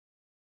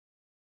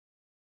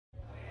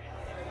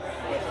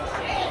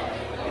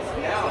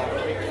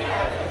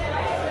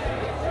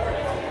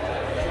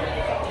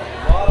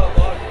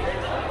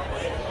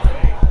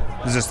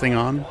Is this thing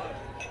on?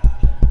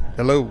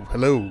 Hello,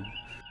 hello.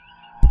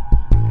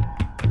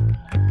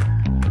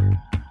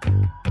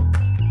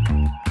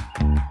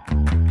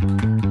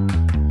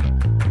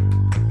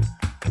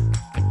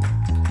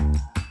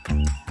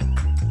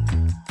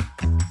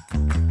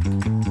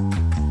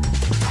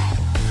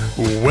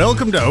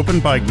 Welcome to Open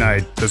Bike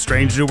Night, the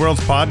Strange New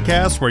Worlds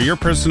podcast where your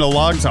personal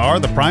logs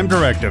are the prime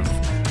directive.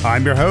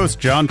 I'm your host,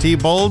 John T.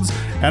 Bolds,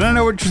 and I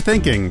know what you're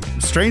thinking.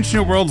 Strange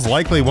New Worlds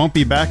likely won't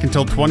be back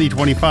until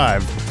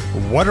 2025.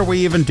 What are we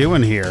even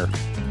doing here?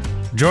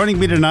 Joining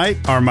me tonight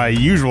are my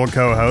usual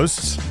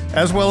co-hosts,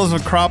 as well as a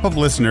crop of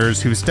listeners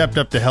who stepped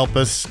up to help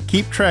us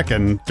keep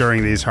trekking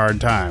during these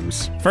hard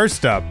times.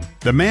 First up,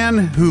 the man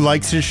who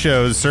likes his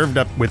shows served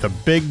up with a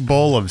big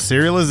bowl of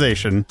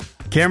serialization,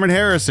 Cameron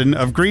Harrison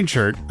of Green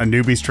Shirt, a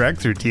newbie's trek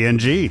through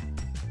TNG.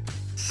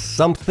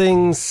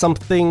 Something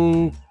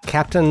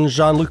Captain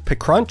Jean-Luc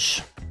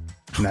Picrunch.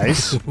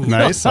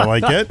 Nice, I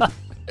like it.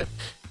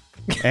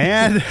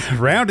 And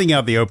rounding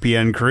out the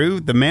OPN crew,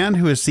 the man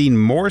who has seen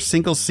more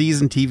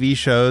single-season TV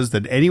shows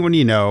than anyone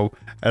you know,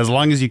 as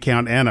long as you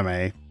count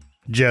anime,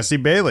 Jesse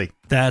Bailey.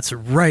 That's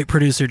right,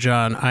 Producer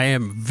John. I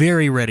am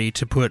very ready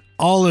to put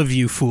all of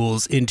you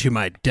fools into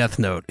my death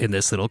note in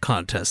this little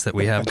contest that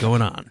we have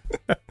going on.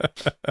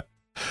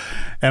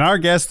 And our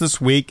guest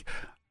this week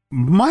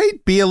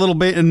might be a little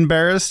bit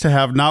embarrassed to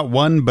have not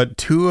one but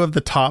two of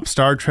the top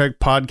Star Trek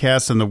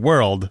podcasts in the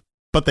world,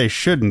 but they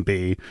shouldn't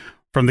be.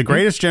 From The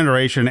Greatest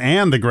Generation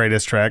and The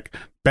Greatest Trek,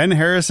 Ben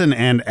Harrison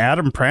and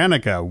Adam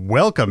Pranica,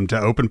 welcome to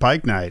Open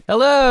Pike Night.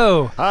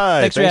 Hello.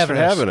 Hi, thanks for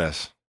having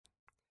us.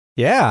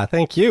 Yeah,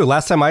 thank you.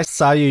 Last time I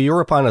saw you, you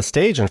were up on a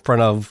stage in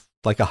front of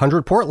like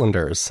 100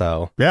 Portlanders,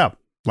 so... Yeah,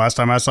 last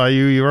time I saw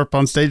you, you were up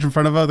on stage in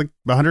front of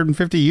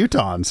 150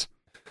 Utahns.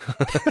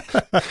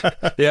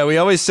 Yeah, we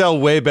always sell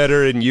way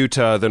better in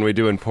Utah than we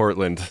do in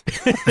Portland.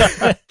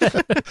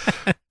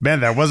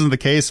 Man, that wasn't the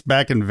case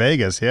back in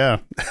Vegas, yeah.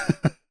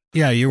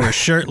 Yeah, you were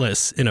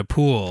shirtless in a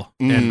pool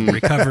and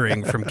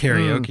recovering from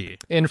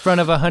karaoke. In front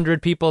of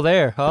 100 people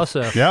there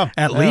also. Yeah.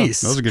 At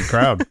least. That was a good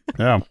crowd.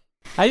 Yeah.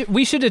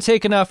 We should have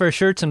taken off our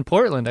shirts in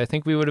Portland. I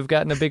think we would have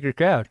gotten a bigger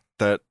crowd.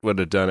 That would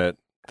have done it.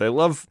 They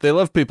love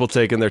people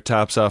taking their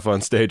tops off on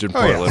stage in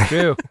Portland. Yeah.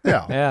 True.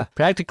 Yeah.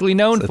 Practically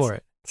known for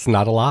it. It's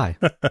not a lie.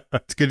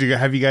 It's good to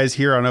have you guys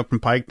here on Open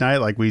Pike Night.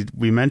 Like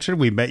we mentioned,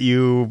 we met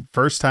you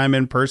first time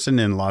in person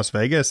in Las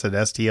Vegas at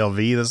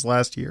STLV this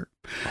last year.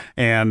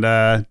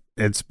 And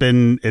it's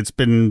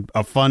been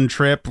a fun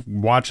trip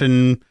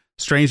watching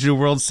Strange New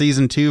Worlds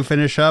Season 2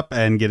 finish up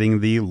and getting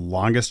the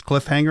longest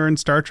cliffhanger in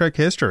Star Trek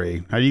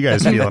history. How are you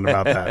guys feeling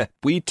about that?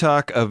 We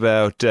talk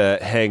about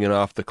hanging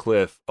off the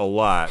cliff a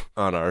lot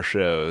on our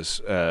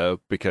shows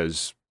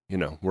because, you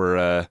know,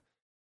 we're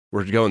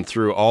going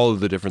through all of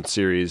the different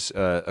series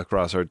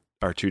across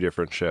our two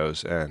different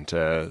shows, and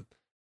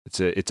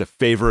it's a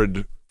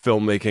favored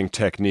filmmaking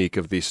technique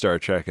of the Star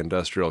Trek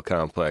industrial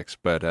complex.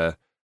 But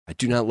I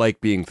do not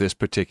like being this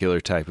particular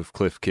type of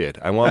cliff kid.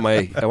 I want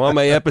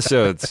my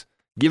episodes.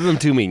 Give them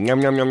to me.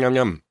 Yum yum yum yum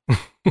yum.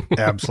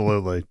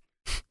 Absolutely.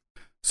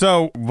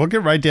 So we'll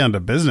get right down to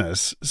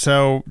business.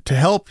 So to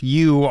help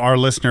you, our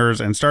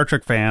listeners and Star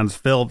Trek fans,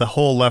 fill the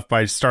hole left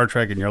by Star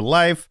Trek in your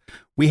life,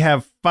 we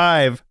have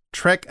 5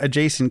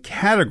 Trek-adjacent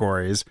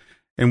categories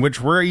in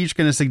which we're each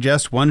going to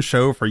suggest one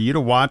show for you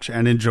to watch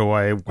and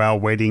enjoy while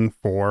waiting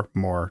for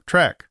more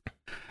Trek.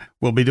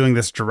 We'll be doing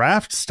this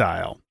draft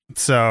style.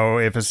 So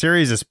if a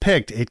series is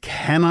picked, it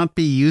cannot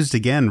be used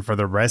again for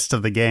the rest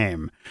of the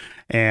game.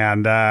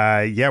 And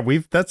I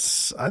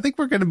think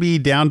we're going to be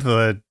down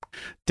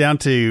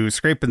to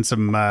scraping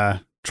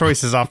some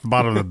choices off the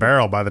bottom of the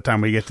barrel by the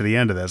time we get to the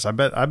end of this. I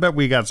bet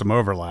we got some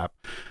overlap.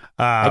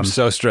 I'm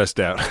so stressed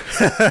out.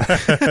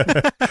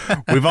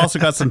 We've also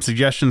got some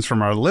suggestions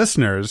from our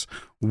listeners,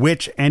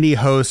 which any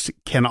host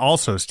can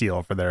also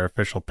steal for their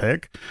official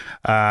pick.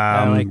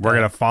 We're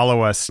going to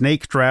follow a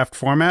snake draft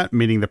format,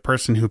 meaning the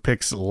person who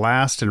picks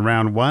last in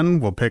round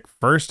 1 will pick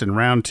first in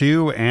round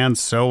 2, and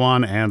so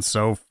on and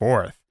so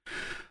forth.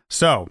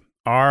 So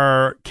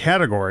our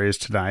categories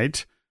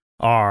tonight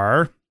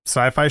are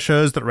sci-fi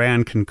shows that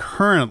ran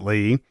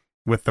concurrently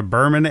with the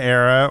Berman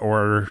era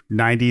or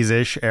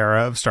 90s-ish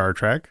era of Star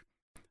Trek.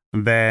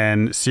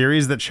 Then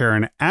series that share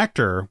an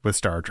actor with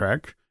Star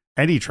Trek,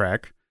 any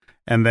Trek,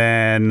 and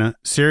then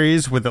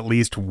series with at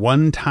least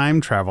one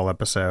time travel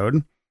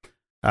episode.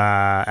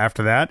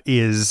 After that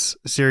is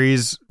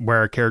series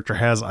where a character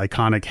has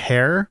iconic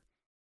hair.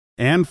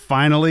 And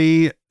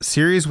finally,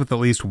 series with at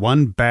least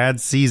one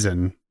bad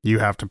season you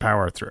have to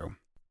power through.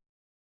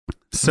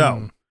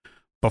 So,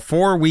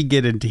 before we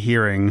get into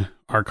hearing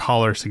our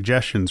caller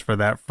suggestions for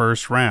that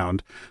first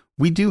round,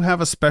 we do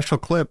have a special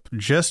clip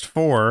just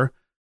for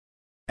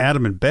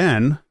Adam and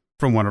Ben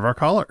from one of our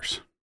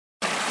callers.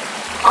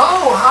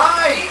 Oh,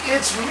 hi,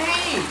 it's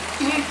me,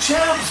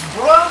 Echem's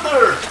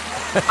brother.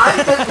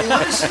 I've been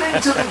listening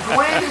to the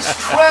greatest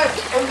Trek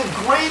and the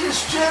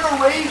greatest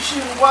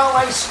generation while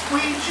I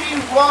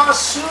squeegee raw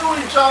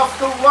sewage off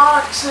the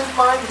rocks in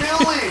my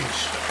village.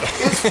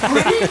 It's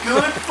pretty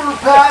good for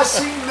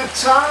passing the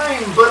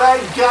time, but I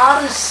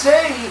gotta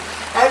say,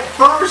 at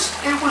first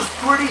it was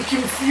pretty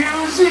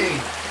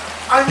confusing.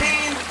 I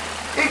mean,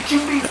 it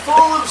can be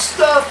full of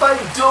stuff I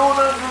don't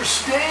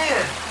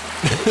understand.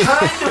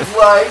 Kind of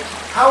like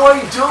how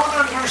I don't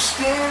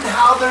understand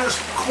how there's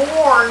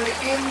corn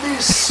in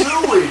this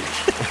sewage.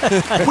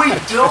 We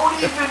don't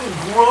even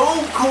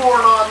grow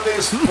corn on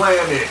this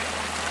planet.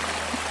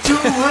 Do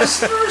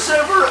listeners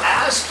ever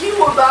ask you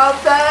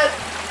about that?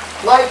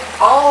 Like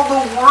all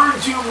the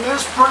words you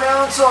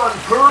mispronounce on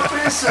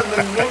purpose and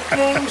the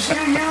nicknames you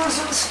use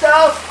and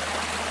stuff?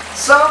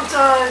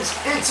 Sometimes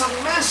it's a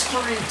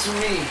mystery to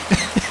me.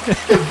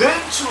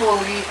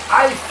 Eventually,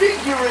 I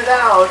figure it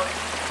out.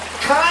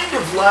 Kind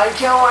of like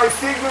how I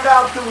figured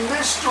out the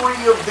mystery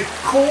of the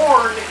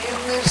corn in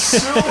this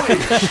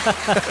sewage.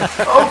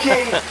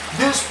 Okay,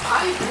 this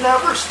pipe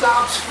never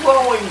stops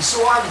flowing,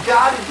 so I've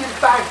got to get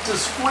back to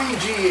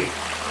squeegeeing.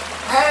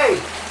 Hey,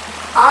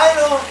 I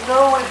don't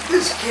know if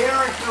this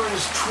character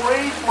is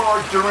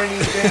trademarked or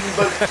anything,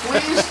 but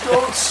please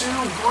don't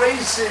sue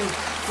Grayson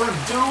for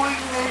doing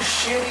this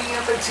shitty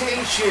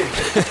imitation.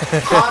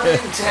 Pun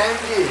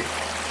intended.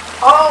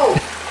 Oh,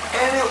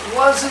 and it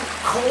wasn't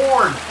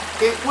corn.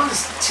 It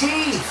was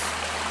teeth.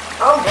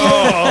 Okay,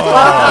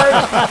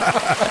 bye.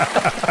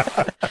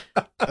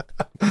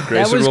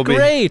 That was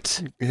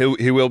great.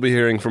 He will be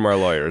hearing from our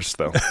lawyers,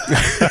 though.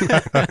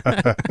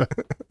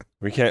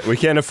 We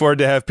can't afford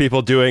to have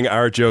people doing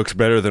our jokes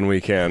better than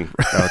we can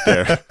out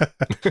there.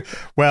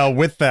 Well,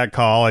 with that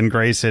call and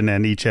Grayson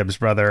and Icheb's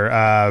brother,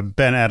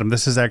 Ben, Adam,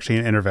 this is actually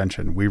an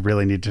intervention. We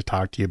really need to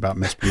talk to you about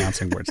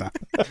mispronouncing words.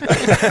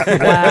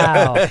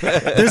 Wow.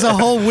 There's a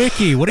whole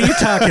wiki. What are you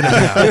talking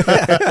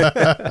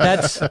about?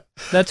 That's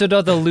what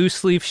all the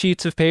loose leaf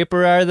sheets of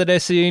paper are that I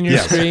see in your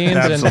screens.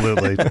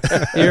 Absolutely.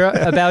 And you're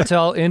about to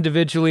all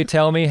individually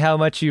tell me how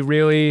much you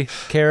really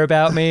care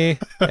about me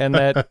and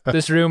that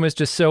this room is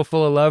just so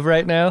full of love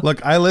right now.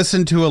 Look, I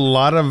listen to a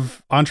lot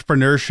of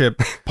entrepreneurship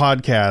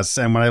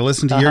podcasts, and when I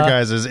listen to your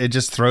guys's, it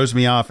just throws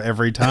me off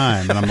every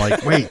time. And I'm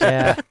like, wait,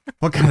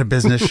 what kind of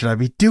business should I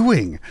be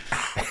doing?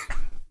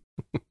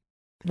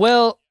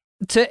 Well,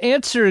 to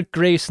answer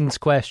Grayson's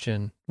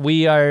question,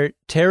 we are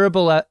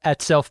terrible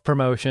at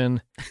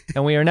self-promotion,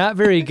 and we are not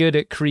very good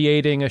at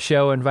creating a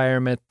show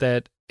environment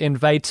that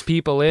invites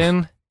people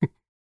in.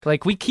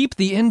 Like, we keep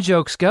the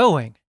in-jokes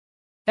going,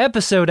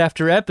 episode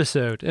after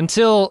episode,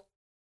 until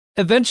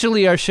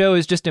eventually our show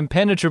is just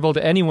impenetrable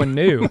to anyone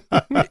new.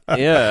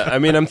 Yeah, I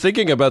mean, I'm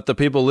thinking about the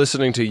people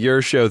listening to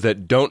your show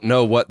that don't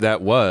know what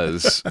that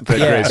was that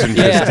Grayson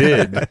just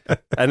did.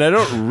 And I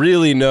don't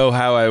really know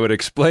how I would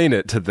explain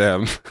it to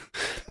them.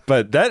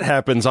 But that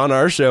happens on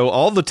our show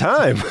all the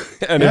time.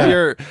 And if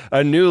you're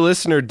a new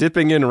listener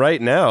dipping in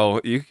right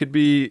now, you could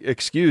be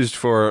excused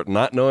for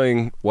not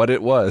knowing what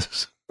it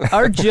was.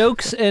 Our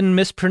jokes and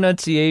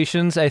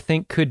mispronunciations, I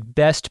think, could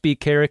best be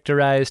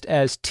characterized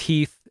as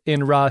teeth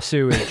in raw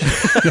sewage.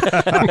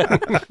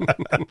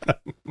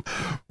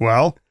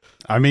 Well,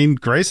 I mean,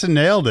 Grayson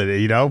nailed it.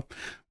 You know,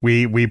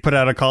 we put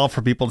out a call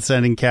for people to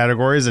send in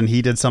categories, and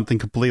he did something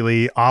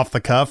completely off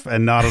the cuff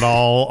and not at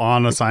all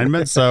on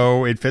assignment.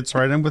 So it fits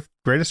right in with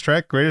Greatest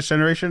Trek, Greatest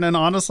Generation, and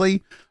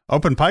honestly,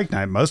 Open Pike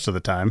Night most of the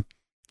time.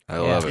 I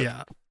love it.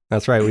 Yeah.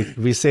 That's right.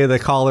 We say the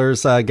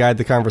callers guide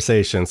the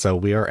conversation, so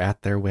we are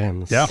at their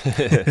whims. Yeah.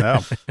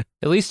 Yeah.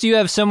 At least you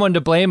have someone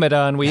to blame it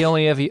on. We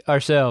only have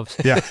ourselves.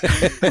 Yeah.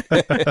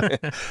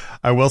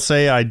 I will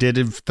say I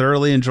did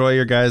thoroughly enjoy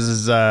your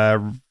guys'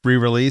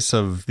 re-release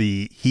of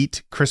the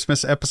Heat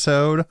Christmas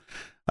episode,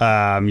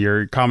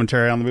 your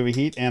commentary on the movie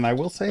Heat, and I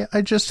will say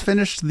I just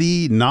finished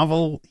the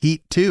novel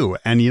Heat 2,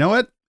 and you know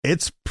what?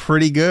 It's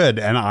pretty good,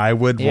 and I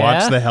would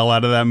watch the hell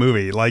out of that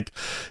movie. Like,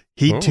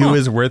 Heat 2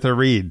 is worth a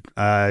read.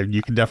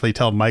 You can definitely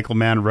tell Michael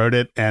Mann wrote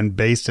it and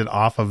based it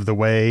off of the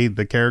way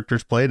the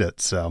characters played it.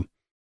 So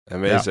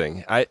amazing.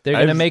 Yeah. They're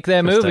going to make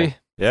that movie.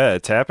 Yeah,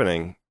 it's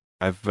happening.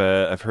 I've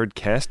heard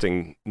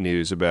casting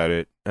news about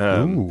it.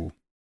 Ooh.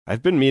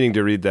 I've been meaning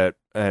to read that,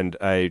 and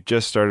I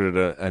just started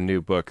a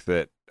new book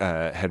that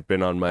had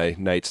been on my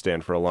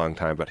nightstand for a long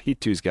time, but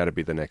Heat 2's got to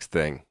be the next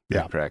thing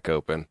to crack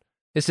open.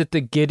 Is it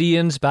the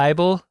Gideon's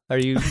Bible? Are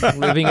you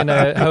living in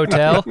a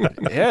hotel?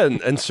 Yeah,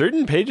 and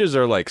certain pages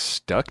are like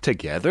stuck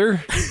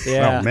together.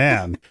 Yeah. Oh,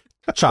 man.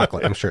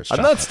 Chocolate. I'm sure it's I'm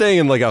chocolate. not staying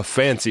in like a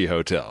fancy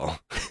hotel.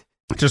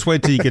 Just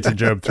wait till you get to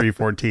Job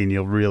 3:14.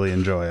 You'll really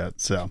enjoy it.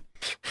 So.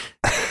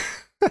 Oh,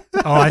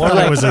 I thought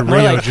it was a more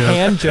Rio like joke.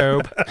 hand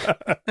Job.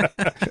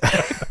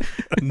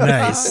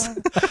 Nice.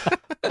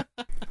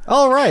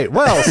 All right.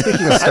 Well,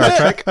 speaking of Star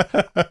Trek,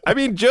 I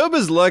mean, Job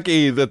is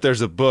lucky that there's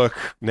a book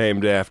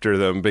named after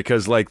them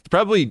because, like,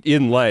 probably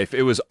in life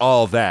it was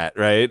all that,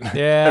 right?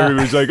 Yeah.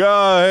 Everybody's like,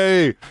 "Oh,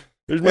 hey,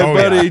 there's my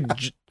buddy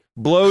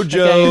blow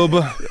job.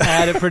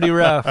 Had it pretty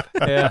rough.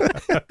 Yeah.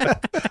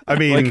 I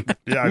mean,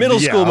 Middle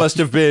school must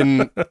have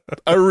been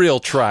a real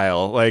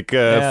trial, like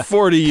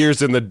 40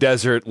 years in the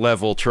desert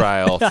level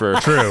trial for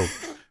True.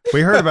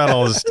 We heard about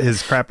all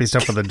his crappy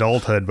stuff with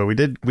adulthood, but we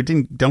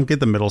don't get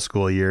the middle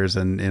school years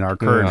in our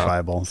current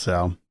Bible,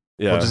 so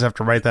we'll just have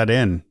to write that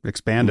in,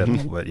 expand it a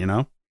little bit, you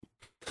know?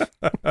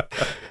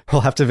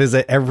 We'll have to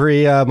visit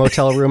every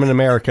motel room in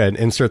America and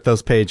insert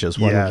those pages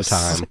one at a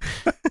time.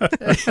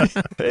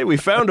 Hey, we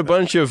found a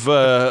bunch of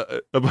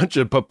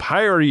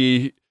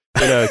papyri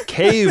in a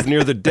cave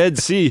near the Dead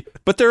Sea,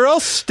 but they're all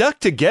stuck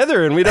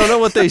together and we don't know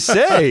what they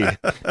say.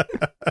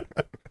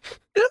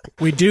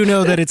 We do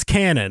know that it's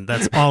canon.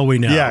 That's all we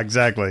know. Yeah,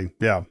 exactly.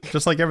 Yeah.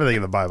 Just like everything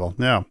in the Bible.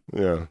 Yeah.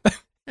 Yeah.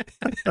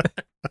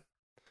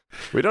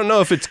 We don't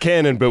know if it's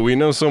canon, but we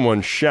know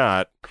someone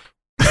shot.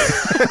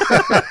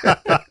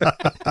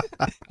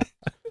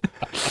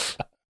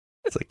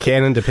 It's like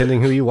canon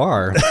depending who you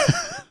are.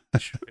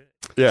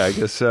 Yeah, I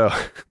guess so.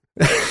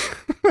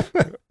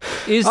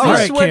 Is All this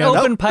right, what Cam.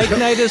 Open Pike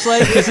Night is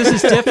like? Because this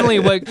is definitely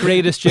what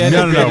Greatest Gen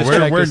No, and no, Greatest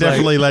Trek we're is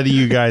definitely like. letting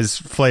you guys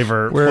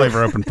flavor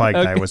Open Pike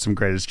Night with some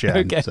Greatest Gen.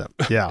 Okay. So,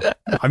 yeah.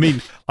 I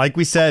mean, like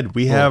we said,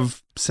 we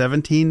have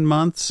 17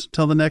 months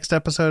till the next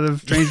episode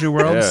of Strange New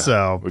Worlds,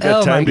 so we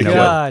got time to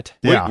God.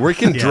 yeah. We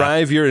can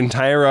drive your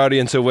entire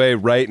audience away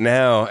right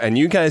now, and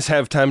you guys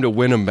have time to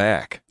win them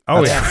back.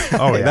 Oh yeah.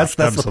 Oh yeah. That's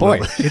the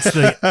point. It's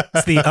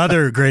the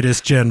other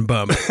Greatest Gen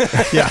bump.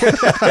 Yeah.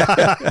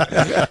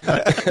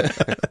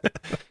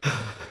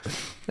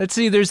 Let's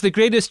see, there's the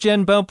Greatest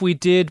Gen bump we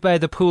did by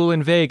the pool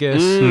in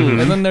Vegas, and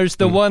then there's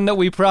the one that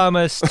we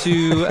promised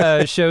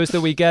to shows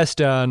that we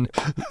guest on.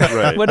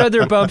 Right. What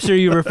other bumps are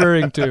you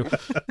referring to?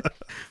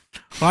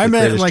 Well, I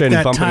meant Greatest like Gen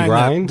that bump and time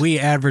that grind? we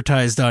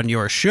advertised on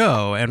your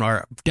show and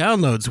our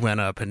downloads went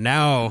up, and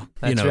now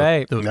That's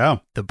right.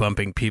 the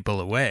bumping people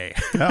away.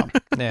 Yeah.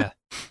 Yeah.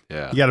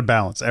 Yeah. You got to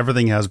balance.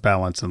 Everything has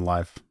balance in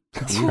life.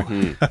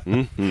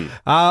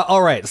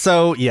 All right.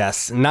 So,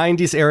 yes,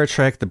 90s era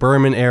Trek, the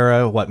Berman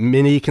era, what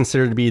many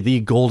consider to be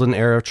the golden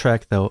era of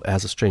Trek, though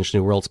as a Strange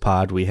New Worlds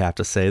pod, we have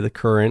to say the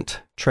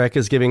current Trek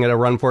is giving it a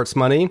run for its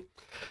money.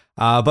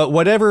 But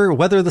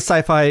whether the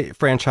sci-fi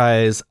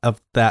franchise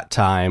of that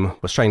time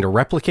was trying to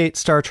replicate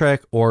Star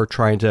Trek or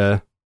trying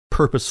to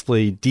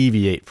purposefully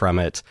deviate from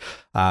it,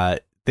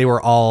 they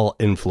were all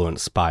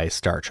influenced by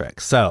Star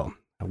Trek. So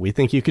we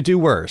think you could do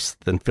worse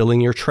than filling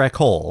your Trek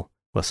hole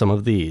with some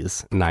of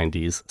these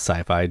 90s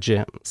sci-fi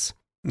gems.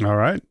 All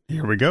right.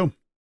 Here we go.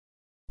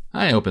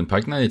 Hi, Open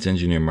Pike Night. It's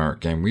Engineer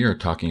Mark, and we are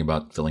talking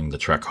about filling the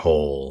Trek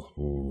hole.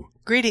 Ooh.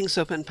 Greetings,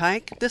 Open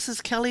Pike. This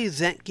is Kelly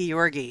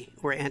Zent-Georgi,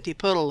 or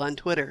Antipodal on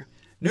Twitter.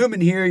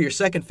 Newman here, your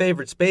second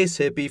favorite space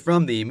hippie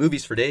from the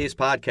Movies for Days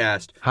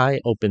podcast. Hi,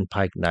 Open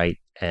Pike Night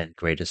and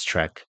Greatest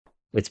Trek.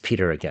 It's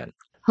Peter again.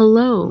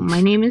 Hello,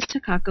 my name is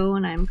Takako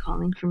and I'm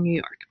calling from New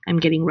York. I'm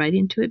getting right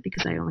into it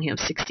because I only have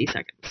 60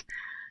 seconds.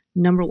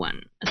 Number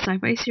 1, a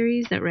sci-fi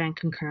series that ran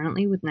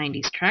concurrently with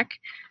 90s Trek,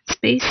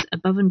 Space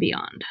Above and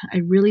Beyond. I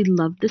really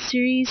loved the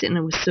series and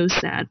I was so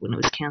sad when it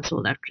was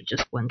canceled after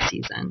just one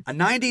season. A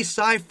 90s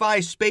sci-fi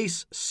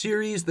space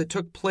series that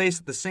took place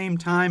at the same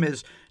time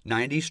as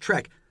 90s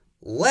Trek.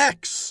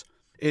 Lex!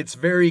 It's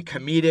very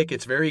comedic,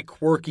 it's very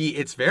quirky,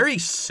 it's very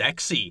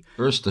sexy.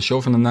 First, the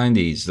show from the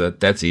 90s.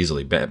 That's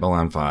easily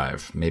Babylon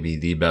 5. Maybe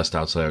the best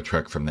outside of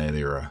Trek from that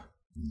era.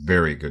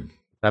 Very good.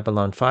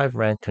 Babylon 5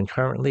 ran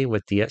concurrently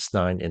with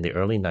DS9 in the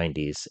early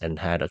 90s and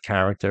had a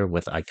character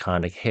with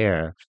iconic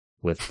hair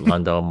with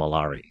Lando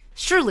Malari.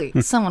 Surely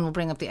someone will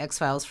bring up the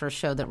X-Files for a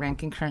show that ran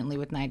concurrently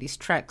with 90s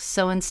Trek.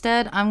 So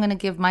instead, I'm going to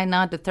give my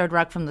nod to Third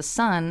Rock from the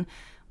Sun,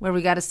 where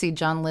we got to see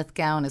John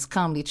Lithgow and his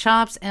comedy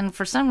chops, and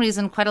for some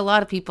reason, quite a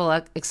lot of people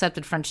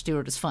accepted French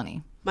Stewart as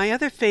funny. My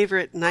other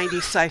favorite 90s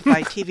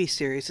sci-fi TV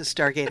series is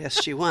Stargate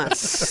SG-1.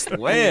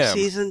 Slam!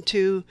 Season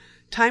 2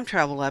 time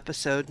travel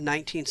episode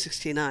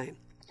 1969.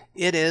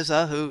 It is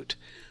a hoot.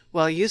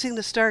 While using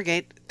the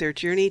Stargate, their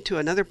journey to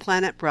another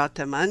planet brought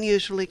them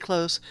unusually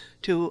close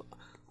to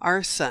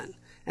our sun,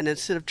 and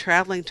instead of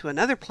traveling to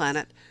another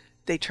planet,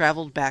 they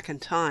traveled back in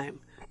time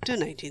to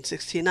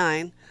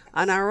 1969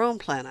 on our own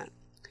planet,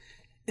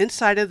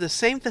 inside of the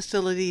same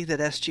facility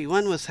that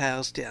SG-1 was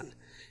housed in,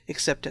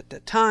 except at the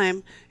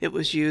time it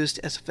was used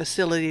as a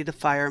facility to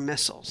fire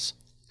missiles.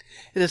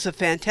 It is a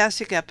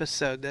fantastic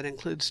episode that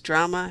includes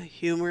drama,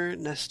 humor,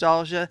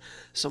 nostalgia,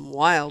 some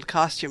wild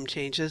costume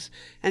changes,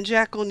 and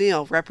Jack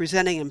O'Neill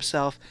representing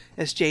himself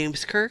as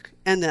James Kirk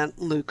and then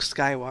Luke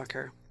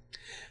Skywalker.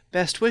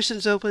 Best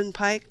wishes, Open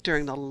Pike,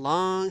 during the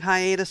long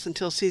hiatus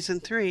until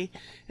Season 3,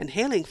 and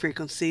hailing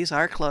frequencies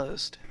are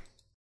closed.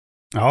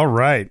 All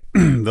right.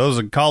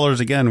 Those callers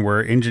again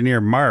were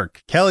Engineer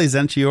Mark, Kelly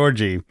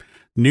Zent-Georgi,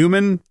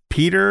 Newman,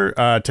 Peter,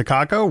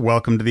 Takako,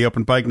 welcome to the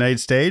Open Pike Night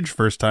stage,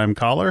 first-time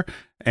caller.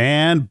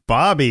 And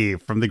Bobby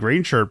from the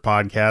Green Shirt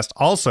podcast,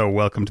 also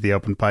welcome to the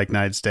Open Pike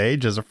Night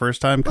stage as a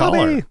first-time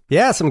caller.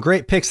 Yeah, some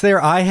great picks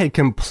there. I had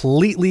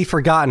completely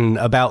forgotten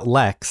about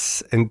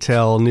Lex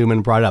until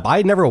Newman brought it up. I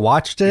had never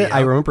watched it. Yep. I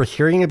remember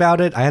hearing about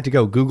it. I had to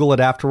go Google it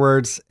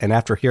afterwards, and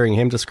after hearing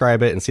him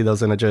describe it and see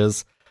those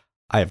images,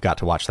 I have got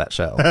to watch that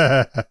show.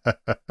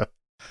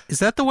 Is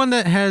that the one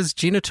that has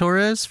Gina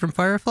Torres from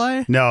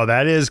Firefly? No,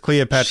 that is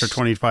Cleopatra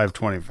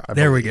 2525.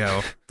 There we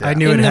go. Yeah. I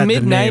knew In it the had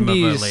the name of a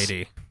mid-90s,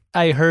 lady.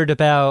 I heard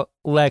about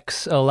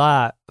Lex a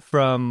lot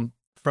from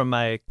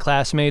my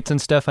classmates and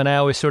stuff, and I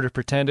always sort of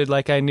pretended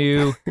like I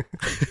knew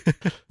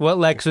what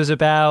Lex was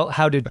about,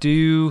 how to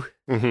do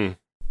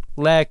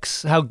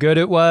Lex, how good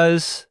it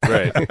was,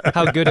 Right.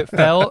 how good it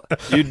felt.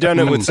 You'd done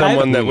it with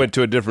someone that went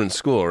to a different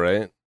school,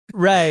 right?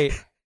 Right.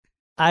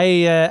 I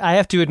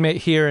have to admit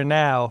here and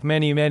now,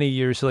 many, many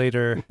years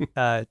later,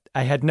 I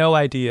had no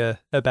idea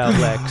about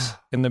Lex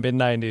in the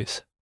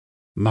mid-90s.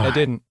 I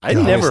didn't. I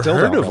God, never I still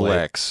heard don't of relate.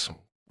 Lex.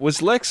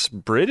 Was Lex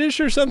British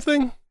or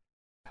something?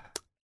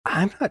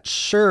 I'm not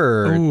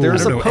sure. Ooh,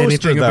 There's I don't a know poster,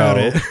 anything about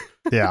though,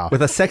 it. Yeah.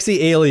 with a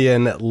sexy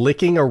alien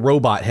licking a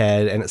robot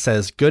head, and it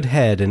says "good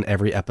head" in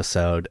every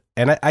episode.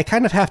 And I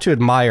kind of have to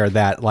admire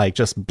that, like,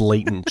 just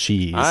blatant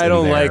cheese. I in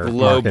don't their like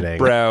marketing.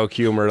 lowbrow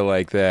humor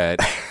like that.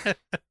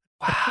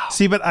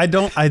 See, but I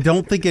don't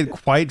think it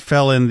quite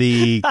fell in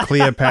the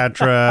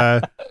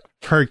Cleopatra,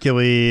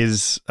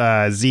 Hercules,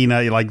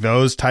 Xena, like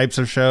those types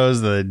of shows,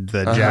 the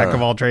jack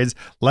of all trades.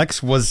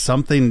 Lex was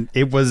something,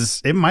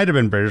 it might have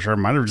been British, or it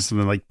might have just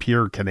been like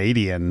pure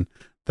Canadian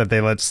that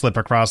they let slip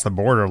across the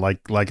border like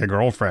a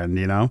girlfriend,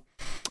 you know?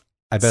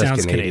 I bet Sounds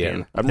it's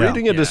Canadian. I'm Yeah.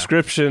 reading a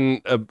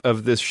description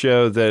of this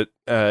show that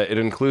it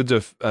includes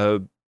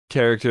a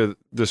character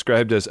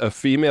described as a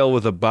female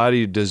with a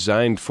body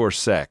designed for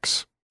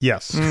sex.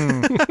 Yes.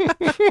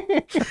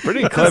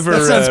 Pretty clever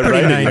that sounds pretty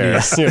writing there,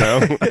 90s. you know.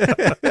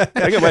 I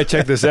think I might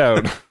check this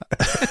out.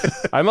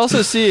 I'm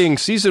also seeing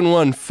season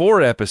 1,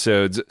 4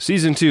 episodes,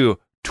 season 2,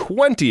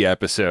 20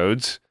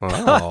 episodes,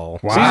 Oh,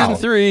 Wow.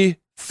 season 3,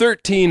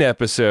 13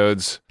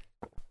 episodes,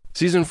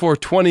 season 4,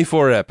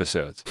 24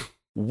 episodes.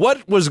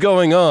 What was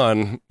going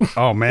on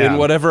Oh, man. in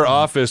whatever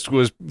office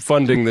was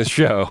funding this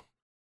show?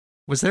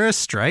 Was there a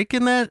strike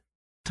in that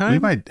time? We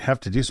might have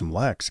to do some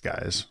Lex,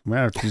 guys. We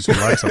might have to do some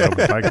Lex on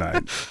Open Pike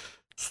Night.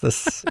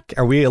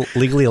 are we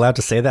legally allowed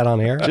to say that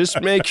on air?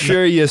 Just make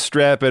sure you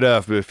strap it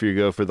up if you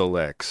go for the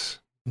Lex.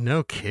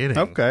 No kidding.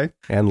 Okay.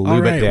 And All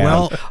lube right. it down.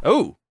 Well,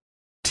 Oh,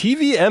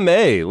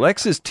 TVMA.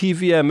 Lex is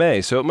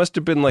TVMA, so it must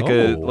have been like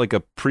a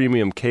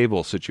premium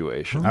cable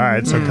situation. All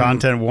right. So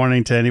content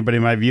warning to anybody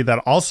who might view that.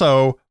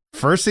 Also,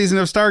 first season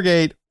of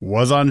Stargate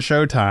was on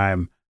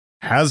Showtime.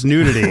 Has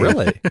nudity.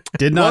 Really?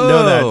 Did not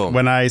know Whoa. that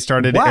when I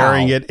started Wow.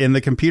 airing it in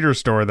the computer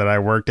store that I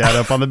worked at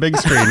up on the big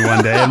screen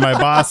one day. And my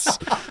boss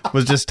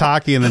was just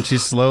talking, and then she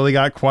slowly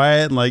got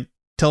quiet and like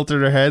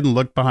tilted her head and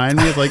looked behind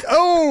me. It's like,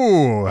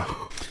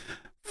 oh.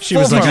 she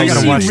was like, I Did you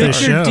gotta see watch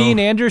this Richard show. Dean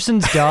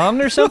Anderson's dong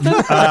or something?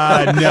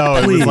 No,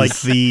 it was Please. like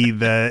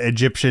the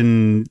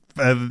Egyptian,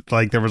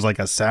 like there was like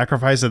a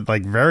sacrifice at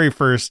like very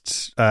first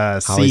scene of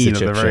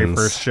the very Egyptians.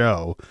 first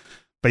show.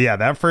 But yeah,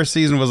 that first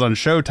season was on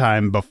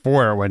Showtime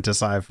before it went to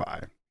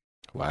Sci-Fi.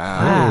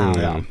 Wow.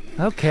 Yeah.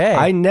 Okay.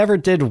 I never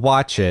did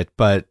watch it,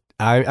 but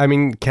I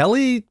mean,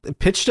 Kelly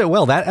pitched it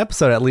well. That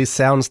episode at least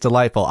sounds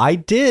delightful. I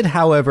did,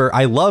 however,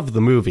 I love the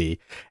movie,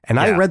 and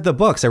I Yeah. read the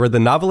books. I read the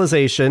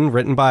novelization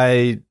written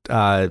by,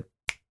 I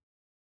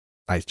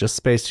just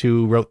spaced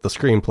who wrote the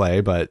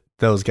screenplay, but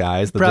those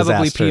guys, the Probably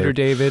disaster. Peter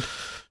David.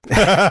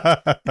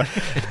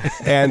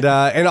 and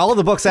all of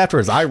the books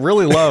afterwards. I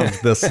really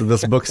loved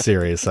this book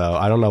series, so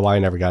I don't know why I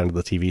never got into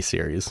the TV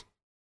series.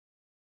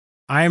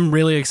 I'm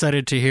really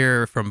excited to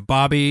hear from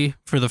Bobby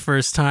for the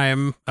first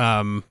time.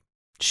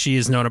 She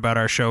has known about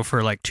our show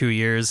for like 2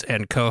 years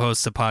and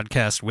co-hosts a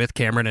podcast with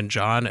Cameron and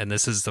John, and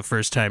this is the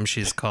first time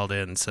she's called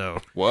in. So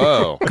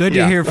Whoa. good to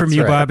Yeah, hear from that's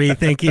you, right. Bobby.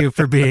 Thank you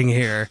for being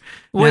here.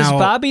 Was Now-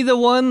 Bobby the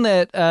one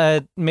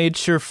that made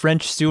sure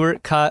French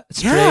Stewart caught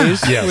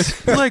strays?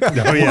 Yes. Like,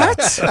 Oh, yeah. what?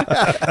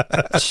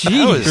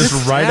 Jeez.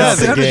 Just right out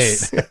the that gate.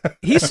 is-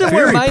 He's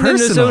somewhere Very minding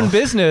his personal. own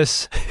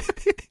business.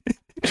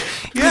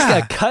 He just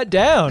got cut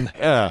down.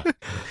 Yeah.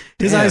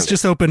 His eyes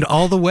just opened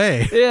all the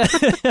way. Yeah.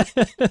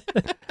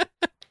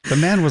 The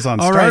man was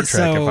on All Star right,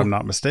 Trek, so- if I'm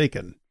not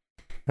mistaken.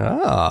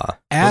 Ah,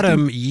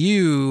 Adam,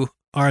 you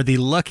are the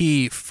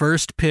lucky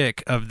first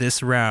pick of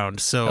this round.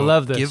 So I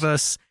love this. give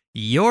us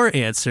your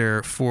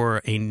answer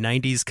for a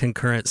 90s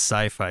concurrent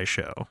sci-fi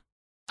show.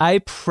 I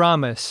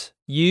promise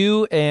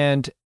you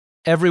and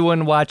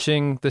everyone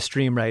watching the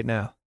stream right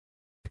now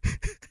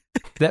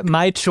that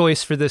my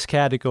choice for this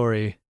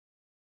category,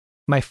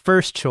 my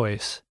first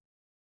choice,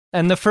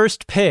 and the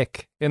first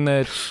pick in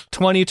the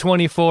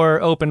 2024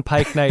 Open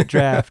Pike Night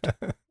Draft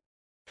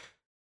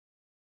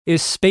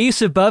is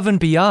Space Above and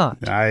Beyond.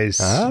 Nice.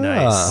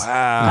 Nice.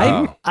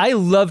 Wow. I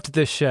loved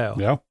this show.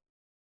 Yeah.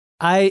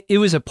 It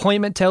was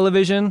appointment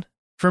television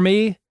for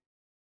me.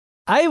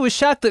 I was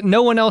shocked that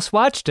no one else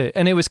watched it,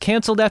 and it was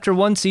canceled after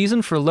one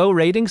season for low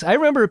ratings. I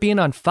remember it being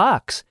on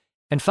Fox,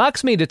 and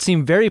Fox made it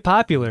seem very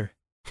popular.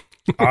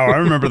 Oh, I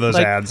remember those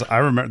ads. I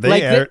remember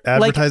they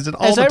advertised it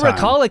all the time. As I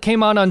recall, it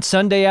came on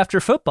Sunday after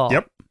football.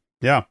 Yep.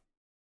 Yeah.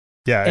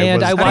 Yeah.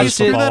 And I watched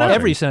it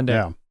every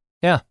Sunday.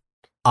 Yeah.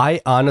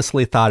 I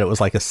honestly thought it was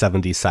like a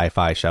 70s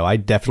sci-fi show. I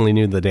definitely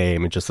knew the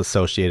name and just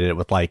associated it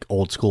with like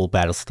old school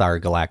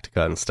Battlestar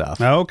Galactica and stuff.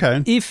 Oh,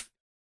 okay.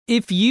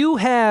 If you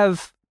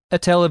have a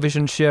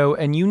television show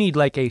and you need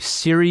like a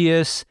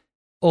serious,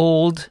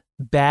 old,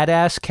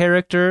 badass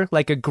character,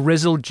 like a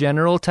grizzled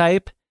general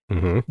type,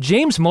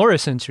 James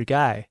Morrison's your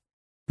guy.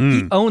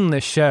 He owned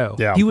this show.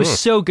 Yeah. He was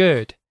so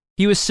good.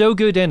 He was so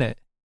good in it.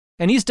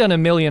 And he's done a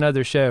million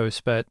other shows,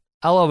 but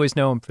I'll always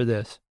know him for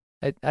this.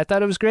 I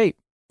thought it was great.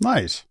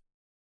 Nice.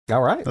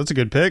 All right. That's a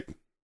good pick.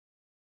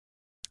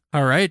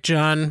 All right,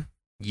 John,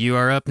 you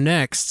are up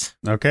next.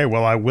 Okay,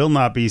 well, I will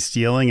not be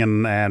stealing,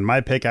 and my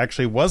pick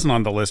actually wasn't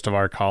on the list of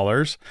our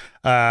callers.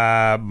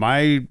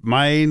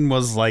 Mine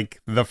was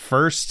like the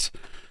first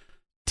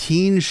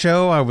teen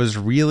show I was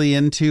really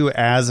into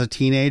as a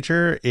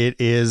teenager. It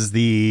is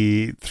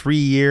the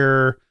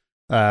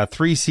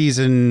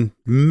 3-season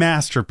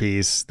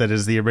masterpiece that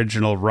is the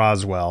original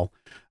Roswell.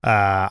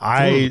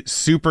 I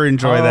super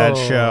enjoy that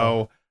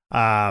show.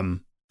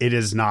 It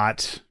is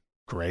not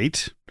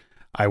great.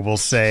 I will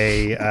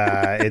say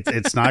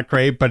it's not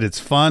great, but it's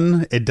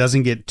fun. It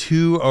doesn't get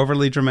too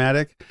overly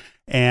dramatic.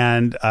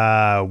 And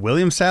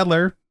William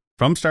Sadler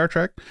from Star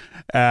Trek,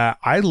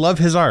 I love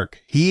his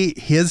arc.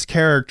 His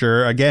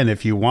character, again,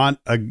 if you want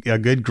a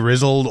good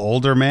grizzled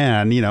older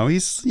man,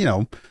 he's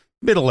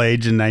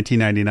middle-aged in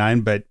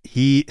 1999, but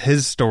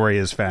his story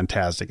is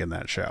fantastic in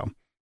that show.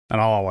 And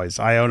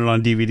I own it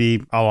on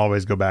DVD. I'll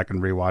always go back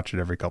and rewatch it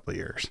every couple of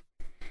years.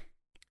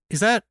 Is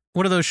that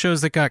one of those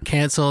shows that got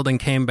canceled and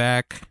came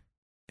back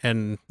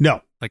and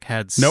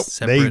had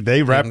separate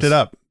they wrapped things? it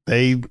up.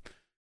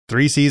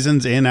 3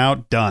 seasons in,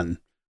 out, done.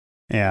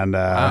 And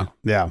Wow.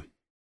 yeah.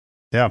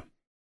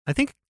 I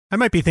think I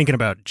might be thinking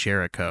about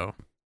Jericho.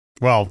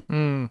 Well,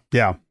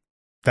 yeah.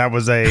 That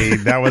was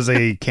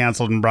a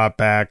canceled and brought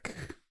back,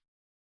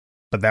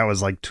 but that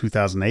was like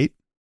 2008.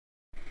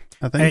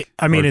 I think.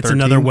 I mean, or it's 13.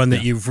 another one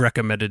that you've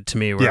recommended to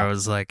me where Yeah. I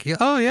was like,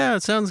 oh yeah,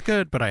 it sounds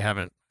good, but I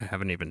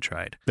haven't even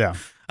tried. Yeah.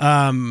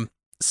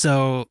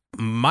 So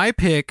my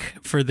pick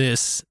for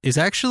this is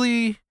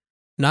actually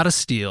not a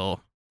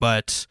steal,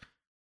 but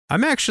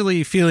I'm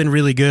actually feeling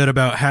really good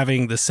about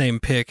having the same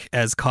pick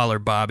as caller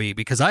Bobby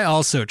because I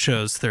also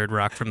chose Third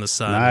Rock from the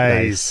Sun.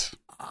 Nice.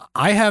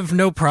 I have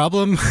no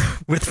problem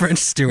with French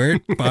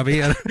Stewart,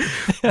 Bobby,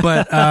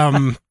 but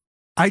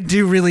I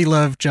do really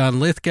love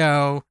John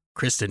Lithgow,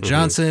 Kristen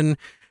Johnson,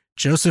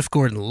 Joseph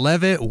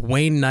Gordon-Levitt,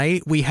 Wayne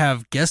Knight. We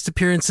have guest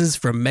appearances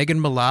from Megan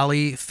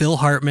Mullally, Phil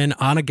Hartman,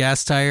 Anna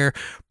Gasteyer,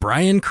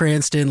 Bryan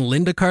Cranston,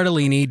 Linda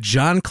Cardellini,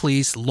 John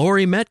Cleese,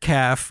 Laurie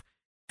Metcalf,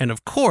 and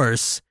of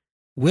course,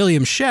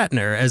 William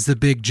Shatner as the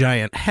big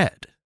giant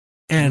head.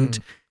 And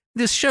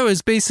this show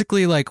is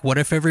basically like, what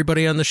if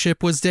everybody on the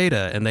ship was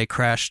Data and they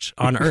crashed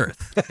on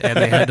Earth and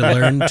they had to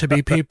learn to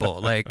be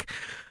people? Like,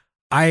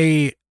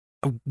 I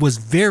was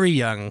very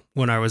young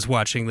when I was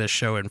watching this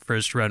show in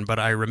first run, but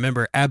I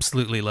remember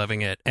absolutely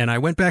loving it. And I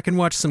went back and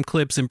watched some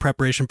clips in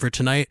preparation for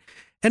tonight,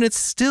 and it's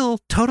still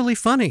totally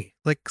funny.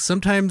 Like,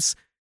 sometimes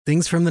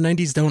things from the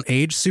 90s don't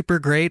age super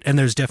great, and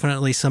there's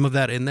definitely some of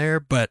that in there,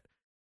 but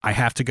I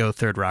have to go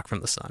Third Rock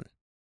from the Sun.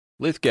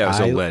 Lithgow's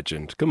a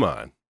legend. Come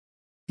on.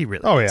 He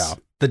really is. Yeah.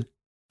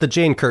 The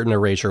Jane Curtin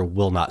erasure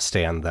will not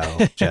stand,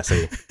 though,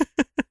 Jesse.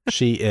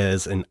 She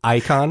is an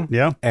icon.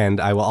 Yeah. And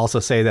I will also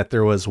say that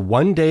there was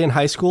one day in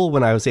high school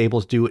when I was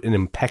able to do an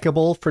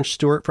impeccable French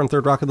Stewart from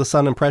Third Rock of the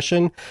Sun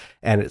impression,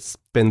 and it's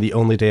been the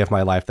only day of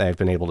my life that I've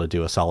been able to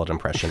do a solid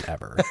impression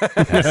ever.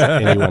 As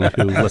anyone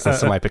who listens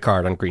to my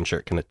Picard on Green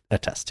Shirt can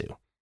attest to.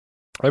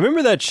 I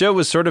remember that show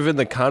was sort of in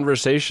the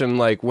conversation,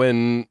 like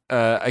when,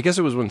 I guess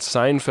it was when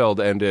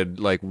Seinfeld ended,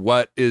 like,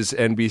 what is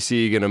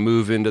NBC going to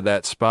move into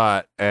that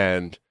spot?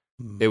 And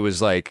it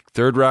was like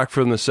Third Rock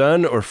from the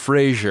Sun or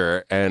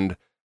Frasier. And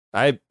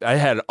I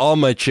had all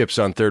my chips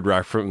on Third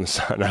Rock from the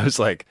Sun. I was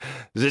like,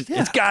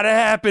 it's got to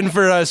happen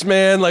for us,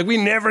 man. Like, we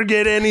never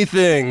get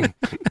anything.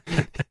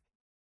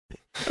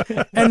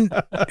 And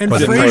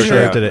Was it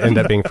Frasier? Did it end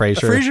up being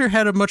Frasier? Frasier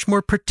had a much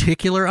more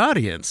particular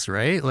audience,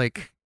 right?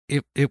 Like,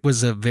 it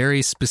was a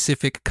very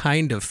specific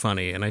kind of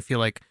funny. And I feel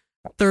like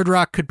Third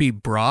Rock could be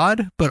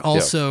broad, but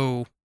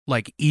also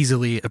like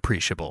easily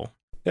appreciable.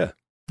 Yeah.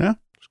 Yeah.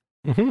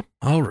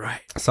 All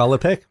right.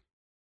 Solid pick.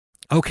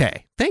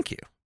 Okay. Thank you.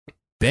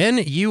 Ben,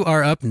 you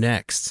are up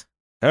next.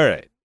 All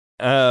right.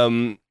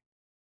 I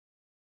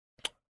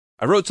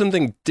wrote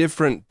something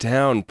different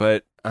down,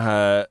 but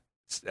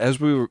as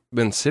we've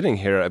been sitting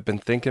here, I've been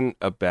thinking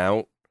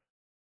about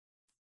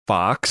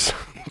Fox,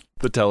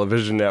 the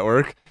television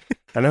network,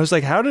 and I was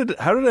like, how did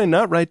I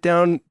not write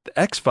down the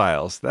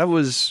X-Files? That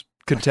was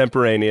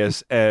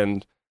contemporaneous,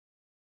 and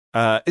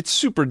it's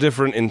super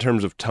different in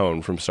terms of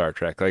tone from Star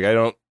Trek. Like, I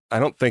don't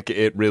think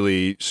it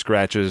really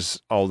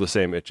scratches all the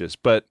same itches,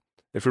 but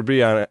if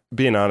we're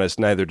being honest,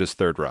 neither does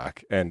Third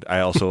Rock, and I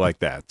also like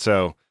that.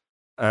 So,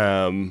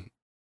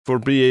 for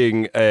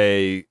being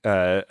a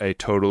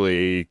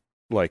totally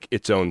like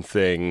its own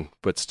thing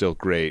but still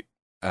great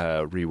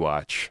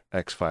rewatch,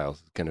 X-Files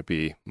is going to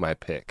be my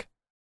pick.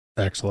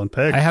 Excellent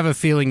pick. I have a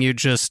feeling you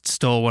just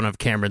stole one of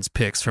Cameron's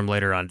picks from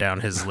later on down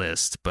his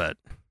list, but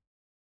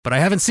I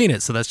haven't seen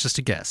it, so that's just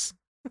a guess.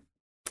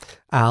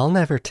 I'll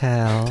never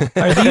tell.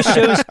 Are these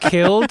shows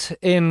killed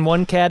in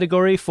one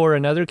category for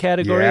another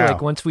category? Yeah.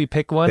 Like once we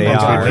pick one, They they'll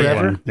are. stay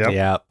forever?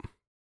 Yep.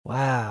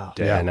 Wow.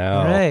 Yeah, I know.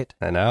 All right.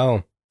 I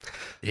know.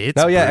 It's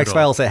yeah, brutal.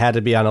 X-Files, it had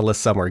to be on a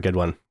list somewhere. Good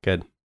one.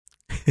 Good.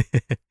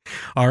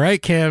 All right,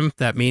 Cam,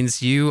 that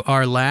means you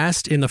are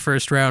last in the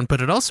first round,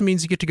 but it also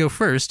means you get to go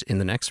first in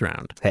the next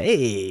round.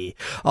 Hey.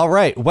 All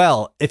right.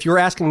 Well, if you were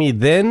asking me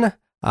then,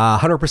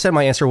 100%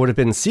 my answer would have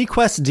been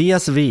Sequest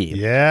DSV.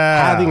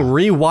 Yeah. Having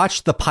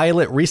rewatched the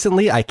pilot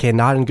recently, I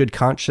cannot in good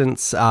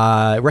conscience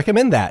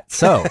recommend that.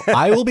 So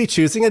I will be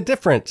choosing a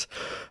different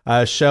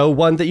show,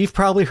 one that you've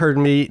probably heard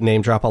me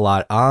name drop a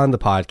lot on the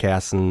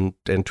podcast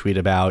and tweet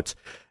about.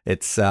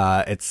 It's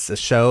a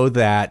show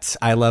that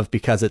I love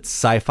because it's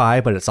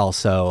sci-fi, but it's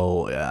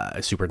also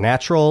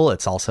supernatural.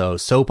 It's also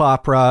soap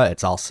opera.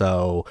 It's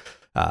also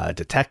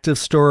detective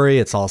story.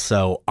 It's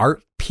also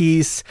art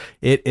piece.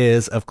 It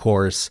is, of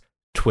course,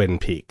 Twin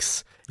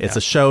Peaks. It's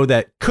a show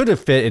that could have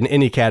fit in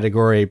any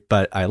category,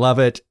 but I love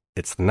it.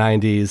 It's the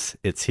 90s.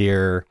 It's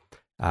here.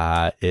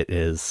 It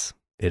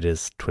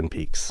is Twin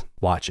Peaks.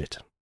 Watch it.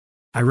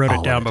 I wrote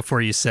it down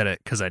before you said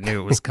it because I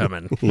knew it was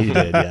coming. You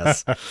did,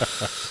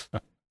 yes.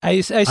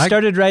 I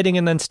started writing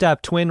and then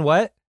stopped. Twin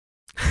what?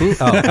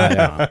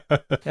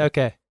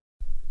 Okay.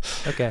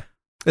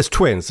 It's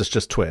twins. It's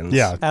just twins.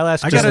 Yeah. I'll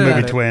ask Just the John movie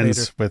about it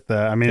Twins later. with,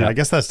 I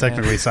guess that's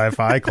technically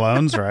sci-fi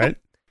clones, right?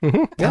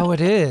 Oh,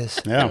 it is.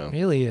 Yeah. It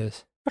really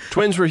is.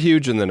 Twins were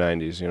huge in the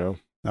 90s, you know?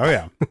 Oh,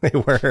 yeah. They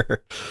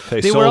were. They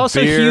were sold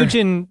also beer. huge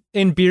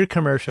in beer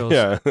commercials.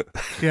 Yeah.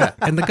 Yeah,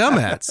 and the gum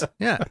ads.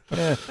 Yeah.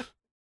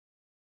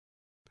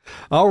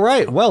 All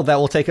right. Well, that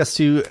will take us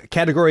to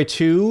category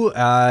 2.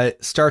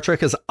 Star Trek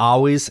has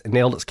always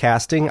nailed its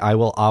casting. I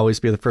will always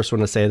be the first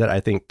one to say that.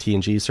 I think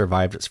TNG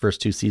survived its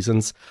first 2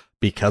 seasons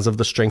because of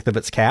the strength of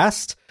its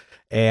cast.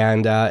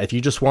 And if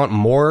you just want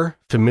more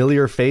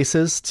familiar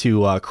faces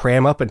to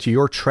cram up into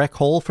your Trek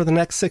hole for the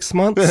next 6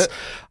 months,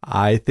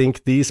 I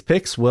think these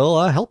picks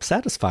will help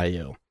satisfy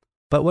you.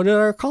 But what do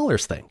our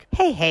callers think?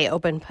 Hey,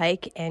 Open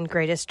Pike and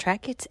Greatest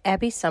Trek. It's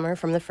Abby Summer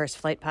from the First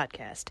Flight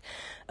Podcast.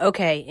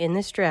 Okay, in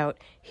this drought,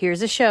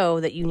 here's a show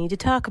that you need to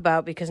talk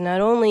about because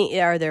not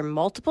only are there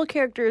multiple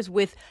characters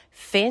with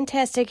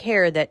fantastic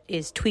hair that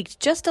is tweaked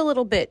just a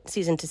little bit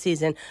season to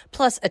season,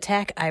 plus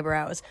attack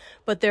eyebrows,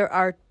 but there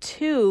are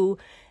 2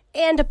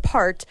 and a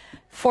part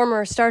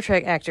former Star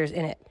Trek actors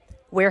in it.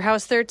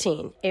 Warehouse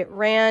 13. It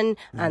ran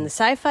on the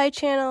Sci-Fi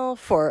Channel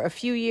for a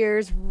few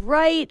years,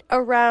 right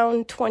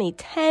around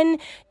 2010.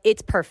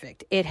 It's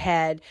perfect. It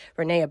had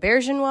Renee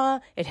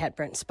Auberjonois. It had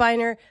Brent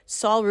Spiner.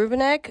 Saul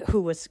Rubinek,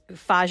 who was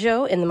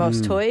Fajo in The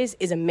Most Toys,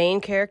 is a main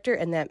character,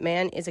 and that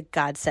man is a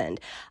godsend.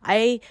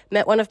 I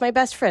met one of my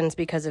best friends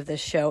because of this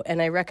show,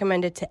 and I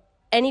recommend it to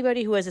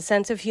anybody who has a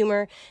sense of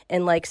humor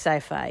and likes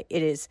sci-fi.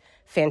 It is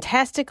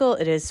fantastical,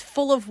 it is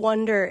full of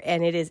wonder,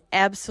 and it is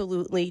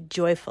absolutely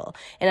joyful.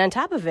 And on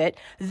top of it,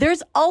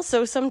 there's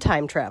also some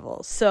time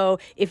travel. So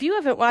if you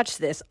haven't watched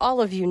this,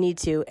 all of you need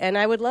to, and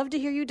I would love to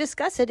hear you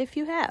discuss it if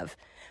you have.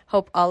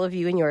 Hope all of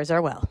you and yours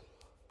are well.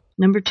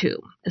 Number 2,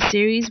 a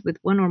series with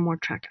 1 or more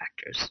Trek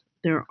actors.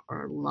 There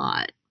are a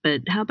lot,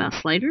 but how about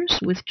Sliders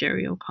with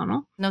Jerry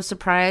O'Connell? No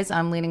surprise,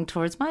 I'm leaning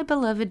towards my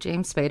beloved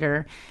James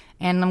Spader,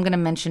 and I'm going to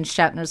mention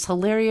Shatner's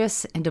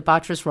hilarious and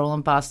debaucherous role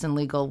in Boston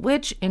Legal,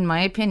 which, in my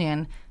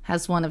opinion,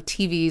 has one of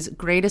TV's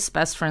greatest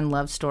best friend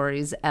love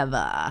stories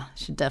ever.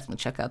 Should definitely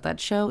check out that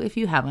show if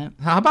you haven't.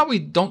 How about we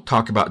don't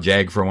talk about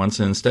Jag for once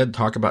and instead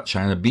talk about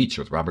China Beach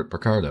with Robert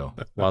Picardo?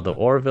 While the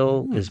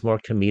Orville is more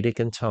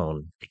comedic in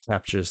tone, it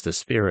captures the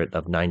spirit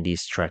of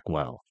 90s Trek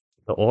well.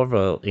 The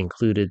Orville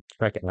included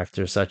Trek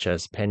actors such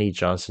as Penny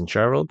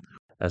Johnson-Gerald,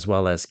 as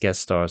well as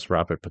guest stars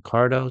Robert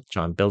Picardo,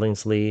 John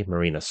Billingsley,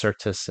 Marina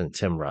Sirtis, and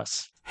Tim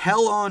Russ.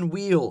 Hell on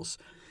Wheels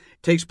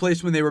takes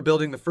place when they were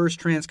building the first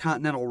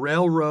transcontinental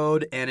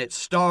railroad, and it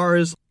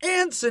stars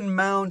Anson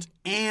Mount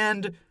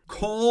and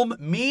Colm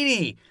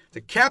Meaney,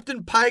 the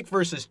Captain Pike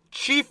versus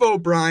Chief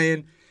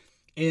O'Brien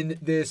in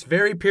this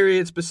very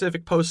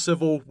period-specific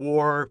post-Civil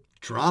War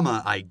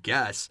drama, I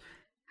guess.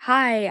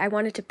 Hi, I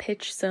wanted to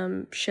pitch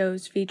some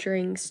shows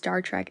featuring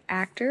Star Trek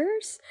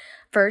actors.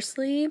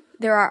 Firstly,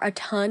 there are a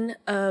ton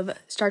of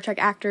Star Trek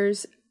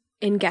actors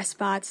in guest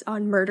spots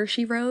on Murder,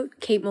 She Wrote.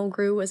 Kate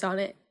Mulgrew was on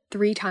it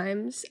 3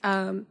 times.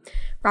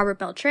 Robert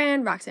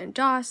Beltran, Roxanne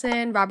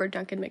Dawson, Robert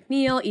Duncan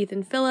McNeil,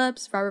 Ethan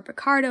Phillips, Robert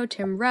Picardo,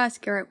 Tim Russ,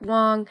 Garrett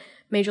Wong,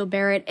 Majel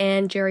Barrett,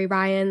 and Jerry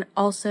Ryan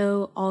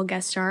also all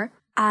guest star.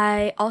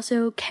 I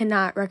also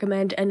cannot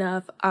recommend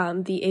enough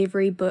the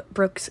Avery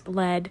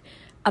Brooks-led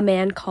A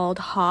Man Called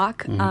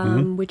Hawk,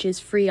 which is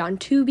free on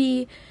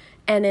Tubi.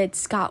 and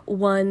it's got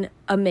one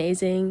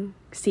amazing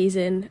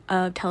season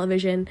of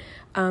television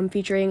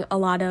featuring a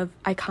lot of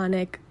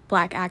iconic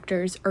Black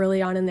actors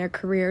early on in their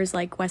careers,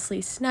 like Wesley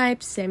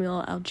Snipes,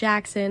 Samuel L.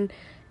 Jackson,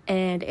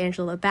 and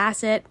Angela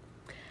Bassett.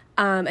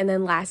 And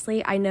then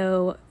lastly, I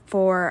know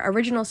for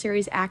original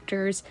series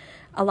actors,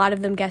 a lot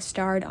of them guest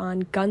starred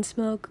on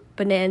Gunsmoke,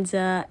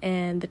 Bonanza,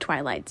 and The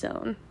Twilight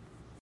Zone.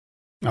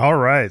 All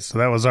right. So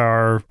that was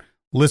our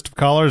list of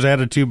callers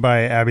added to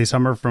by Abby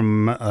Summer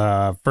from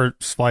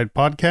First Flight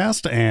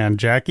Podcast, and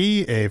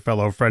Jackie, a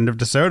fellow friend of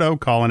DeSoto,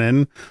 calling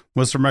in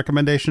with some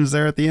recommendations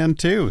there at the end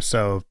too.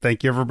 So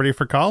thank you everybody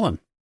for calling.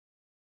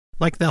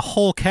 Like the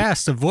whole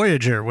cast of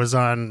Voyager was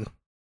on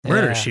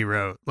Murder, She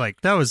Wrote.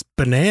 Like that was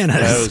bananas.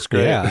 That was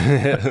great.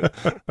 Yeah.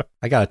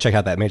 I got to check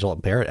out that Major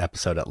Barrett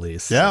episode at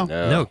least. Yeah.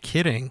 No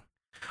kidding.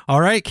 All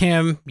right,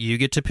 Cam, you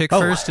get to pick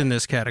first in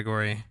this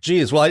category.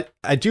 Geez, well,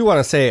 I do want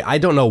to say, I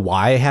don't know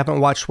why I haven't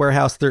watched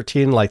Warehouse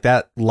 13. Like,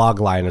 that log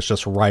line is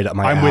just right up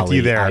my alley. I'm with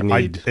you there.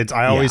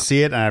 I always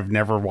see it, and I've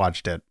never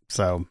watched it.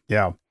 So,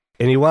 yeah.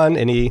 Anyone?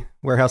 Any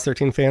Warehouse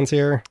 13 fans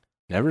here?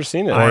 Never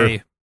seen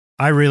it.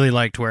 I really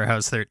liked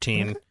Warehouse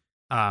 13.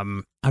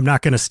 I'm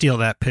not going to steal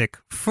that pick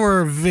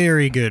for a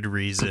very good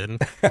reason.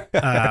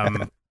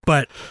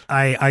 But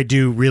I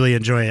do really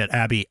enjoy it,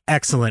 Abby.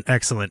 Excellent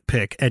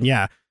pick. And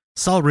yeah,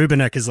 Saul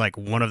Rubinek is like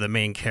one of the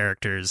main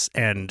characters,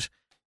 and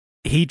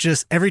he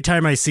just, every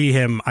time I see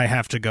him, I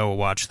have to go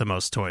watch The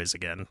Most Toys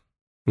again.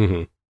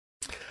 Mm-hmm.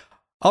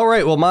 All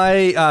right, well,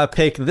 my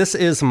pick, this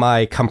is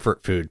my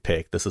comfort food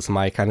pick. This is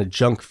my kind of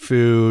junk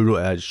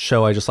food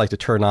show I just like to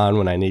turn on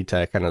when I need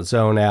to kind of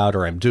zone out,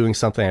 or I'm doing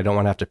something I don't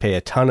want to have to pay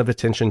a ton of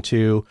attention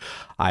to.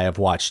 I have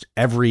watched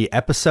every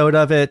episode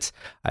of it.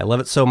 I love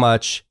it so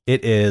much.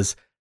 It is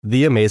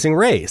The Amazing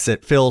Race.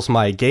 It fills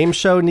my game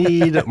show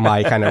need,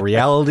 my kind of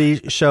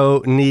reality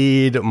show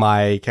need,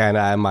 my kind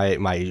of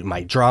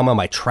my drama,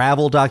 my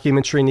travel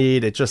documentary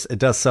need. It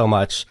does so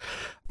much.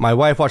 My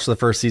wife watched the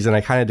first season.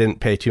 I kind of didn't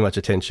pay too much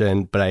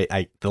attention, but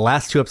the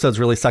last 2 episodes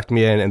really sucked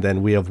me in, and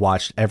then we have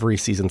watched every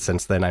season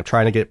since then. I'm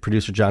trying to get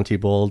producer John T.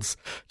 Bolds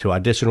to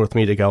audition with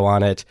me to go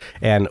on it.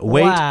 And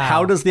wait,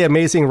 How does The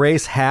Amazing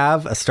Race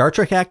have a Star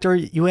Trek actor,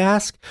 you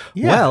ask?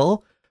 Yeah.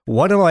 Well,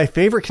 one of my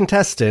favorite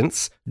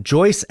contestants,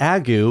 Joyce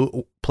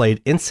Agu,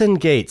 played Ensign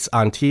Gates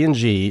on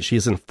TNG.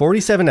 She's in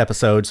 47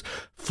 episodes,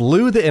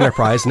 flew the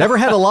Enterprise, never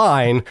had a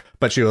line,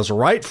 but she was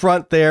right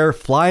front there,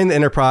 flying the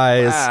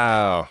Enterprise.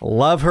 Wow.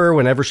 Love her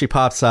whenever she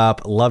pops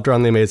up. Loved her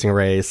on The Amazing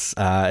Race.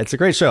 It's a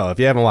great show. If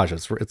you haven't watched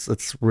it,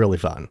 it's really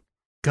fun.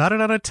 Got it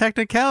on a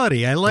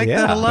technicality. I like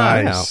that a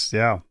lot. Nice.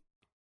 Yeah.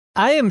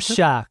 I am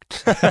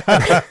shocked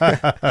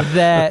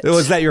that...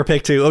 Was that your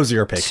pick, too? It was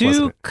your pick, wasn't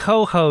Two it?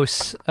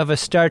 co-hosts of a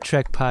Star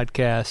Trek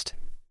podcast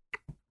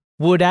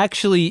would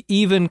actually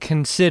even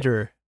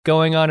consider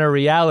going on a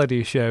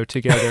reality show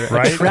together,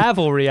 Right? a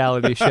travel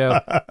reality show.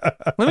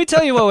 Let me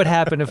tell you what would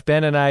happen if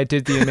Ben and I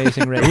did The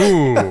Amazing Race.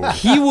 Ooh.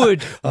 He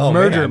would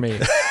murder me.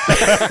 Or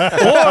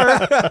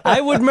I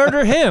would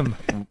murder him.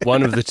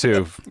 One of the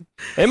two.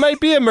 It might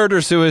be a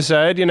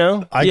murder-suicide, you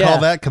know? I call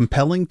that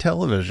compelling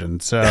television.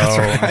 So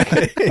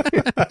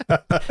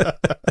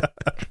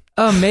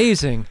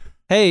Amazing.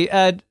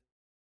 Hey,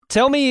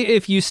 tell me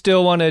if you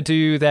still want to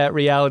do that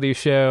reality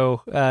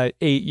show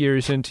 8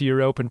 years into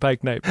your Open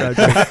Pike Night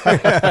project.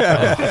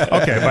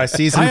 Okay, by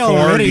season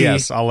 4,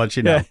 yes, I'll let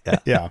you know.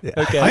 Yeah.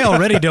 Okay. I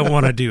already don't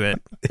want to do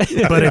it,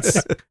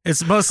 but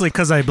it's mostly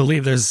because I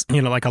believe there's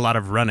like a lot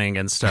of running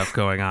and stuff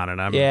going on,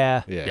 and I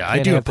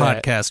do a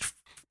podcast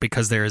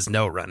because there is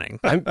no running.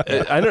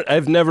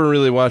 I've never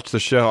really watched the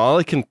show. All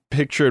I can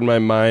picture in my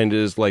mind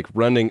is like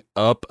running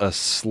up a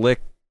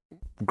slick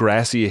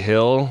grassy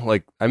hill.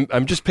 Like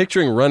I'm just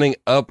picturing running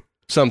up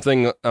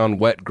something on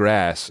wet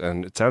grass,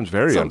 and it sounds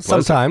very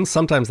unpleasant.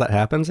 Sometimes that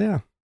happens. Yeah.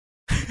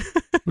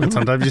 And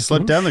sometimes you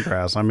slip down the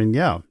grass. I mean,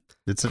 yeah,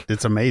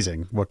 it's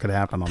amazing what could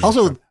happen on this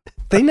Also, show.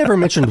 they never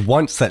mentioned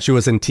once that she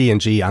was in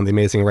TNG on The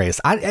Amazing Race.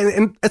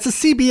 And it's a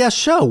CBS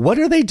show. What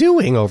are they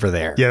doing over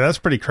there? Yeah, that's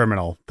pretty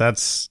criminal. I'm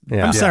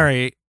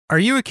sorry. Are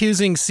you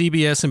accusing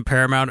CBS and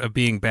Paramount of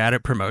being bad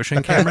at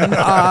promotion, Cameron?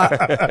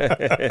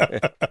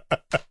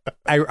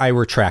 I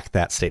retract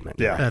that statement.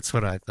 Yeah. That's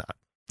what I thought.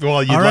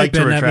 Well, you'd like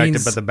to retract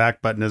it, but the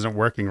back button isn't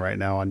working right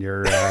now on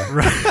your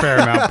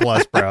Paramount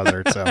Plus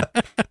browser. So,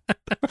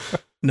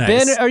 nice.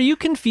 Ben, are you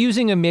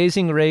confusing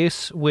Amazing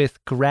Race with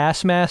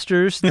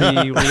Grassmasters,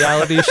 the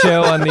reality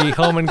show on the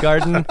Home and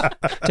Garden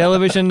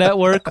television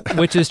network,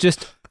 which is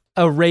just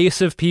a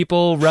race of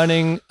people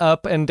running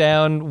up and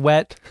down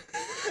wet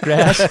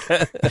grass,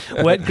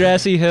 wet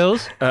grassy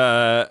hills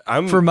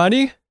for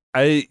money?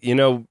 Now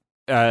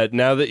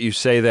that you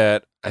say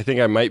that, I think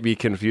I might be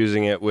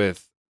confusing it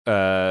with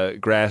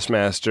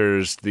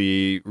Grassmasters,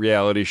 the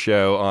reality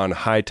show on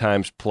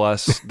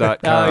hightimesplus.com.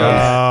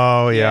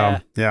 Oh,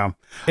 yeah.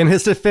 In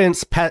his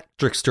defense,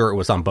 Patrick Stewart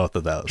was on both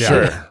of those. Yeah.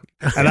 Sure.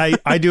 And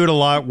I do it a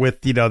lot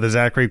with, the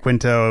Zachary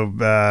Quinto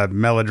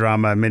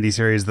melodrama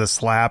miniseries, The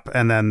Slap,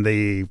 and then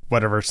the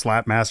whatever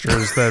Slap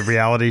Masters, the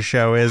reality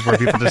show is where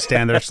people just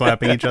stand there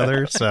slapping each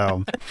other.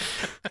 So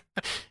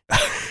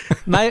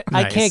I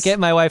Nice. can't get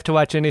my wife to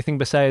watch anything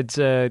besides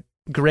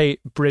great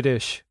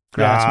British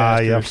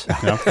Grassmasters.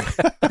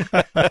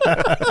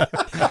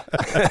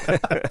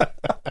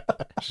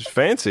 She's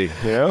fancy,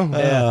 you know?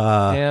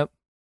 Yep.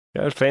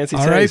 Got a fancy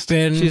All right, taste.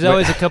 Ben. She's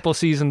always a couple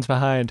seasons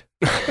behind.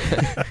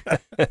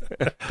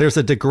 There's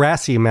a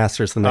Degrassi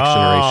Masters the Next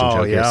Generation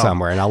joke here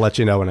somewhere, and I'll let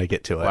you know when I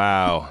get to it.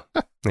 Wow.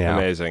 Yeah.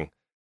 Amazing.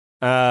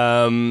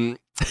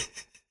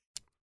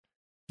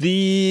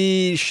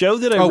 The show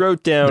that I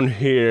wrote down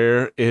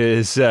here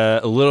is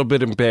a little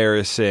bit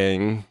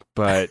embarrassing,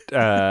 but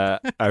I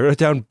wrote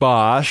down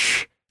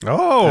Bosch.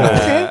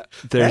 Okay.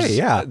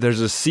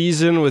 There's a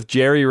season with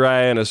Jerry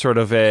Ryan, a sort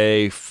of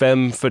a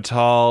femme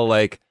fatale,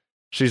 like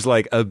she's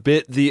like a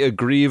bit the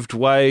aggrieved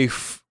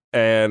wife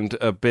and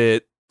a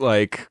bit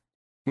like,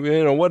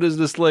 you know, what is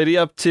this lady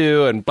up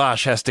to? And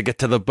Bosch has to get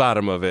to the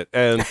bottom of it.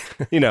 And,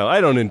 you know,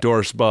 I don't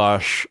endorse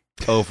Bosch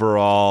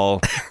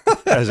overall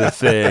as a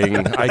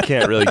thing. I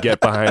can't really get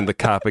behind the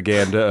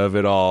propaganda of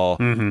it all.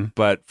 Mm-hmm.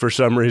 But for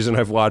some reason,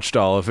 I've watched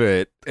all of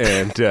it.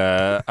 And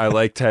I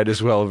like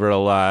Titus Welliver a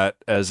lot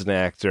as an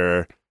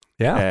actor.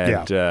 Yeah.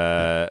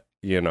 And,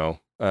 you know,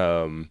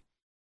 and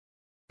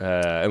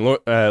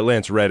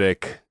Lance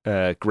Reddick,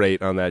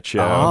 great on that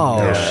show.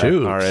 Oh,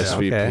 shoot.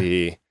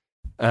 RSVP.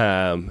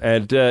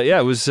 Okay.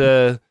 It was,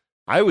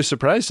 I was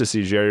surprised to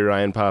see Jerry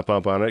Ryan pop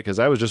up on it because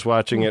I was just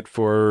watching it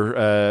for,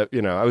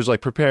 I was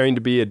like preparing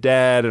to be a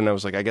dad and I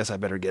was like, I guess I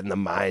better get in the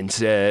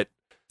mindset.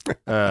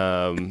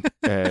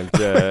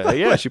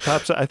 She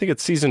pops up. I think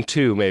it's season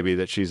 2 maybe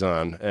that she's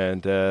on.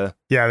 And, I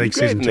think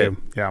season 2.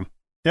 Yeah.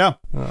 Yeah.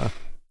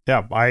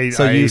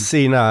 You've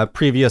seen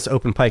previous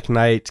Open Pike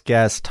Night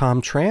guest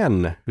Tom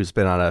Tran, who's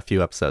been on a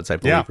few episodes, I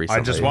believe,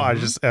 recently. I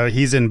just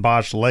he's in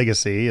Bosch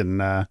Legacy,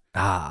 and I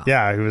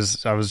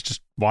was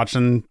just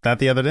watching that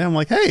the other day. I'm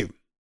like, hey,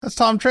 that's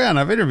Tom Tran.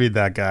 I've interviewed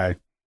that guy.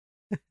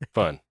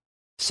 Fun.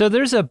 So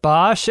there's a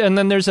Bosch, and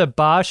then there's a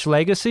Bosch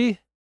Legacy.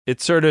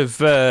 It's sort of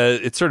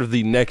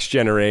the next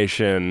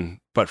generation,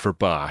 but for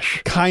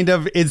Bosch. Kind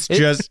of. It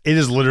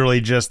is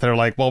literally just, they're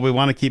like, well, we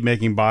want to keep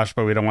making Bosch,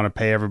 but we don't want to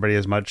pay everybody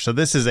as much. So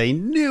this is a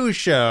new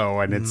show,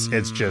 and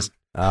it's just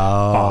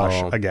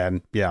Bosch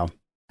again. Yeah.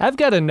 I've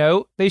got a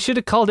note. They should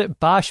have called it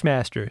Bosch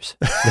Masters.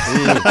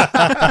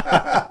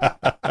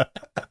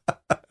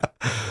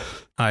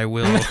 I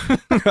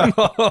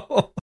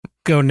will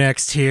go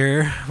next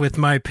here with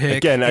my pick.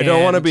 Again, I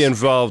don't want to be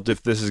involved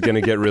if this is going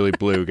to get really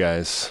blue,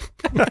 guys.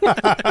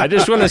 I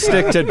just want to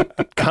stick to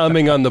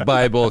comment on the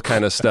Bible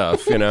kind of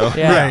stuff, you know?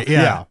 Yeah. Right,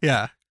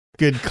 yeah.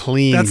 Good,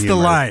 clean That's humor.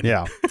 the line.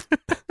 Yeah.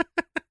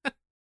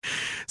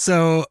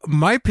 So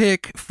my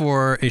pick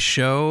for a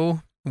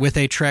show with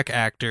a Trek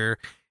actor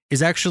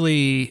is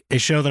actually a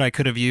show that I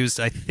could have used,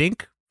 I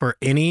think, for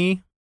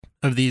any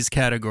of these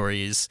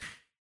categories.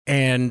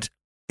 And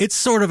it's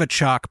sort of a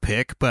chalk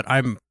pick, but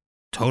I'm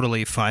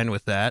totally fine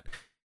with that.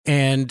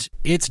 And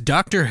it's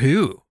Doctor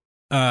Who.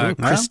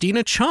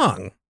 Christina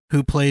Chong,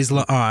 who plays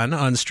La'an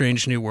on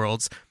Strange New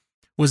Worlds,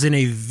 was in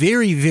a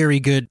very, very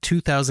good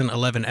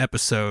 2011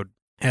 episode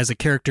as a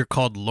character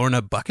called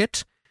Lorna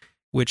Bucket,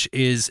 which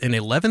is an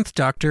 11th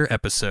Doctor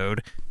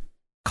episode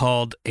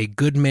called A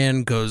Good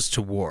Man Goes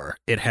to War.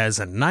 It has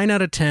a 9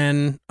 out of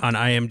 10 on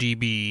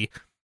IMDb.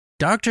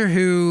 Doctor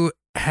Who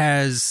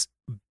has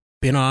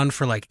been on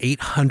for like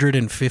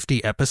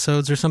 850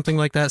 episodes or something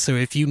like that. So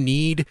if you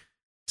need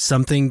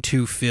something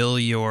to fill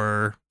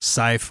your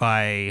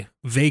sci-fi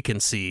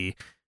vacancy,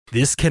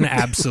 this can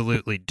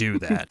absolutely do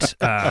that.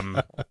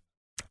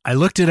 I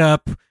looked it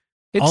up.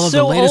 It's all of so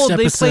the latest old.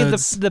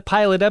 episodes, They played the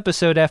pilot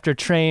episode after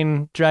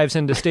train drives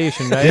into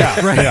station, right?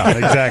 Yeah, Right. Yeah,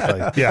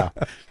 exactly. Yeah.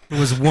 It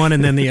was one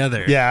and then the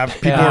other. Yeah,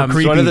 people are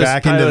creeping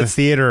back into the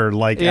theater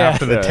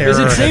after the terror. Is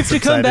it safe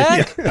had to come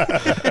subsided.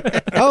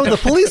 back? Oh, the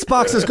police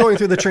box is going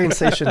through the train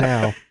station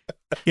now.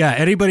 Yeah,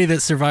 anybody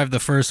that survived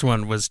the first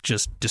one was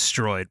just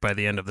destroyed by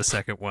the end of the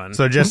second one.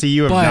 So, Jesse,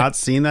 you have not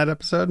seen that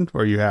episode,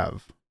 or you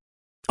have?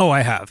 Oh,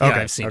 I have. Yeah, Okay,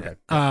 I've seen okay.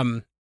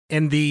 it.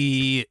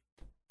 And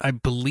I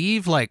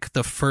believe like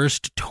the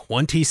first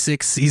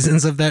 26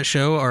 seasons of that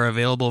show are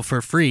available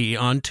for free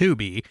on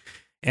Tubi.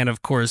 And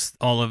of course,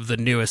 all of the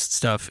newest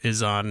stuff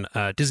is on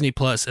Disney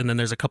Plus, and then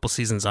there's a couple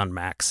seasons on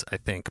Max, I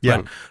think.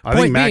 Yeah, But I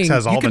think Max being,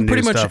 has all you the can new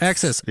pretty much stuff,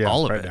 access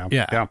all of right it. now.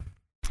 Yeah.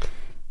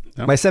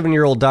 My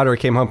 7-year-old daughter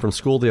came home from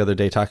school the other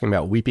day talking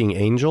about Weeping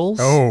Angels.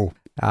 Oh,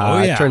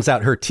 It turns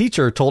out her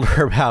teacher told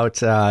her about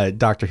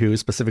Doctor Who,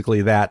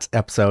 specifically that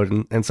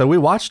episode. And so we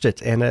watched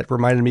it, and it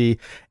reminded me,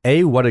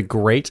 what a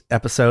great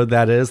episode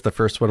that is, the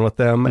first one with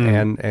them.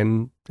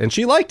 And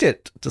she liked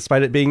it,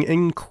 despite it being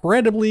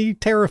incredibly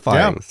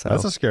terrifying. Yeah, so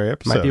that's a scary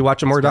episode. Might be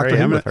watching more Doctor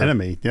Who with her.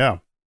 Enemy, yeah.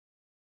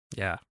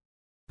 Yeah.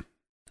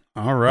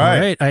 All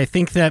right. I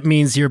think that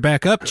means you're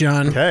back up,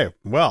 John. Okay,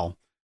 well,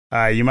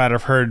 you might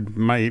have heard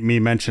me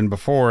mention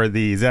before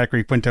the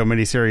Zachary Quinto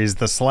miniseries,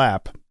 The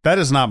Slap. That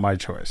is not my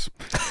choice.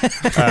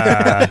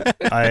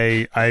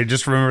 I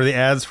just remember the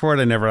ads for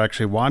it. I never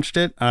actually watched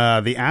it.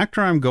 The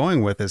actor I'm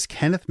going with is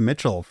Kenneth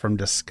Mitchell from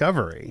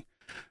Discovery,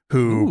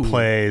 who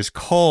plays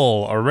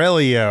Cole,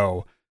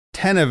 Aurelio,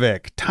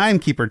 Tenevik,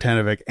 Timekeeper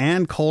Tenevik,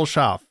 and Cole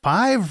Shaw.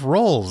 5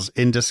 roles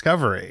in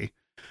Discovery.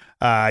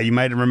 You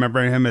might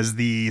remember him as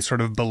the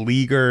sort of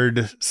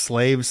beleaguered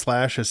slave /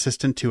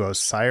 assistant to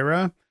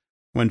Osira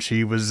when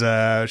she was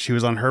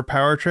on her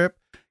power trip.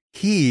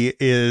 He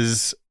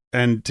is,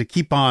 and to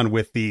keep on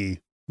with the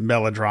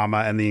melodrama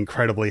and the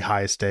incredibly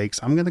high stakes,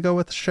 I'm going to go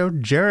with the show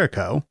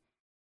Jericho.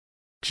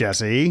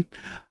 Jesse,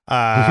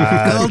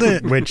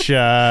 which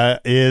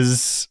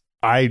is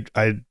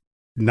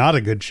not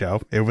a good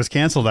show. It was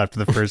canceled after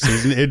the first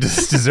season. It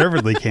just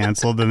deservedly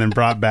canceled and then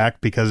brought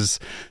back because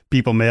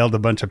people mailed a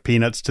bunch of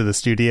peanuts to the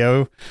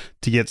studio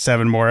to get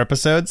 7 more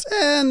episodes.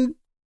 And,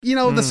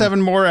 the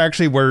 7 more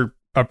actually were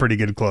a pretty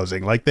good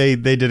closing. Like they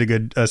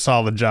did a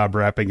solid job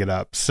wrapping it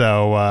up.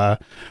 So,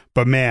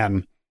 but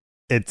man,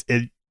 it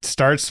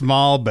starts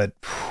small, but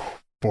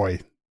boy,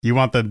 you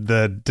want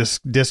the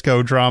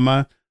disco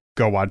drama?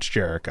 Go watch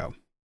Jericho.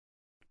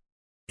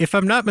 If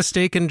I'm not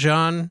mistaken,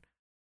 John,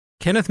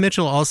 Kenneth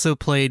Mitchell also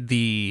played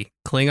the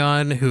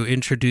Klingon who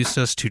introduced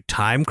us to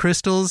time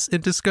crystals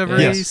in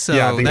Discovery. Yes. So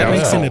that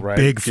makes him a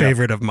big Yeah.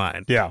 favorite of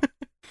mine. Yeah.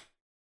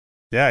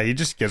 Yeah, he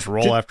just gets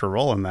role after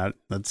role in that.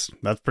 That's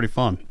pretty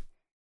fun.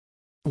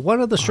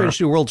 One of the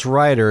Strange New Worlds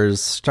writers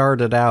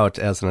started out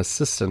as an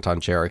assistant on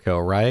Jericho,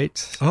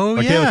 right? Oh,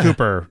 Kayla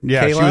Cooper.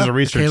 Yeah, she was a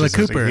research Kayla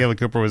assistant. Cooper. Kayla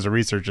Cooper was a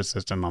research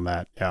assistant on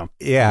that. Yeah.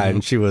 Yeah,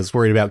 and she was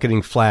worried about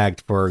getting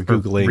flagged for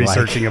Googling.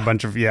 Researching a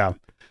bunch of,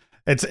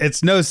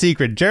 It's no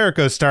secret.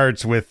 Jericho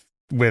starts with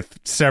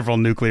several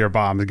nuclear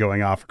bombs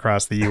going off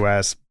across the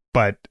U.S.,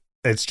 but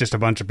it's just a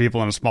bunch of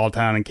people in a small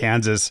town in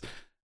Kansas.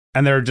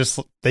 And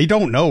they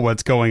don't know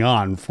what's going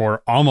on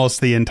for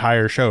almost the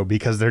entire show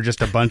because they're just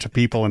a bunch of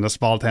people in a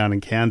small town in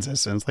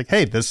Kansas. And it's like,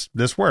 hey,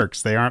 this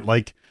works. They aren't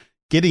like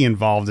getting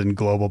involved in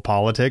global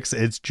politics.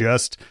 It's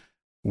just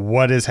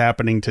what is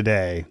happening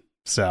today.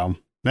 So,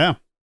 yeah.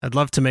 I'd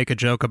love to make a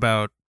joke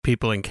about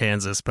people in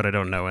Kansas, but I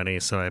don't know any.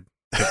 So it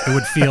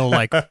would feel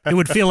like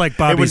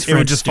Bobby's it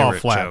would just fall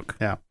Stewart flat. joke.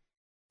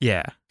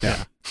 Yeah.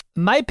 Yeah.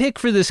 My pick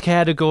for this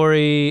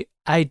category,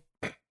 I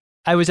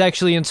was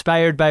actually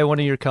inspired by one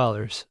of your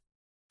callers.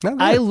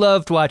 I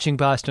loved watching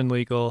Boston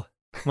Legal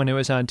when it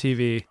was on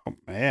TV. Oh,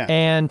 man.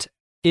 And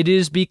it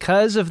is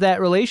because of that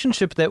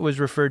relationship that was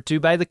referred to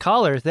by the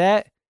caller,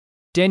 that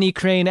Denny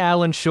Crane,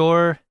 Alan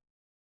Shore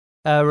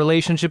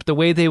relationship, the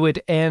way they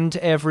would end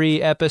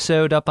every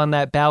episode up on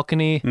that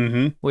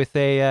balcony with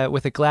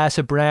a glass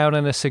of brown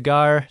and a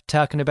cigar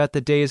talking about the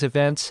day's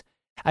events.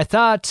 I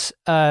thought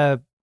the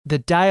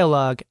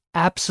dialogue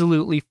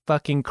absolutely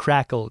fucking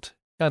crackled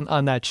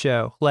on that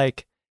show.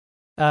 Like,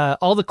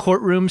 all the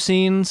courtroom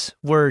scenes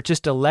were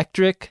just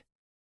electric.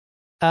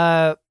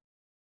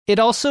 It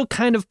also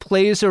kind of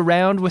plays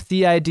around with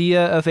the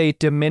idea of a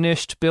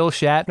diminished Bill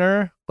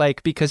Shatner,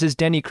 like, because his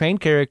Denny Crane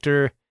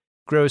character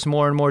grows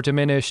more and more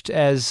diminished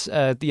as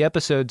the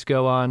episodes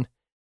go on.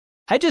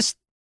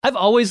 I've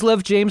always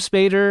loved James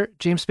Spader.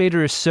 James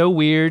Spader is so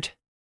weird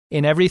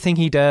in everything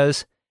he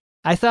does.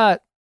 I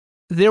thought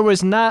there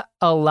was not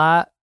a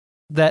lot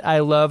that I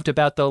loved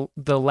about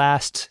the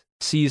last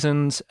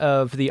seasons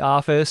of The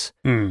Office,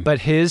 but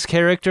his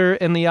character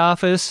in The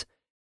Office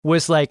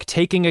was like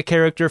taking a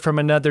character from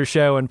another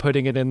show and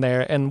putting it in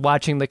there and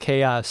watching the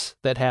chaos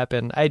that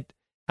happened.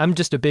 I'm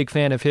just a big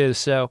fan of his,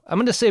 so I'm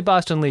going to say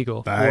Boston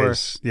Legal for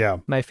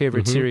my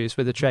favorite series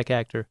with a Trek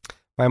actor.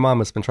 My mom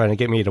has been trying to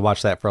get me to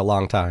watch that for a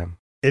long time.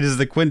 It is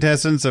the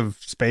quintessence of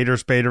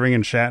Spadering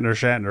and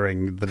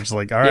Shatnering. There's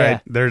like, all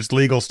right, there's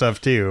legal stuff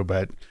too,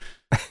 but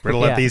we're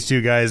going to let these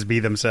two guys be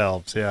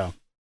themselves. Yeah.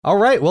 All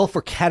right. Well,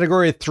 for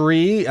category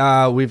 3,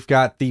 we've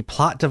got the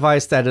plot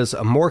device that is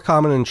more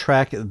common in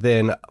Trek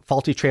than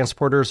faulty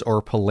transporters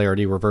or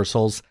polarity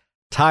reversals,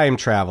 time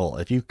travel.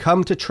 If you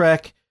come to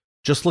Trek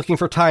just looking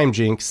for time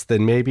jinx,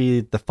 then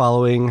maybe the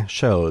following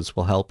shows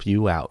will help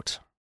you out.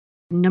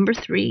 Number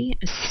 3,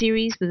 a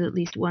series with at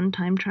least one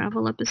time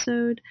travel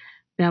episode,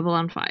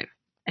 Babylon 5.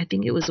 I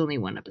think it was only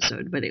one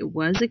episode, but it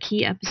was a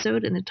key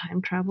episode, and the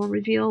time travel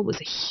reveal was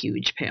a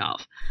huge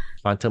payoff.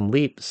 Quantum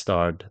Leap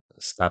starred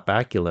Scott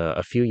Bakula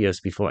a few years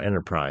before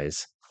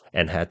Enterprise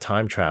and had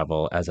time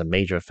travel as a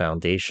major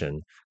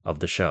foundation of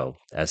the show,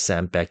 as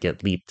Sam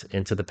Beckett leaped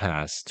into the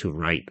past to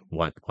right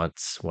what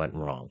once went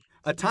wrong.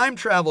 A time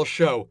travel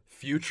show,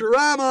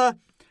 Futurama.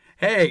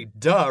 Hey,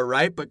 duh,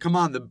 right? But come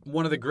on,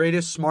 one of the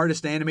greatest,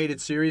 smartest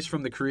animated series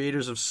from the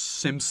creators of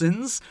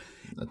Simpsons.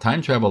 The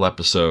time travel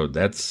episode,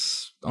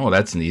 that's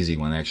an easy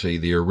one, actually.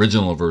 The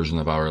original version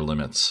of Outer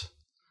Limits.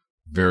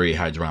 Very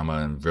high drama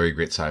and very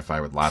great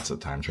sci-fi with lots of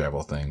time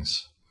travel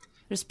things.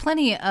 There's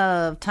plenty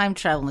of time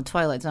travel in the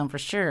Twilight Zone for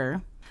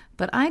sure.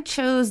 But I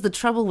chose The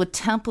Trouble with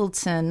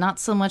Templeton, not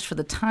so much for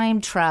the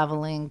time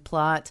traveling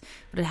plot,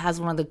 but it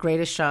has one of the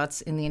greatest shots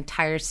in the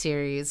entire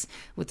series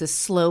with this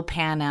slow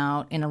pan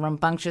out in a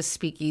rambunctious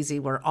speakeasy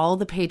where all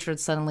the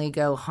patrons suddenly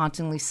go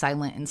hauntingly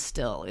silent and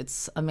still.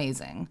 It's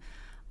amazing.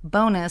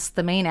 Bonus,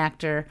 the main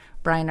actor,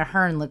 Brian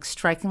Aherne, looks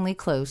strikingly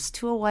close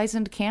to a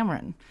wizened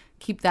Cameron.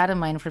 Keep that in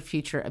mind for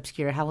future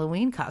obscure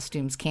Halloween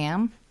costumes,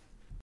 Cam.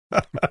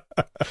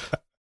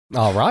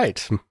 All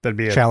right. That'd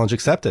be a challenge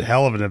accepted.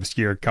 Hell of an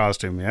obscure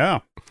costume. Yeah.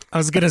 I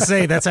was going to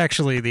say, that's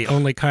actually the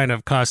only kind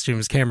of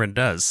costumes Cameron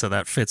does, so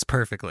that fits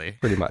perfectly.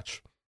 Pretty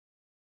much.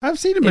 I've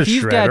seen him if as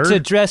you've Shredder. got to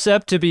dress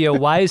up to be a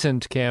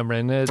wizened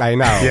Cameron, I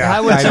know.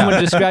 How would someone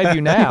describe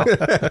you now?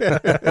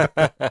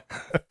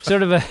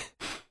 sort of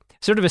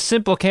a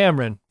simple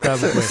Cameron,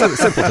 probably.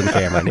 Simpleton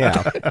Cameron,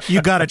 yeah.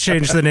 You got to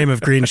change the name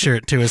of Green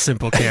Shirt to a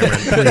simple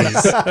Cameron,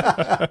 please.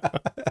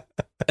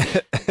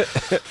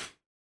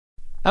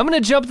 I'm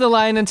going to jump the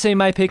line and say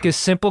my pick is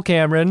Simple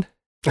Cameron.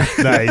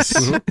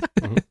 Nice.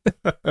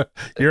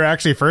 You're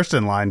actually first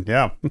in line.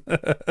 Yeah.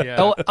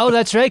 Oh,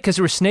 that's right, because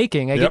we're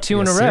snaking. I get two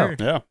in a row.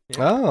 Yeah.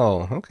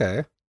 Oh,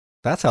 okay.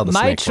 That's how the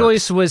My snake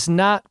choice works. was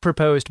not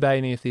proposed by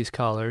any of these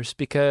callers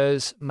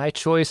because my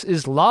choice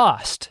is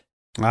Lost.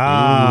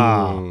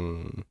 Ah.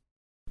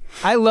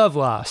 I love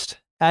Lost.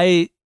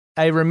 I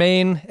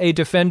remain a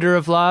defender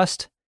of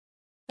Lost.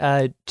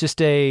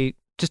 Just a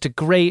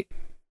great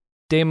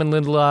Damon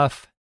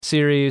Lindelof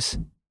series.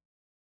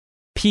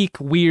 Peak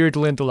weird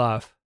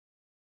Lindelof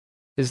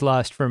is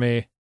Lost for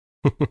me.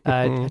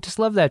 I just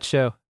love that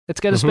show.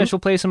 It's got a special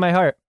place in my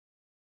heart.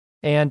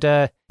 And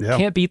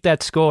can't beat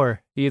that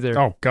score either.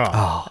 Oh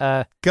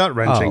God.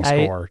 Gut-wrenching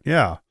score.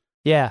 Yeah.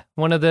 Yeah,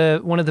 one of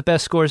the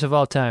best scores of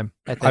all time,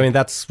 I think. I mean,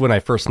 that's when I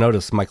first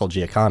noticed Michael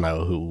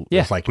Giacchino, who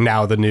is like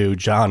now the new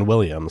John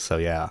Williams. So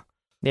yeah.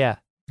 Yeah.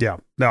 Yeah.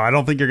 No, I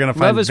don't think you're going to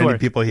find his many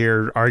work. people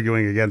here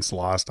arguing against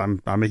Lost.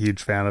 I'm a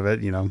huge fan of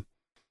it, you know.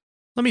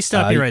 Let me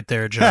stop you right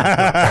there, John.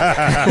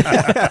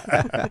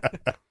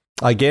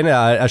 Again,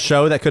 a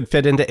show that could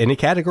fit into any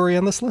category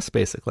on this list,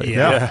 basically.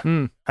 Yeah.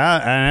 And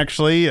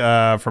actually,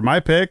 for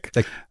my pick,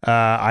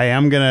 I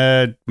am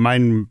gonna.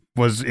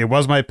 It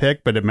was my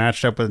pick, but it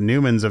matched up with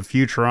Newman's of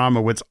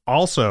Futurama, which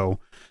also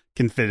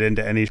can fit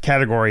into any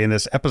category in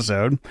this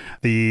episode.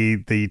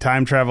 The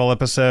time travel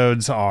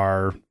episodes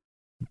are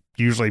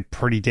usually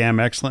pretty damn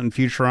excellent in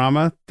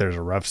Futurama. There's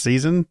a rough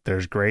season.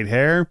 There's great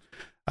hair.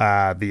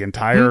 The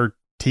entire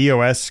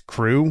TOS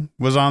crew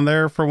was on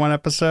there for one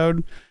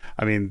episode.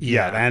 I mean,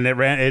 and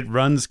it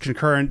runs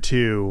concurrent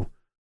to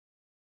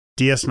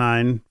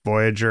DS9,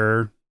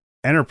 Voyager,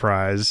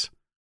 Enterprise,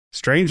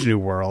 Strange New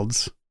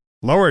Worlds,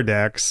 Lower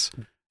Decks,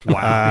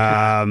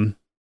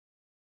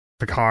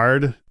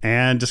 Picard,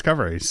 and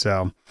Discovery.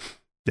 So,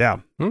 yeah,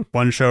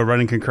 one show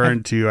running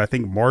concurrent to, I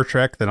think, more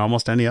Trek than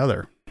almost any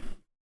other.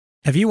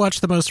 Have you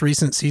watched the most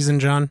recent season,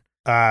 John?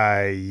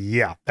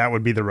 Yeah, that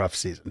would be the rough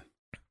season.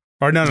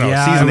 Or no,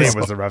 Yeah, season 8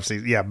 was the rough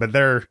season. Yeah, but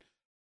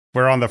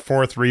we're on the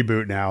 4th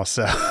reboot now,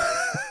 so.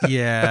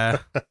 Yeah.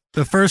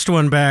 The first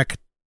one back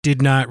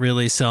did not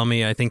really sell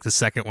me. I think the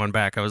second one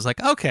back, I was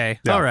like, okay,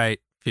 all right,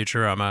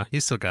 Futurama, you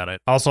still got it.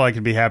 Also, I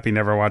could be happy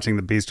never watching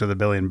The Beast with a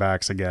Billion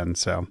Backs again,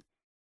 so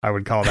I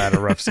would call that a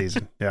rough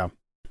season. Yeah.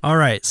 All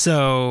right,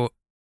 so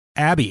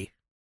Abby,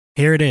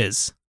 here it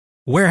is.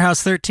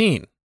 Warehouse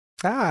 13.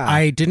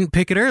 I didn't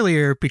pick it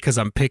earlier because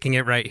I'm picking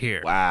it right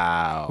here.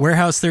 Wow.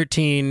 Warehouse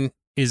 13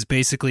 is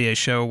basically a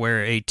show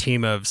where a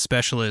team of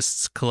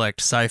specialists collect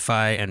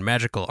sci-fi and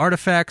magical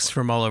artifacts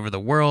from all over the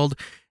world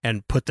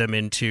and put them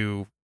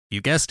into,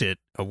 you guessed it,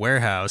 a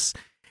warehouse.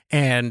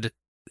 And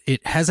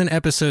it has an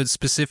episode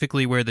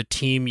specifically where the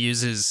team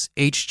uses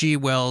H.G.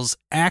 Wells'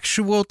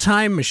 actual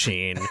time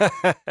machine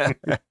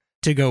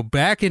to go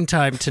back in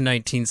time to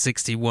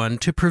 1961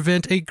 to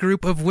prevent a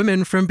group of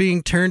women from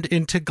being turned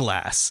into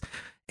glass.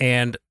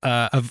 And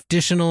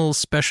additional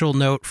special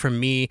note from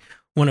me,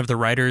 one of the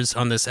writers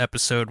on this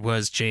episode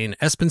was Jane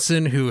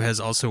Espenson, who has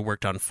also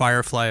worked on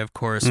Firefly, of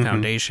course,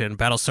 Foundation,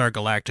 Battlestar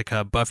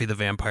Galactica, Buffy the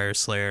Vampire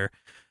Slayer.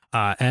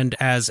 And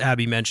as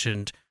Abby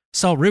mentioned,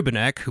 Saul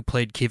Rubinek, who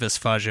played Kivas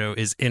Fajo,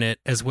 is in it,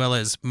 as well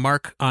as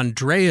Mark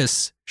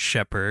Andreas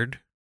Shepard,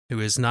 who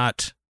is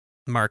not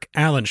Mark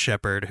Allen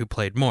Shepard, who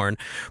played Morn,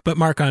 but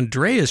Mark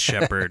Andreas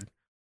Shepard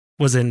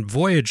was in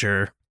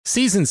Voyager,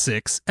 Season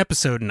 6,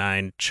 Episode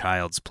 9,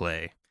 Child's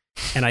Play.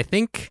 And I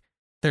think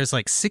there's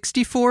like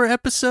 64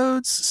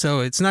 episodes,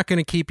 so it's not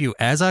going to keep you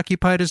as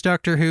occupied as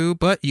Doctor Who,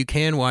 but you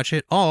can watch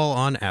it all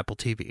on Apple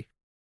TV.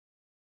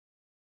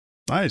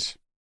 Nice.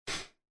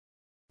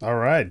 All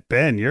right,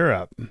 Ben, you're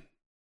up.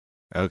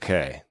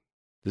 Okay.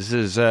 This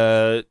is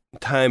a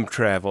time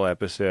travel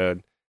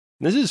episode.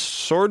 This is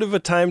sort of a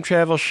time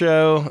travel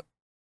show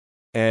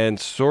and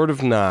sort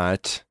of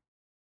not,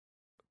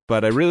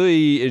 but I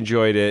really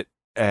enjoyed it.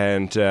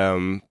 And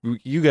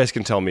you guys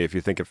can tell me if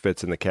you think it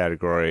fits in the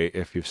category,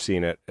 if you've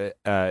seen it.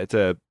 It's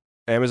a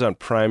Amazon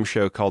Prime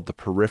show called The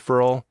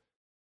Peripheral,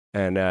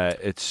 and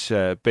it's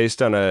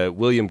based on a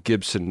William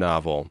Gibson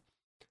novel.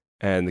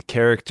 And the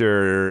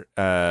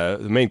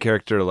main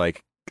character,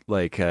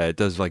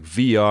 does like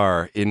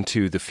VR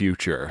into the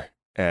future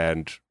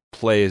and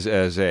plays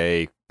as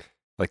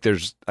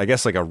there's, I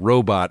guess, like a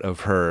robot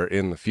of her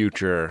in the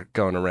future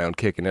going around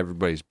kicking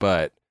everybody's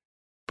butt.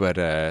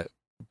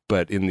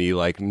 But in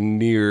the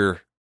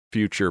near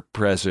future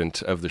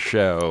present of the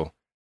show,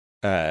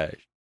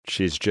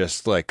 she's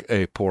just like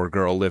a poor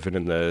girl living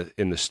in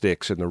the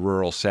sticks in the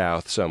rural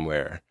South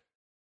somewhere.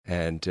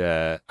 And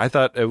I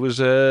thought it was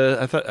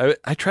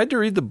I tried to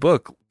read the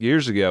book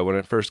years ago when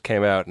it first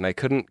came out, and I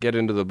couldn't get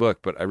into the book,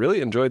 but I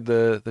really enjoyed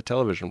the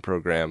television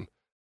program.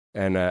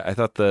 And I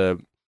thought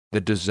the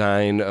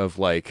design of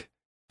like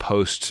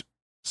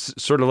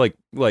sort of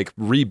like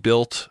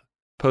rebuilt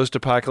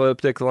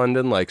post-apocalyptic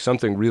London, like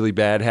something really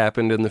bad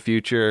happened in the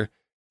future,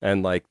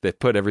 and like they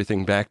put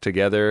everything back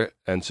together,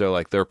 and so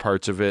like there are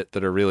parts of it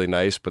that are really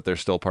nice, but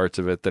there's still parts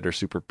of it that are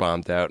super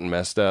bombed out and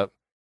messed up.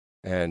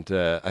 And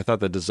I thought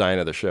the design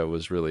of the show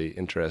was really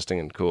interesting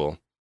and cool.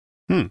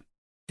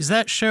 Is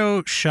that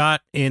show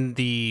shot in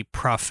the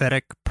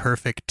prophetic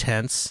perfect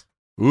tense?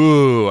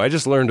 Ooh, I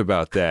just learned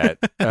about that.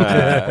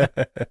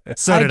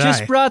 So did I.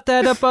 just brought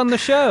that up on the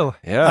show.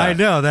 Yeah, I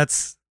know.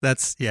 That's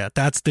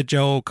the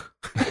joke.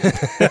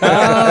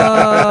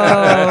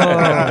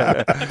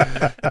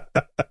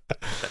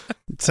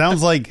 It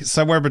sounds like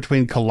somewhere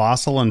between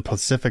Colossal and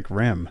Pacific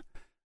Rim.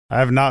 I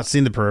have not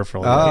seen the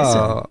Peripheral.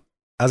 Oh,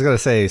 I was going to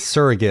say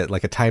surrogate,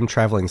 like a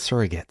time-traveling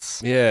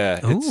surrogates. Yeah,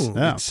 it's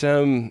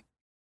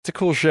a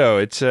cool show.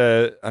 It's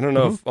I don't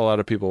know if a lot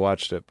of people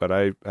watched it, but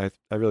I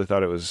really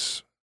thought it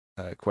was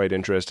quite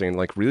interesting.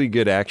 Like really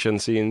good action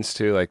scenes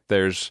too. Like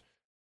there's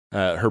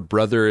her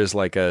brother is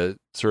like a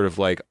sort of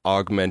like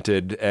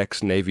augmented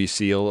ex-Navy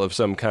SEAL of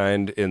some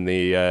kind in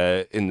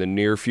the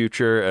near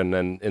future, and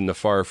then in the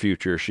far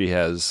future she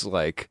has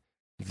like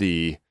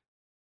the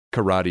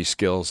karate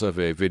skills of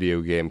a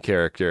video game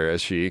character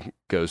as she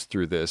goes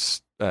through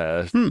this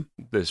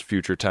this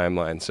future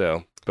timeline.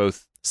 So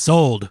both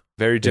sold.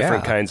 Very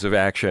different kinds of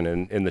action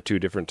in the two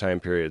different time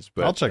periods,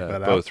 but I'll check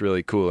that out. Both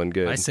really cool and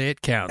good. I say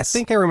it counts. I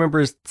think I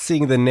remember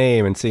seeing the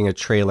name and seeing a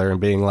trailer and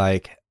being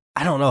like,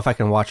 I don't know if I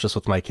can watch this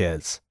with my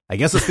kids. I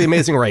guess it's The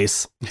Amazing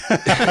Race.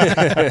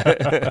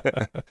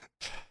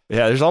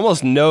 Yeah, there's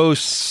almost no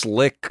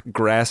slick,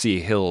 grassy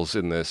hills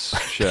in this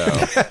show.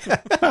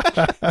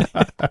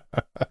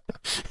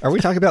 Are we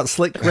talking about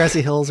slick,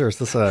 grassy hills, or is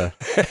this a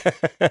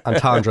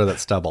entendre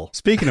that's stubble?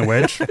 Speaking of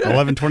which,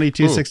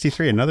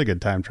 11/22/63, another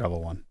good time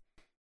travel one.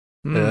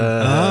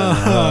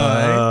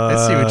 I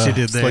see what you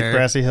did there. Slick,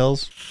 grassy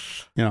hills.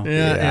 You know.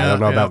 I don't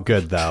know about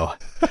good, though.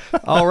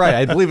 All right,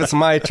 I believe it's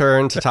my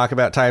turn to talk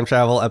about time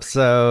travel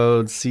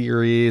episode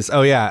series.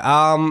 Oh,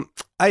 yeah.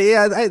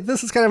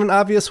 This is kind of an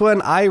obvious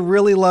one. I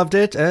really loved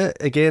it.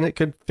 Again, it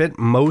could fit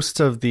most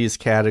of these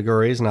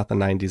categories, not the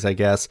 90s, I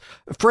guess.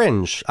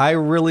 Fringe. I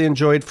really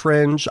enjoyed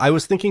Fringe. I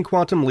was thinking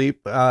Quantum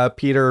Leap,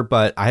 Peter,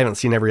 but I haven't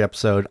seen every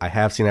episode. I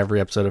have seen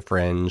every episode of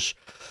Fringe.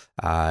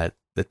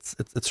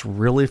 It's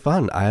really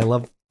fun. I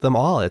love them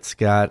all. It's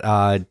got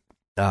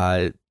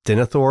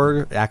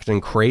Denethor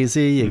acting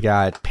crazy. You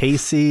got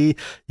Pacey.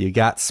 You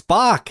got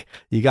Spock.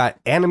 You got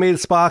animated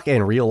Spock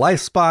and real life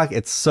Spock.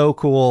 It's so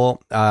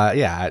cool.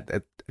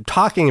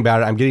 Talking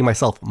about it, I'm getting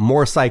myself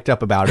more psyched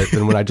up about it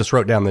than when I just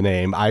wrote down the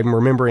name. I'm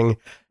remembering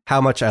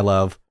how much I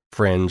love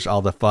Fringe,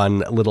 all the fun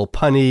little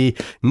punny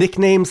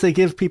nicknames they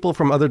give people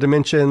from other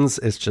dimensions.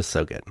 It's just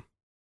so good.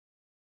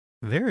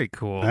 Very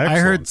cool. Excellent. I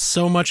heard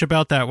so much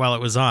about that while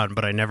it was on,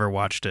 but I never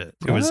watched it.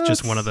 It was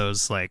just one of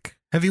those like,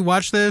 have you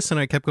watched this? And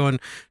I kept going,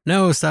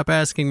 no, stop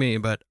asking me.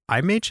 But I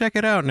may check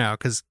it out now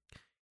because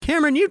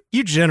Cameron, you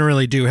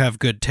generally do have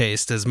good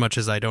taste, as much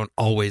as I don't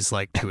always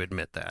like to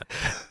admit that.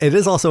 It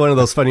is also one of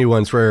those funny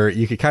ones where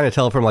you could kind of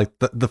tell from like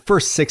the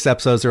first 6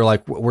 episodes, they're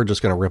like, we're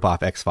just going to rip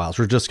off X-Files.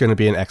 We're just going to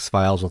be in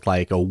X-Files with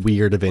like a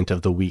weird event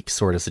of the week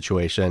sort of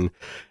situation.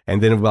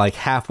 And then like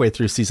halfway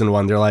through season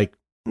 1, they're like,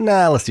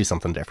 nah, let's do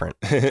something different.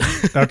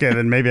 Okay,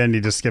 then maybe I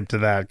need to skip to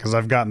that because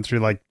I've gotten through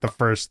like the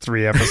first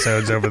 3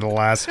 episodes over the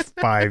last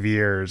 5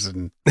 years.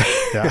 And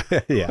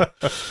yeah.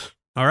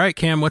 All right,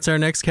 Cam, what's our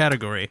next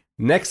category?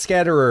 Next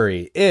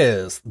category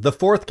is the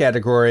 4th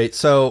category.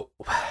 So,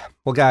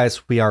 well,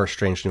 guys, we are a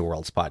Strange New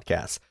Worlds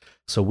podcast.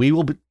 So we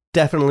will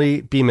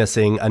definitely be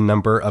missing a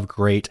number of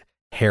great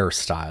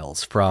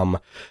hairstyles, from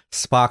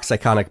Spock's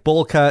iconic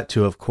bowl cut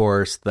to, of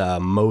course, the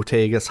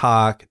Motegas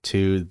Hawk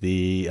to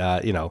the,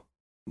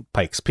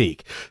 Pike's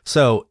Peak.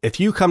 So if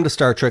you come to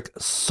Star Trek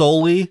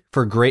solely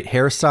for great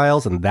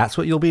hairstyles and that's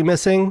what you'll be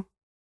missing,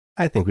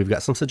 I think we've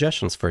got some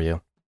suggestions for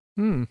you.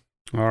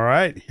 All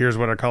right, here's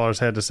what our callers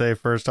had to say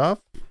first off.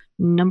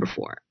 Number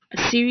 4,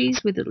 a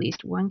series with at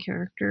least one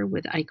character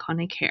with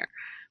iconic hair.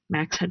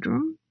 Max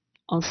Headroom,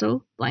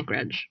 also Blank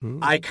Reg.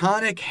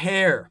 Iconic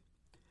hair.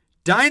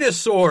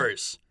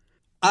 Dinosaurs.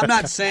 I'm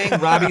not saying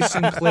Robbie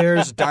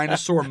Sinclair's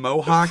dinosaur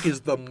mohawk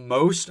is the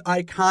most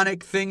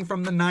iconic thing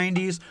from the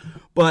 90s,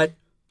 but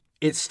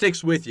it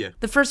sticks with you.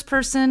 The first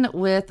person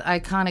with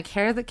iconic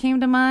hair that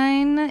came to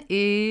mind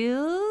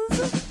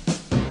is...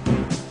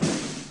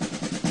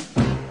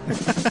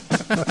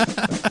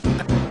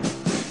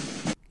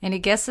 Any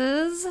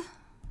guesses?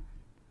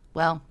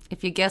 Well,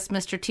 if you guess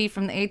Mr. T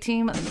from the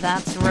A-Team,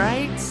 that's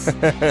right.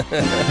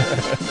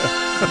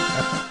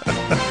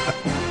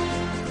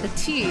 The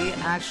T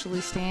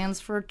actually stands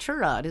for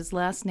Turad, his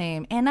last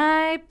name, and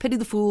I pity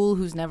the fool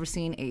who's never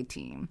seen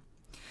A-Team.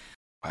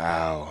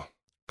 Wow.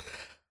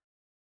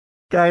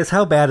 Guys,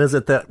 how bad is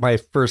it that my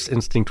first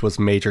instinct was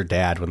Major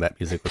Dad when that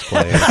music was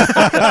playing?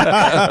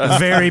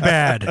 Very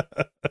bad.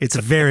 It's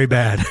very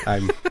bad.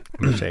 I'm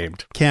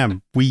ashamed.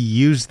 Cam, we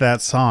used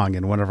that song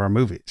in one of our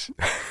movies.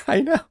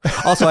 I know.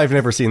 Also, I've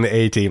never seen the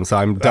A-Team, so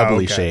I'm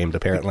doubly shamed,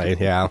 apparently.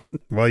 Yeah.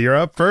 Well, you're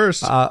up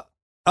first. I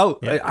am.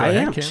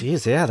 Cam.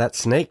 Jeez, yeah, that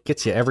snake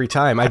gets you every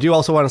time. I do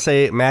also want to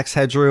say Max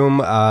Headroom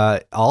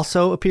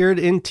also appeared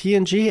in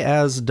TNG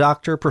as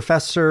Dr.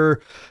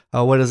 Professor...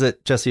 what is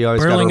it, Jesse? You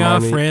always got to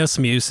remind me.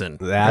 Rasmussen.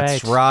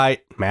 That's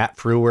right. Matt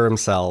Frewer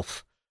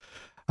himself.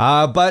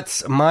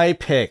 But my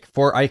pick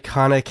for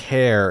iconic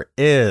hair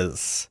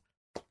is...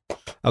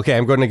 Okay,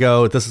 I'm going to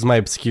go... This is my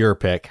obscure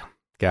pick,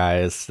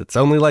 guys. It's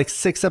only like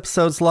 6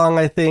 episodes long,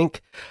 I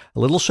think. A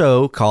little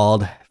show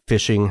called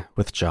Fishing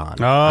with John.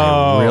 Oh.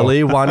 I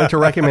really wanted to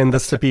recommend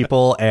this to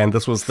people, and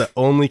this was the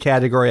only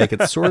category I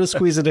could sort of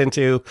squeeze it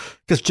into,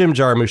 because Jim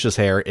Jarmusch's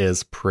hair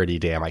is pretty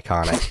damn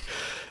iconic.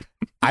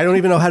 I don't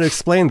even know how to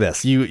explain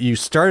this. You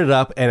start it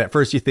up, and at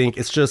first you think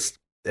it's just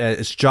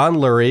it's John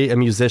Lurie, a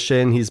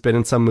musician. He's been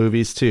in some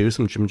movies too,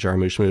 some Jim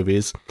Jarmusch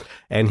movies,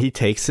 and he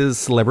takes his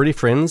celebrity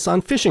friends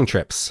on fishing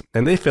trips,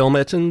 and they film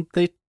it, and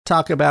they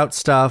talk about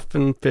stuff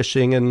and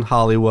fishing and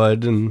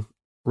Hollywood and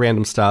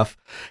random stuff,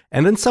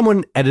 and then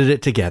someone edited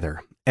it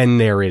together and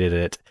narrated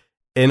it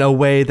in a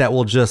way that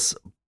will just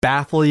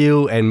baffle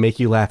you and make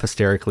you laugh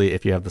hysterically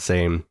if you have the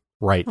same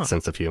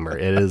sense of humor.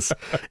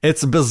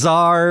 It's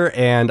bizarre,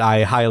 and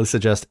I highly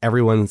suggest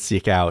everyone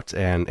seek out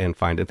and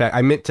find it. In fact,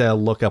 I meant to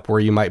look up where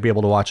you might be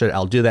able to watch it.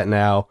 I'll do that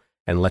now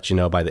and let you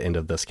know by the end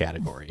of this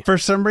category. For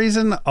some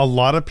reason, a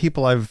lot of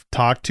people I've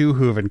talked to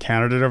who have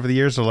encountered it over the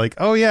years are like,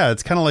 oh yeah,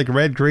 it's kind of like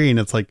Red Green.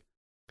 It's like,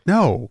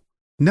 no,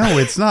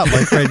 it's not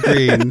like Red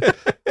Green.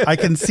 I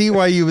can see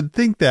why you would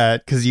think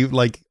that, because you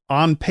like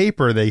on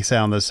paper they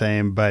sound the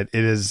same, but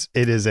it is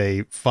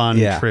a fun,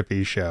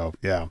 trippy show.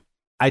 Yeah.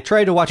 I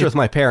tried to watch it with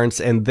my parents,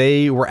 and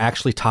they were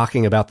actually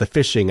talking about the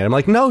fishing. And I'm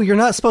like, no, you're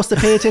not supposed to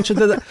pay attention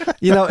to the,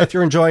 if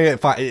you're enjoying it,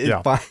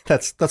 fine. Fine.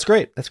 That's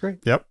great. That's great.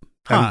 Yep.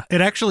 It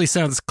actually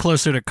sounds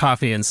closer to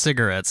coffee and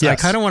cigarettes. Yes.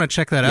 I kind of want to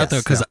check that out, though,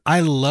 because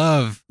I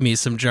love me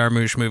some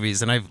Jarmusch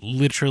movies, and I've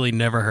literally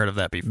never heard of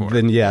that before.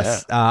 Then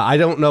yes. I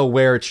don't know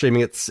where it's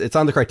streaming. It's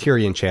on the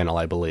Criterion channel,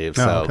 I believe.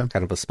 So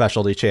kind of a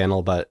specialty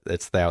channel, but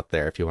it's out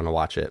there if you want to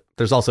watch it.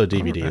 There's also a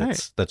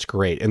DVD that's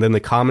great. And then the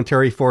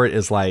commentary for it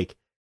is like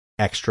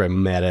extra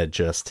meta,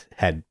 just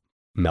head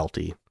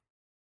melty.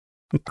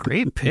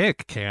 Great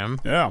pick, Cam.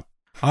 Yeah.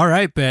 All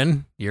right,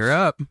 Ben, you're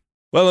up.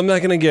 Well, I'm not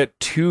going to get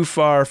too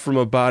far from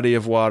a body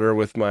of water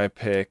with my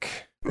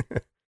pick.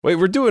 Wait,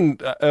 we're doing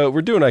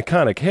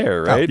iconic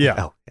hair, right? Oh,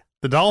 yeah.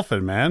 The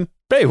dolphin, man.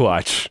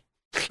 Baywatch.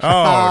 Oh,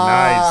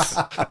 nice.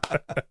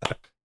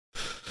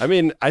 I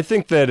mean, I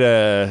think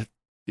that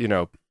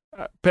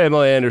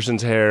Pamela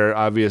Anderson's hair,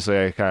 obviously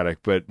iconic,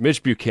 but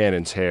Mitch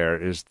Buchanan's hair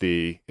is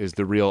the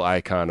real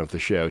icon of the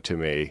show to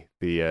me.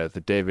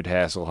 The David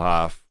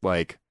Hasselhoff,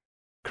 like,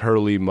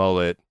 curly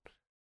mullet.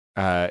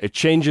 It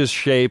changes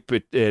shape.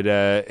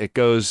 It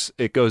goes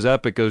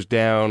up, it goes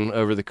down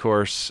over the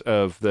course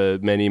of the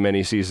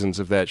many seasons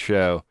of that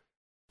show.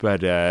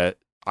 But I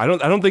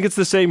don't think it's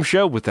the same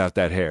show without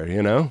that hair.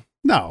 No,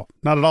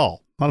 not at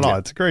all. Not at all.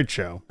 It's a great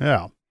show.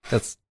 Yeah,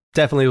 that's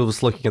definitely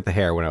was looking at the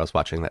hair when I was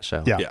watching that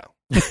show. Yeah.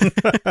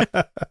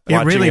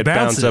 It really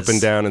bounce up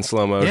and down in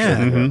slow motion. Yeah.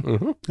 Mm-hmm.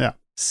 Mm-hmm. Yeah.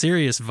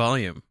 Serious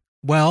volume.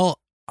 Well,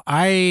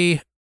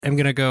 I am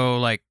gonna go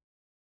like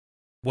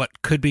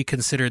what could be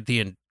considered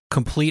the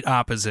complete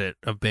opposite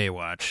of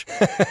Baywatch,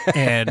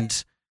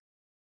 and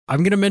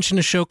I'm gonna mention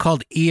a show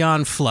called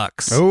Eon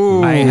Flux.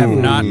 Ooh, I have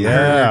not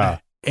heard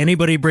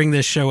anybody bring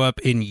this show up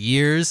in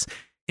years.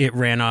 It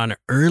ran on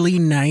early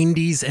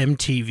 90s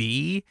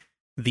MTV.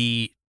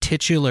 The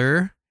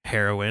titular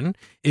heroine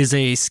is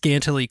a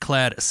scantily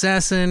clad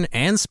assassin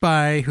and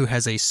spy who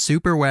has a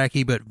super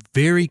wacky but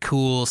very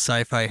cool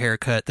sci-fi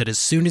haircut that as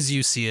soon as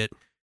you see it,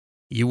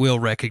 you will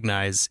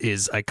recognize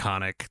is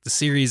iconic. The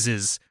series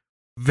is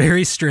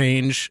very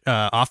strange,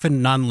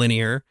 often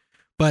non-linear,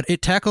 but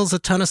it tackles a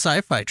ton of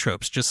sci-fi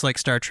tropes, just like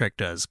Star Trek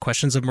does.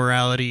 Questions of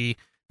morality,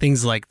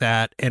 things like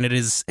that, and it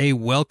is a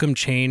welcome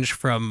change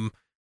from,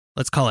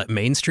 let's call it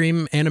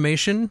mainstream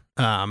animation.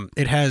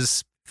 It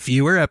has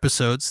fewer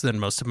episodes than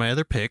most of my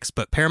other picks,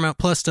 but Paramount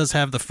Plus does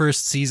have the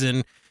first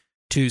season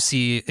to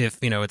see if,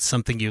 it's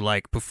something you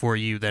like before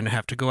you then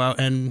have to go out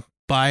and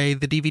buy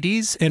the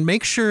DVDs, and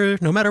make sure,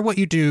 no matter what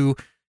you do,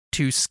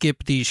 to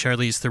skip the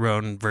Charlize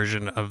Theron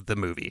version of the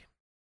movie.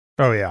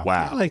 Oh, yeah.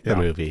 Wow. I like the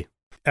movie.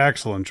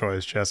 Excellent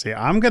choice, Jesse.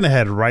 I'm going to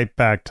head right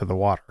back to the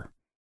water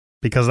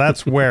because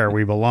that's where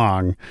we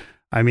belong.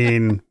 I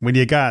mean, when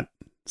you got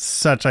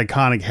such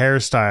iconic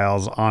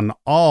hairstyles on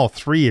all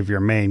 3 of your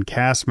main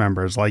cast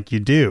members like you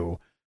do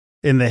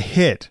in the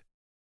hit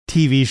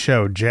TV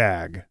show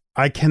Jag,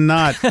 I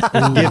cannot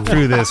get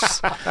through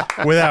this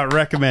without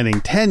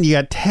recommending 10. You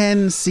got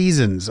 10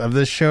 seasons of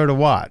this show to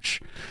watch.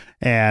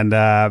 And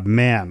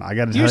man, I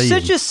got to tell you, you're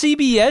such a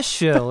CBS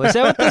show. Is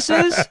that what this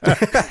is?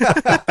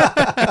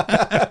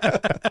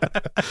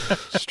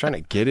 Just trying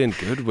to get in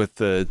good with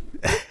the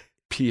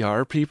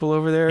PR people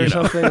over there or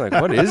something? Like,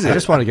 what is it? I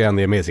just want to get on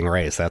The Amazing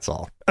Race. That's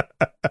all.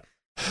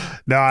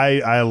 No,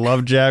 I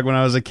loved Jag when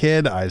I was a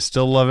kid. I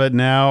still love it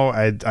now.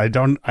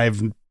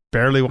 I've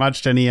barely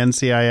watched any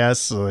NCIS.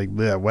 So like,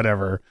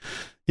 whatever.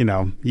 You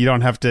know, you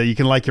don't have to. You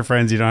can like your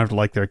friends. You don't have to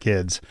like their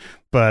kids.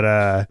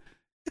 But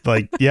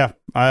like, yeah,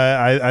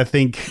 I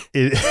think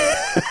it,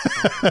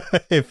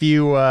 if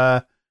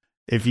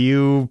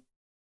you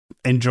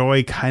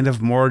enjoy kind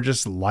of more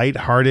just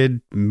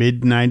lighthearted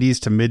mid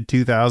 90s to mid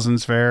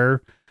 2000s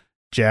fare,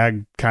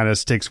 Jag kind of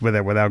sticks with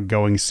it without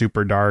going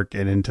super dark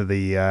and into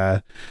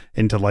the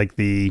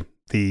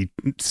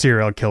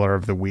serial killer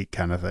of the week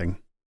kind of thing.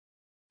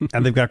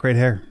 And they've got great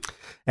hair.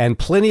 And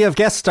plenty of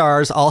guest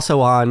stars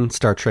also on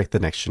Star Trek The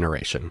Next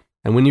Generation.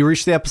 And when you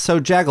reach the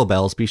episode Jaggle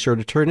Bells, be sure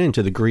to turn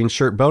into the green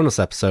shirt bonus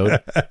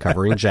episode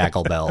covering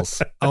Jaggle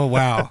Bells. Oh,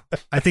 wow.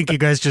 I think you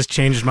guys just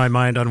changed my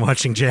mind on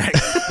watching Jag.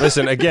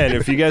 Listen, again,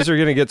 if you guys are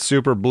going to get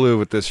super blue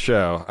with this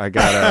show, I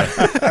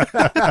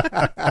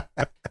gotta...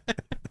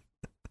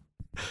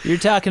 You're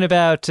talking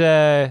about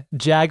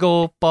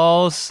Jaggle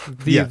Balls,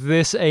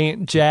 This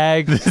Ain't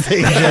Jag,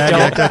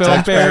 adult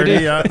film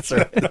parody.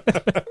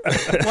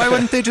 Why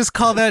wouldn't they just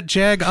call that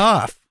Jag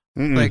Off?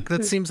 Like,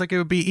 that seems like it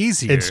would be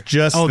easier. It's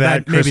just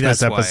that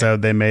Christmas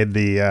episode they made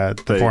the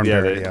porn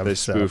parody of. They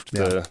spoofed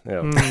the...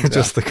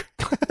 Just the...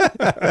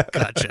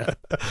 Gotcha.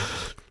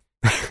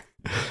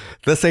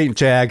 This Ain't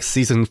Jag,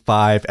 Season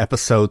 5,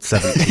 Episode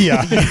 17.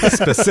 Yeah.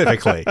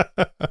 Specifically.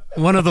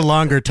 One of the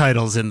longer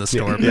titles in the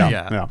store.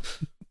 Yeah.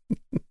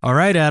 All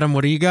right, Adam,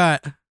 what do you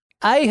got?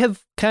 I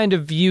have kind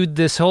of viewed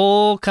this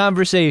whole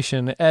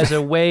conversation as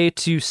a way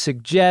to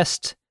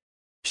suggest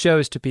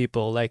shows to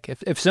people. Like,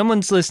 if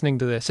someone's listening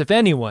to this, if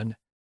anyone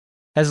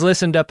has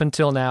listened up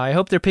until now, I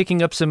hope they're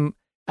picking up some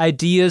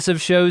ideas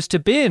of shows to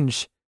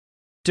binge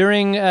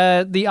during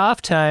the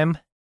off time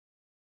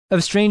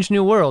of Strange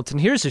New Worlds. And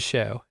here's a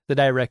show that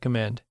I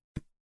recommend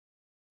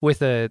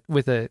with a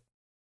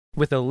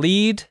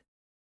lead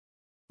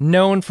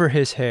known for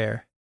his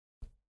hair,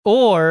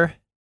 or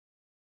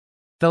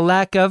the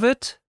lack of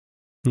it.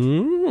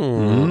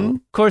 Of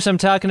course, I'm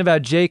talking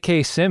about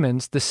J.K.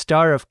 Simmons, the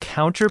star of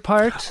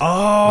Counterpart.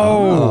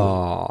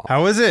 Oh,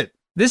 how is it?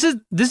 This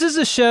is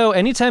a show.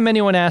 Anytime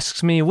anyone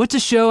asks me, what's a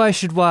show I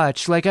should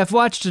watch? Like, I've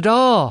watched it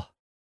all.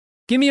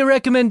 Give me a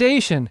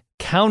recommendation.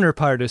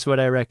 Counterpart is what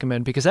I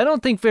recommend, because I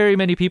don't think very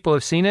many people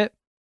have seen it,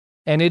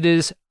 and it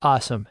is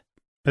awesome.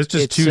 It's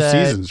just 2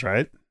 seasons,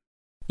 right?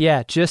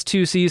 Yeah, just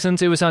 2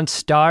 seasons. It was on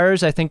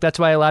Stars. I think that's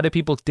why a lot of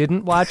people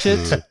didn't watch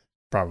it.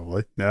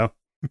 Probably. No.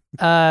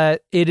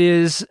 It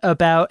is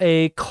about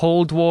a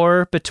Cold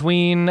War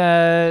between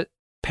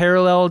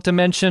parallel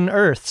dimension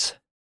Earths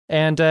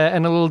and a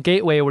little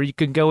gateway where you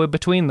can go in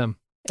between them.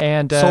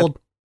 And sold.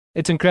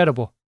 It's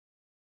incredible.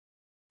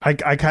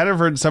 I kind of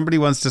heard somebody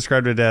once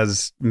described it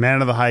as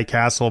Man of the High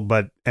Castle,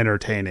 but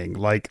entertaining.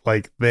 Like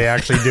they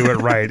actually do it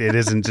right. It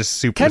isn't just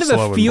super kind of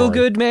slow a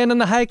feel-good Man in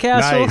the High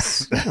Castle.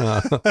 Nice.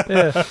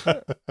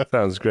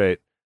 Sounds great.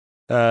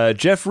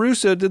 Jeff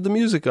Russo did the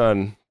music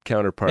on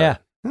Counterpart. Yeah.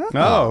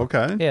 Oh,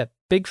 okay. Yeah,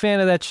 big fan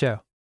of that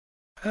show.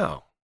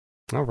 Oh.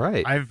 All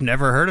right. I've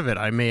never heard of it.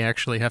 I may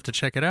actually have to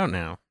check it out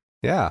now.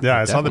 Yeah. Yeah,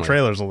 I saw the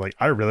trailers. I was like,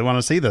 I really want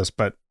to see this,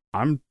 but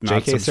I'm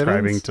not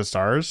subscribing to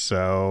Stars,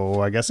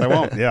 so I guess I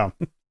won't. Yeah.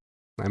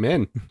 I'm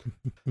in.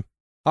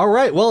 All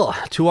right. Well,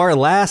 to our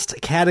last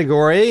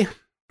category.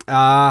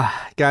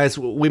 Guys,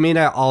 we may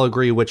not all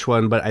agree which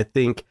one, but I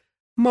think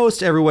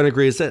most everyone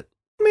agrees that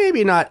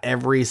maybe not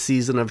every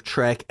season of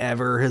Trek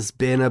ever has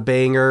been a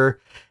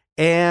banger.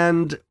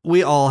 And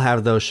we all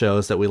have those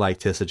shows that we like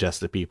to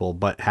suggest to people,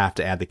 but have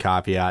to add the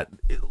caveat.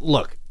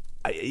 Look,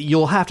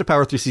 you'll have to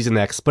power through Season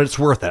X, but it's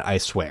worth it, I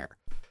swear.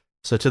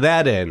 So to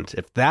that end,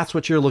 if that's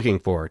what you're looking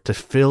for to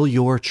fill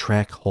your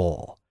Trek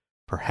hole,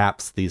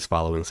 perhaps these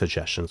following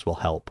suggestions will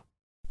help.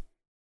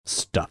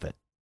 Stuff it.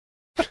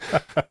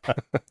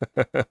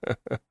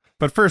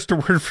 But first, a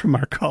word from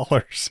our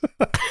callers.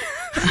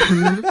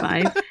 Number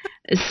 5,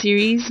 a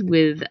series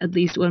with at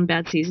least one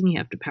bad season you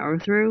have to power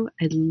through.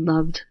 I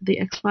loved The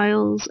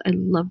X-Files. I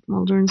loved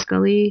Mulder and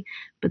Scully,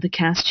 but the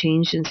cast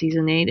changed in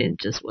season 8 and it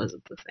just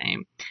wasn't the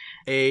same.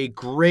 A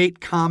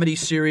great comedy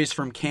series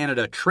from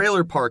Canada,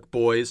 Trailer Park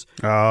Boys.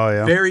 Oh,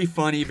 yeah. Very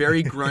funny,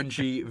 very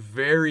grungy,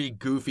 very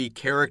goofy,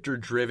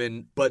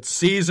 character-driven, but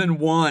season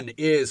 1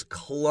 is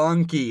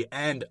clunky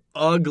and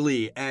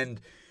ugly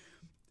and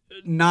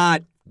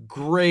not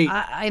great.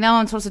 I know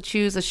I'm supposed to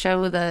choose a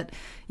show that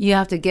you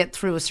have to get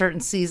through a certain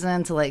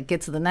season to like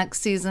get to the next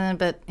season,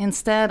 but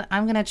instead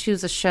I'm going to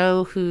choose a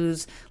show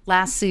whose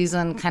last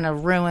season kind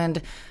of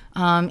ruined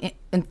and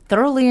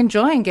thoroughly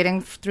enjoying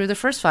getting through the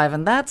first 5,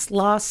 and that's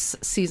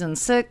Lost Season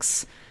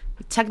 6.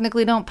 You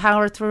technically don't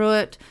power through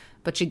it,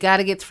 but you got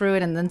to get through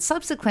it and then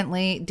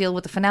subsequently deal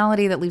with the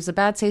finality that leaves a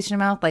bad taste in your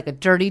mouth like a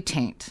dirty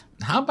taint.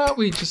 How about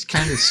we just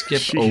kind of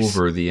skip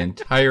over the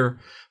entire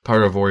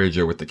part of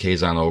Voyager with the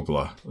Kazon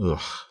Ogla?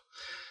 Ugh.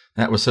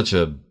 That was such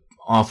a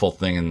awful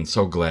thing, and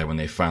so glad when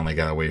they finally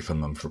got away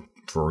from them for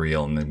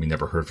real, and then we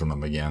never heard from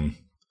them again.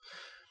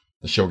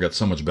 The show got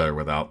so much better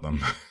without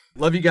them.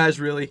 Love you guys,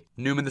 really.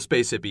 Newman the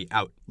Space Hippie,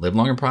 out. Live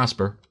long and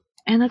prosper.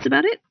 And that's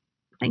about it.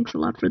 Thanks a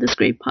lot for this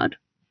great pod.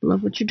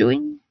 Love what you're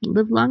doing.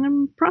 Live long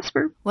and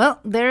prosper.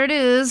 Well, there it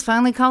is.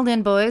 Finally called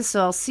in, boys.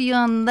 So I'll see you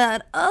on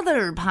that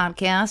other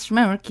podcast.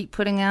 Remember, keep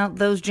putting out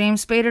those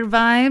James Spader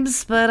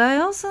vibes. But I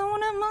also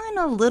wouldn't mind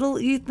a little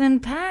Ethan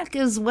Pack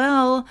as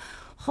well.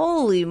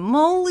 Holy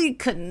moly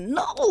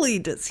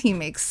cannoli, does he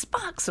make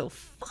Spock so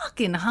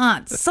fucking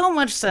hot. So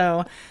much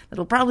so that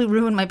it'll probably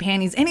ruin my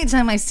panties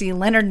anytime I see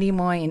Leonard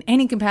Nimoy in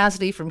any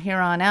capacity from here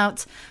on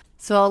out.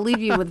 So I'll leave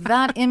you with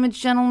that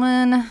image,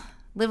 gentlemen.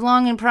 Live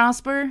long and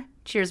prosper.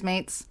 Cheers,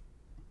 mates.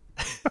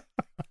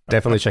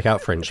 Definitely check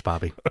out Fringe,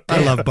 Bobby.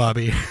 I love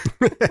Bobby.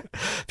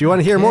 If you want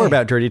to hear more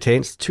about Dirty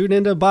Taints, tune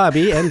into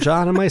Bobby and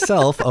John and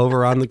myself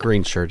over on the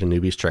Green Shirt and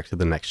Newbie's Trek to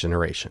the Next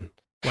Generation.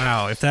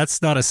 Wow, if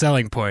that's not a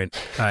selling point,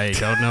 I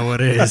don't know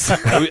what is.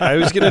 I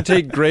was going to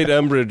take great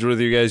umbrage with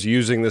you guys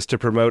using this to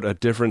promote a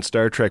different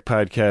Star Trek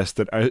podcast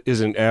that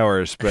isn't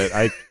ours, but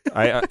I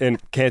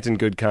can't in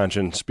good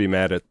conscience be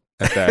mad at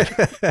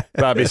that.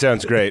 Bobby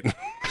sounds great.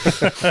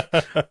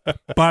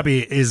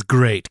 Bobby is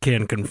great,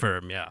 can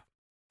confirm, yeah.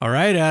 All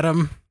right,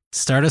 Adam,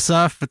 start us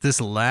off with this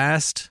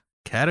last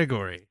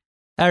category.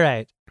 All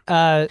right.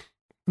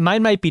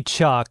 Mine might be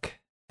chalk,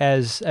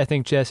 as I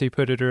think Jesse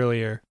put it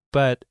earlier,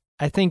 but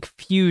I think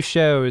few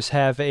shows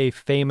have a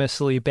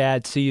famously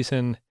bad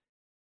season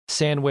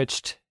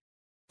sandwiched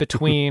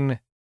between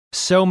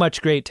so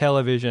much great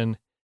television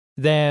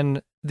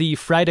than the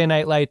Friday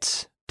Night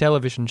Lights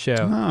television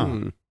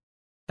show.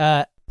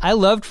 I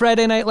loved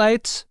Friday Night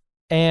Lights,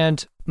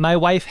 and my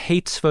wife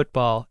hates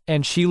football,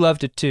 and she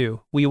loved it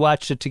too. We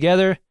watched it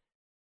together.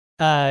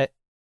 It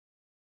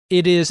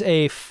is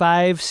a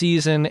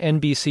 5-season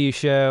NBC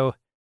show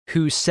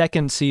whose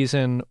second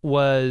season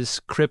was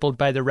crippled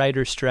by the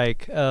writer's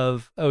strike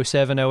of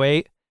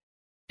 07-08.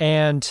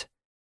 And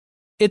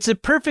it's a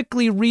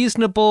perfectly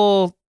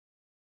reasonable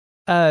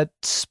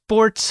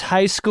sports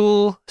high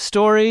school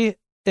story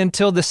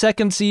until the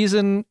second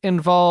season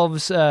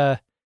involves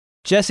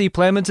Jesse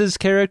Plemons'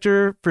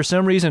 character, for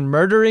some reason,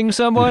 murdering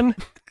someone.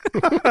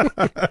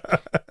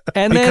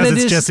 And then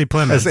it's Jesse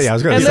Plemons.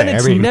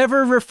 It's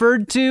never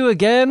referred to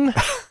again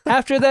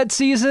after that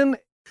season.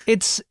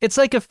 It's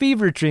like a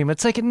fever dream.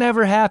 It's like it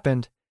never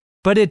happened,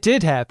 but it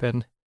did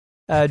happen,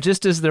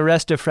 just as the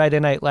rest of Friday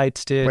Night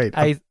Lights did.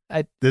 Wait,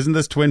 isn't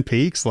this Twin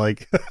Peaks?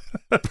 Like,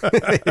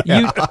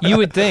 you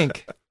would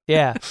think,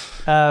 yeah,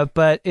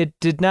 but it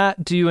did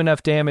not do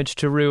enough damage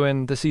to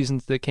ruin the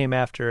seasons that came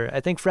after. I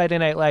think Friday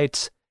Night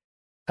Lights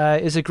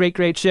is a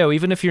great show,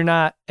 even if you're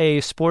not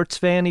a sports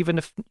fan, even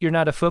if you're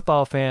not a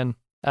football fan,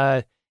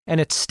 and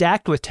it's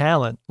stacked with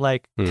talent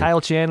like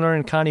Kyle Chandler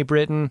and Connie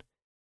Britton.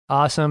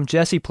 Awesome.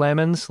 Jesse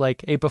Plemons,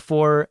 like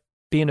before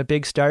being a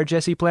big star,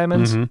 Jesse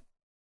Plemons.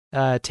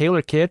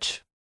 Taylor Kitsch,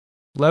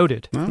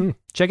 loaded.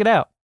 Check it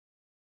out.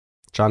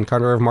 John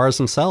Carter of Mars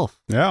himself.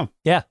 Yeah.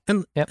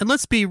 And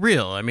let's be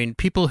real. I mean,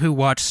 people who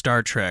watch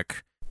Star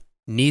Trek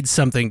need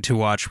something to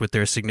watch with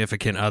their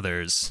significant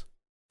others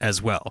as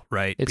well,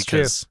 right? It's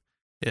because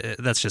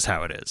that's just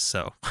how it is.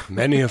 So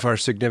many of our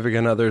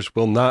significant others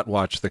will not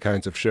watch the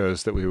kinds of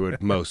shows that we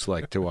would most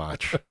like to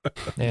watch.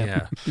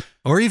 Yeah.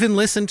 Or even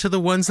listen to the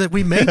ones that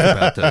we make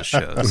about those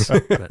shows.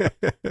 But...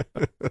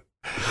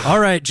 All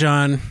right,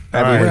 John.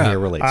 Everyone here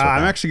relates with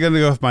I'm that. actually going to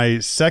go with my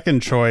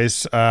second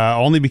choice,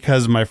 only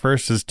because my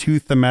first is too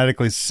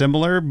thematically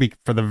similar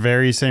for the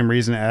very same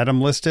reason Adam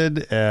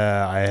listed.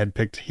 I had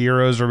picked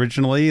Heroes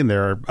originally, and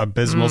their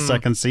abysmal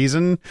second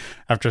season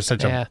after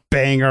such a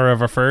banger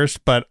of a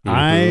first. But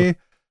I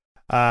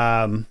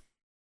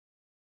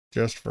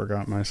just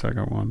forgot my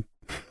second one.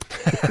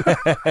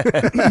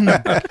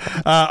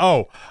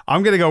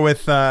 I'm going to go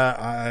with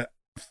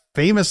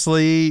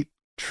famously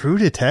True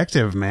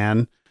Detective,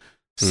 man.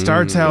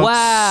 Starts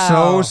out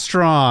so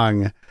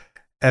strong.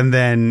 And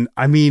then,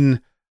 I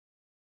mean,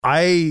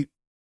 I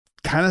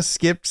kind of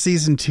skipped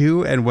season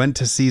 2 and went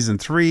to season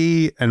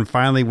 3 and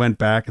finally went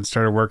back and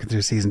started working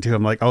through season 2.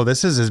 I'm like, oh,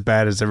 this is as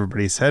bad as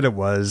everybody said it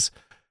was.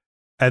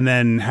 And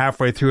then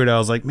halfway through it, I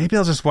was like, maybe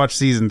I'll just watch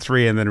season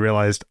 3, and then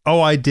realized,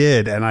 oh, I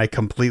did. And I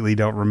completely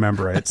don't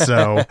remember it.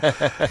 So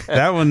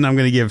that one, I'm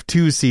going to give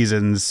 2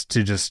 seasons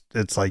to just,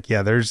 it's like,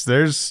 yeah,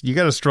 there's, you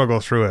got to struggle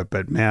through it.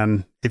 But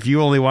man, if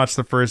you only watch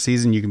the first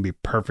season, you can be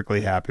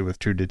perfectly happy with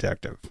True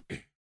Detective.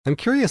 I'm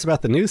curious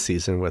about the new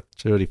season with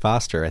Jodie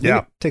Foster. I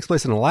think it takes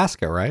place in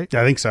Alaska, right?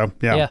 I think so.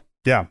 Yeah.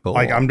 Cool.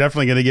 Like, I'm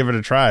definitely going to give it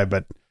a try,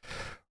 but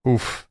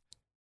oof.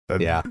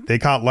 Yeah. They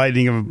caught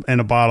lightning in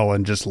a bottle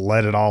and just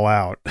let it all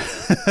out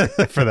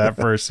for that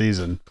first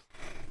season.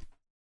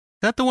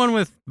 Is that the one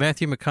with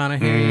Matthew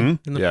McConaughey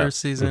in the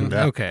first season?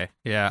 Yeah. Okay.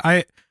 Yeah.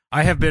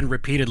 I have been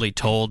repeatedly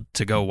told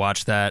to go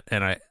watch that,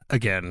 and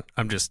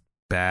I'm just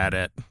bad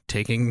at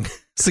taking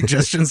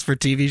suggestions for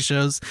TV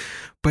shows.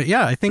 But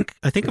yeah, I think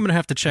I'm going to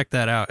have to check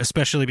that out,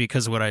 especially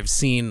because what I've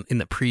seen in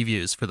the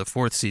previews for the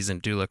 4th season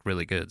do look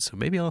really good. So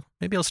maybe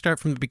I'll start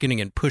from the beginning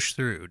and push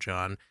through,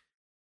 John.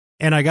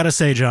 And I got to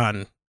say,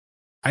 John,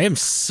 I am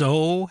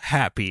so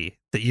happy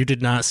that you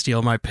did not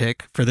steal my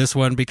pick for this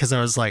one, because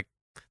I was like,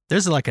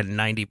 there's like a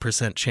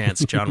 90%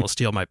 chance John will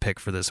steal my pick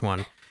for this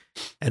one.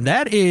 And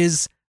that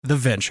is The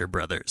Venture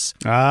Brothers.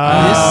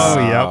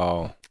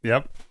 Yep.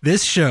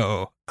 This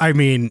show, I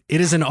mean, it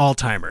is an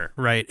all-timer,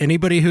 right?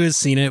 Anybody who has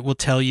seen it will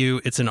tell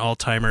you it's an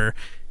all-timer.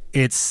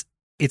 It's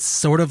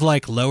sort of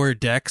like Lower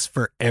Decks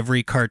for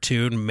every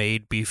cartoon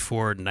made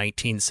before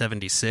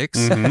 1976.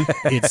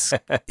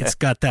 Mm-hmm. It's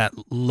got that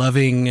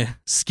loving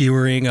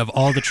skewering of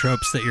all the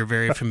tropes that you're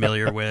very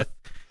familiar with.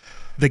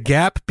 The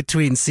gap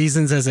between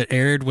seasons as it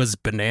aired was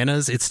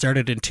bananas. It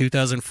started in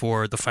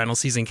 2004. The final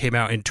season came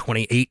out in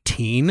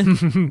 2018.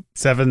 And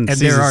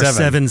there are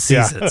seven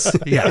seasons.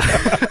 Yeah.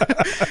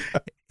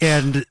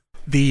 And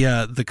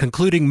the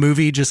concluding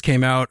movie just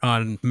came out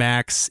on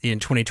Max in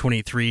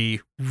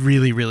 2023.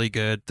 Really, really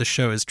good. The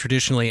show is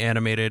traditionally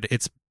animated.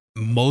 It's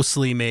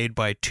mostly made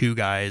by two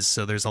guys,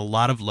 so there's a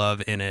lot of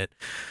love in it.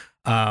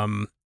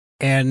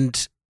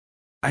 And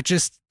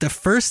the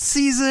first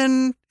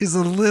season is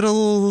a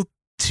little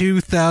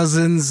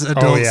 2000s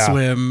Adult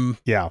Swim,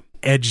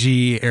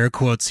 edgy air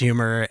quotes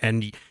humor,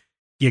 and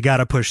you got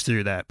to push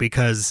through that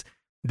because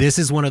this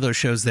is one of those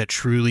shows that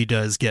truly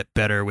does get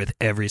better with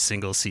every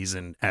single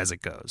season as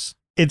it goes.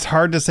 It's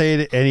hard to say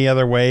it any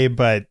other way,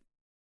 but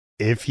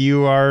if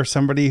you are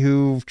somebody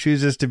who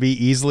chooses to be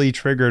easily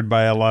triggered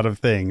by a lot of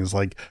things,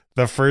 like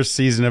the first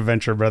season of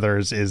Venture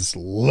Brothers is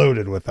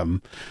loaded with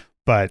them.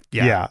 But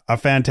yeah, a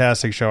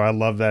fantastic show. I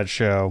love that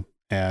show,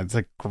 and it's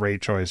a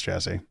great choice,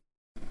 Jesse.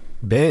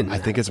 Ben, I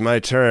think it's my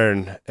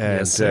turn, and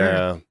Yes,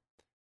 sir.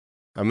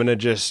 I'm gonna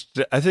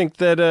I think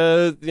that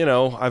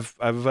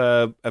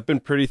I've been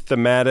pretty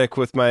thematic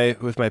with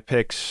my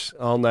picks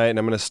all night, and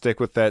I'm gonna stick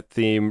with that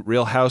theme.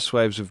 Real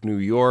Housewives of New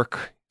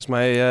York is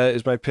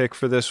my pick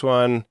for this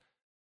one.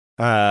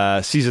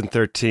 Season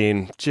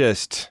 13,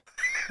 just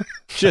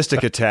a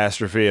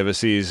catastrophe of a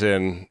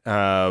season.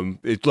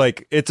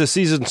 It's a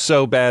season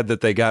so bad that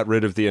they got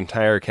rid of the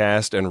entire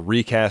cast and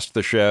recast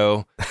the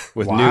show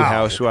with new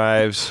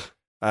housewives.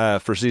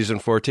 For season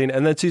 14,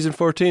 and then season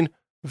 14,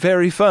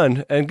 very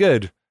fun and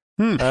good.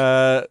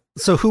 So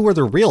who were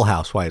the Real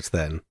Housewives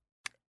then?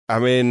 I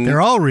mean,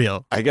 they're all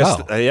real. I guess.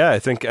 I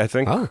think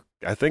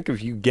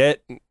if you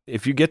get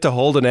to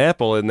hold an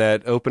apple in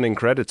that opening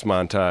credits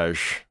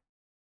montage,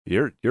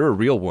 you're a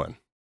real one.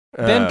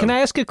 Ben, can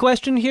I ask a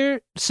question here?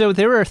 So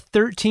there are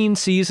 13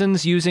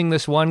 seasons using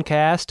this one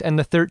cast, and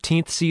the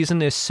 13th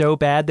season is so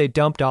bad they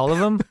dumped all of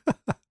them?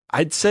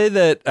 I'd say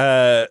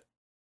that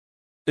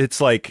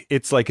it's like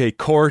a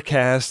core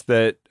cast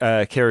that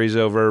carries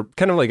over,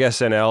 kind of like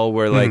SNL,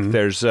 where like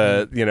there's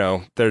a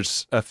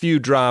few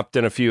dropped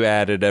and a few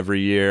added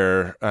every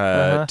year,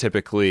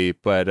 typically.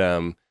 But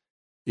so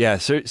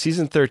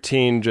season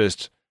 13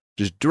 just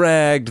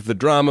dragged. The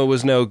drama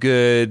was no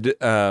good.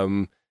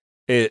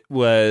 It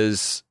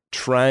was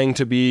trying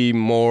to be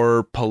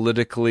more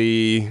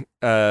politically,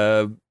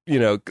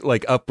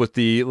 like up with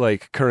the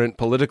like current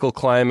political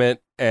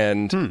climate,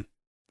 and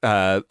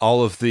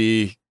all of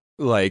the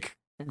like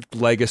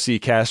legacy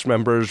cast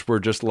members were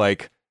just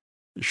like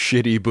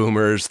shitty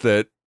boomers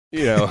that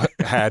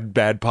had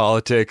bad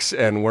politics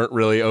and weren't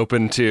really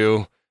open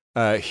to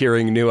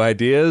hearing new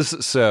ideas.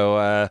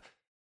 So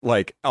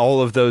like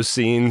all of those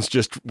scenes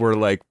just were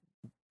like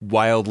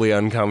wildly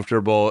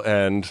uncomfortable,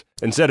 and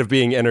instead of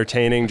being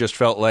entertaining, just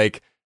felt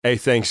like a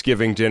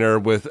Thanksgiving dinner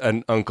with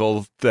an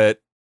uncle that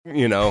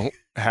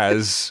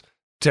has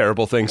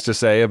terrible things to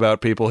say about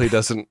people he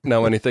doesn't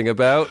know anything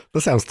about. That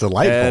sounds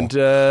delightful. And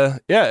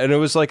and it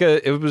was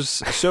it was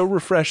so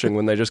refreshing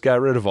when they just got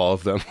rid of all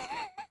of them.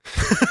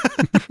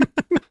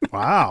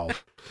 Wow.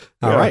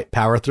 All right,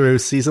 power through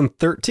season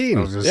 13.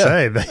 I was going to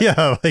say,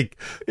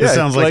 this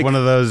sounds like one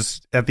of those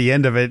at the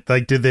end of it.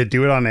 Like, did they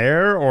do it on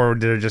air or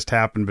did it just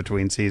happen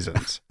between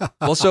seasons?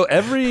 Well, so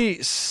every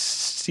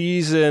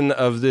season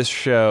of this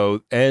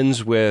show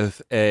ends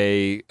with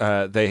they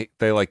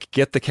like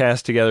get the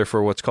cast together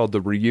for what's called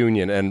the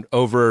reunion, and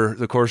over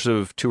the course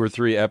of 2 or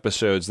 3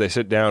 episodes, they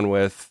sit down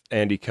with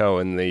Andy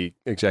Cohen, the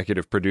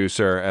executive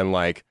producer, and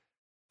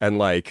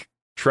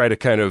try to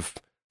kind of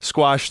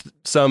squash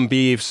some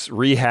beefs,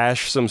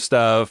 rehash some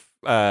stuff,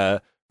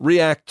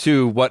 react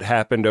to what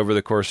happened over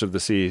the course of the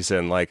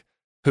season, like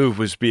who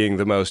was being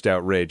the most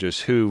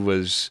outrageous, who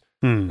was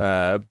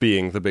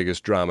being the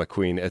biggest drama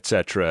queen,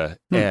 etc.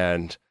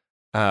 And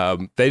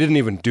they didn't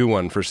even do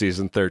one for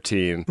season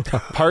 13,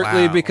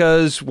 partly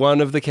because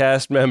one of the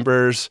cast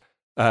members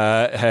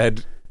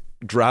had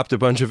dropped a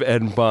bunch of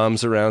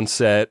N-bombs around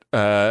set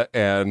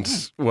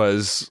and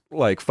was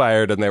like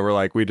fired, and they were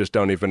like, we just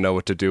don't even know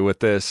what to do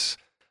with this.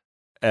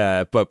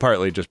 But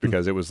partly just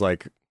because it was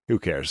like, who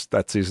cares?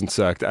 That season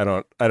sucked. I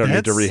don't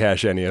need to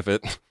rehash any of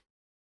it.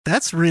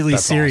 That's really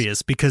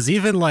serious, because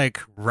even like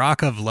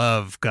Rock of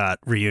Love got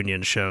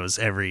reunion shows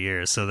every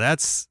year. So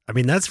that's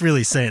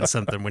really saying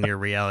something when your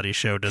reality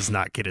show does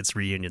not get its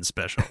reunion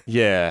special.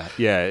 Yeah.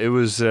 It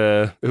was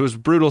a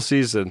brutal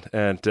season,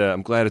 and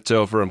I'm glad it's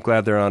over. I'm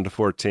glad they're on to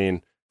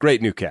 14.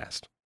 Great new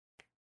cast.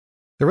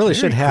 They really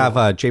should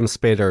have James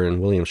Spader and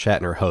William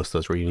Shatner host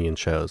those reunion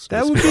shows.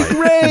 That would be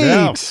great.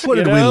 Yeah. What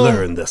did we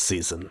learn this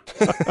season?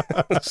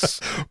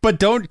 But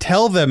don't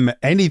tell them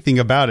anything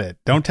about it.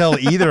 Don't tell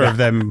either of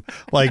them.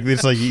 Like,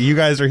 it's like, you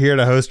guys are here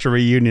to host a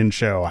reunion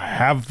show.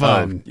 Have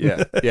fun.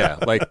 Yeah.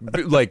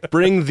 Like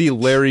bring the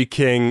Larry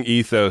King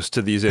ethos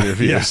to these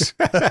interviews.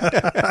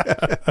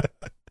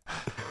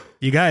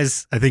 You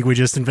guys, I think we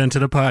just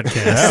invented a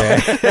podcast.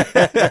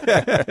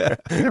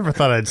 I never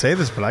thought I'd say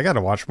this, but I got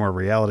to watch more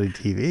reality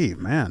TV,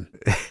 man.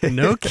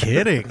 No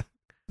kidding.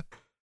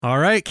 All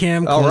right,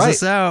 Cam, close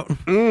us out.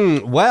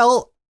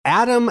 Well,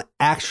 Adam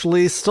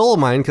actually stole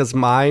mine because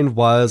mine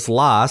was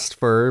lost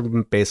for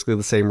basically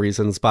the same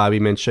reasons Bobby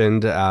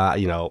mentioned.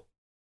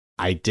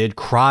 I did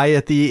cry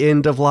at the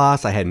end of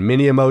Lost. I had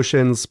many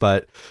emotions,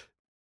 but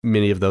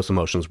many of those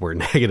emotions were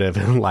negative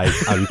and like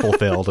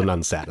unfulfilled and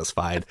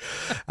unsatisfied.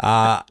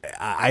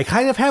 I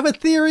kind of have a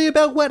theory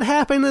about what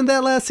happened in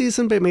that last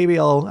season, but maybe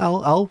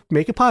I'll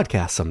make a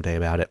podcast someday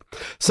about it.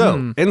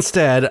 So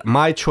instead,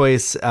 my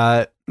choice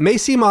may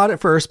seem odd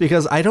at first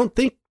because I don't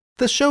think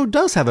the show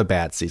does have a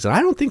bad season. I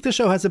don't think the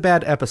show has a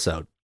bad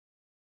episode.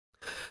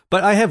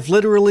 But I have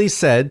literally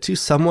said to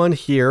someone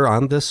here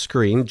on the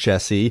screen,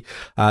 Jesse,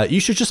 you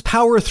should just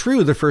power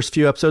through the first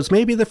few episodes,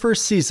 maybe the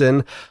first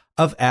season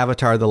of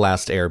Avatar: The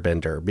Last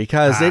Airbender,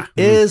 because it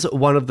is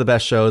one of the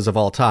best shows of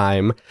all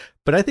time.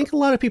 But I think a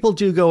lot of people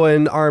do go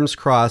in arms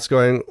crossed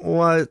going,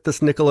 what,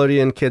 this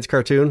Nickelodeon kids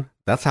cartoon?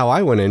 That's how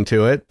I went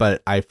into it.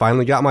 But I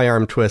finally got my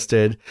arm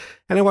twisted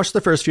and I watched the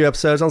first few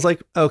episodes. And I was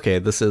like, okay,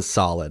 this is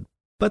solid.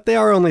 But they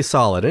are only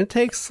solid. And it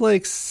takes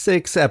like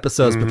 6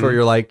 episodes before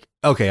you're like,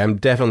 okay, I'm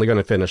definitely going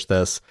to finish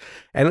this.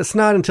 And it's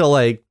not until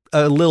like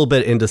a little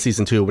bit into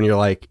season 2 when you're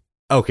like,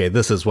 okay,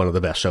 this is one of the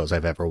best shows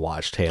I've ever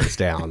watched, hands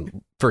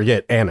down.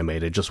 Forget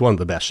animated, just one of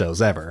the best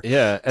shows ever.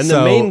 Yeah, and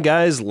the main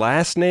guy's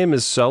last name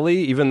is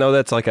Sully, even though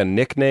that's like a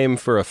nickname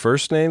for a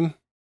first name.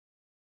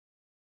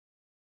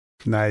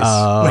 Nice.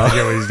 I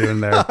get what he's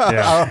doing there.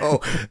 Yeah.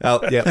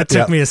 Yeah. That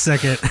took me a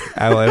second.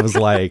 I was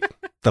like,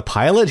 the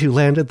pilot who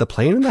landed the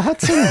plane in the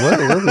Hudson?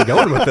 Where are we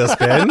going with this,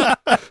 Ben?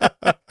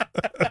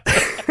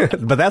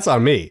 But that's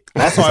on me.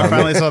 Also, I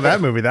finally saw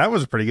that movie. That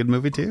was a pretty good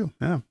movie, too.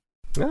 Yeah.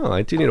 No,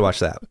 I do need to watch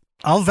that.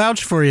 I'll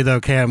vouch for you, though,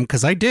 Cam,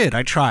 because I did.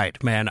 I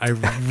tried, man. I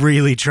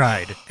really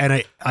tried.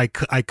 And I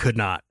could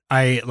not.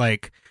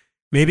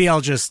 Maybe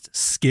I'll just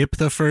skip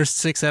the first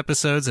 6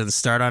 episodes and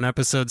start on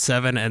episode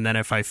 7. And then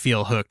if I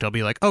feel hooked, I'll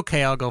be like,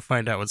 okay, I'll go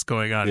find out what's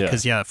going on.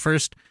 Because,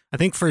 first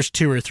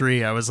 2 or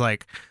 3, I was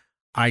like,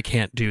 I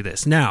can't do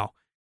this. Now,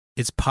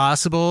 it's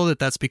possible that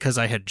that's because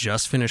I had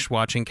just finished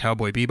watching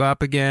Cowboy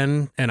Bebop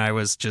again. And I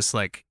was just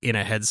like in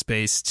a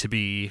headspace to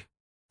be,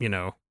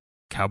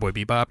 Cowboy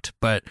Bebopped.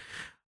 But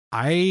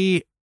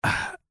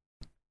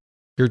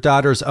your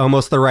daughter's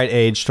almost the right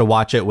age to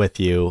watch it with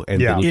you,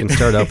 and then you can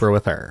start over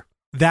with her.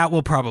 That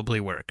will probably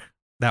work.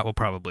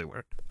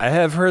 I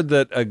have heard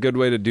that a good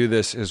way to do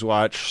this is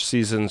watch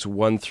seasons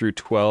 1 through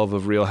 12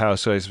 of Real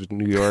Housewives of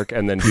New York,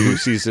 and then do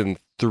season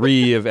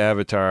 3 of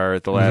Avatar: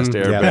 The Last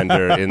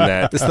Airbender in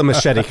that. It's the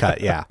machete cut,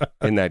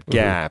 in that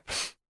gap.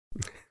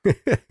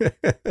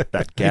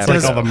 That gap. It's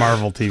like all the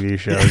Marvel TV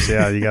shows.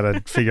 Yeah, you got to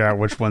figure out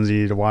which ones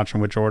you need to watch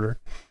in which order.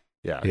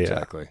 Yeah,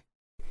 exactly.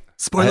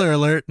 Spoiler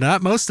alert,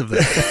 not most of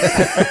them.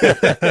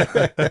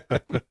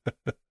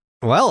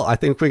 Well, I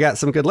think we got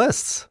some good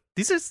lists.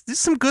 These are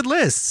some good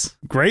lists.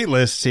 Great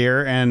lists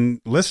here.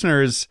 And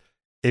listeners,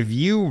 if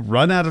you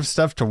run out of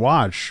stuff to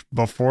watch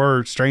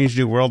before Strange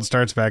New World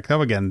starts back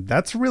up again,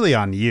 that's really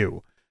on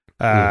you.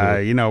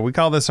 We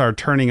call this our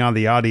turning on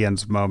the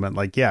audience moment.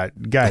 Like, yeah,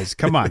 guys,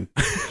 come on.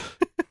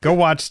 Go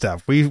watch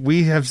stuff.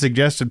 We have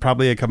suggested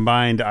probably a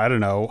combined,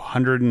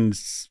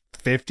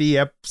 150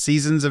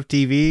 seasons of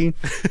TV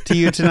to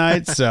you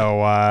tonight.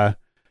 So,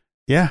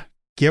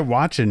 get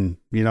watching,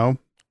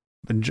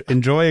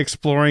 enjoy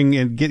exploring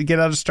and get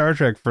out of Star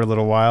Trek for a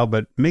little while,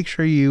 but make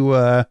sure you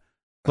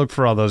look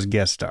for all those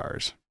guest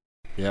stars.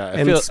 Yeah,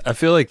 I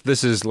feel like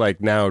this is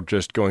like now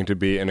just going to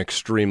be an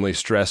extremely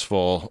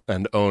stressful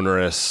and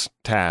onerous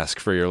task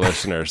for your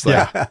listeners.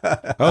 Like,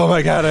 oh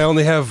my God, I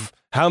only have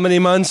how many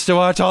months to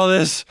watch all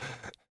this?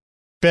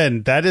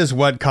 Ben, that is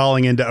what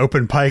calling into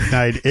open pike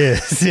night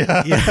is.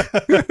 Yeah.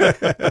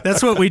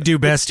 That's what we do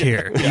best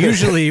here.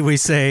 Usually we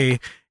say,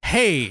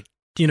 hey,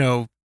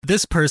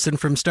 this person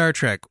from Star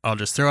Trek, I'll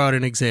just throw out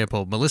an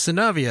example. Melissa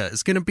Navia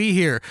is going to be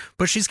here,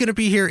 but she's going to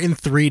be here in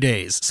 3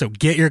 days. So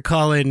get your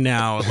call in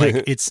now.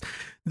 Like,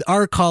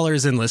 our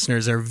callers and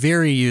listeners are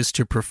very used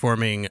to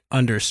performing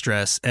under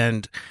stress.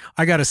 And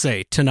I got to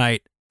say,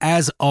 tonight,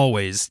 as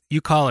always,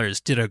 you callers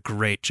did a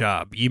great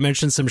job. You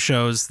mentioned some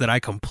shows that I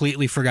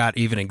completely forgot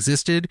even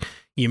existed.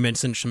 You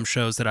mentioned some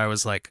shows that I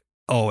was like,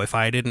 oh, if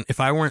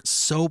I weren't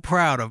so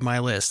proud of my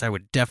list, I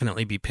would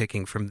definitely be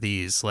picking from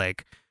these.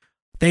 Like,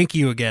 thank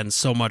you again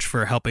so much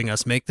for helping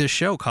us make this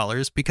show,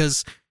 callers,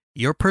 because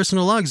your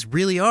personal logs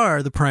really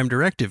are the prime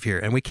directive here,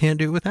 and we can't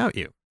do it without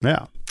you.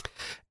 Yeah.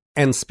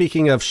 And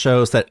speaking of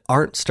shows that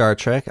aren't Star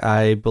Trek,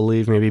 I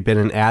believe maybe Ben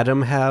and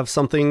Adam have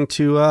something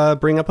to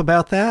bring up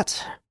about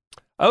that.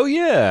 Oh,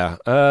 yeah.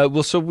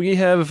 Well, so we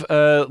have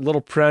a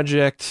little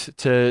project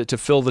to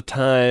fill the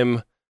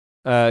time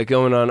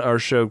going on our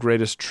show,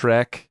 Greatest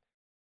Trek.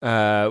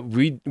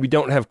 We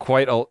don't have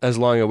quite as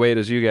long a wait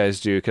as you guys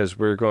do because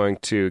we're going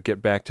to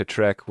get back to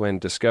Trek when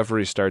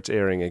Discovery starts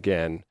airing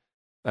again.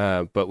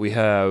 But we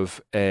have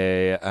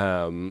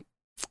a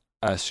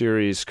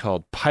series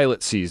called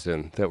Pilot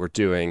Season that we're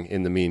doing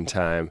in the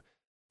meantime.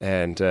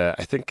 And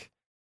I think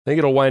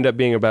it'll wind up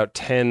being about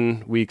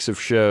 10 weeks of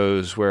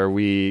shows where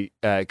we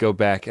go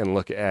back and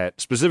look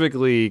at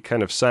specifically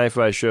kind of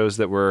sci-fi shows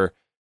that were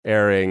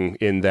airing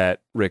in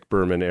that Rick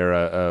Berman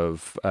era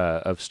of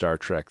Star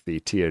Trek, the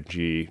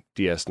TNG,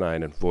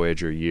 DS9, and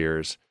Voyager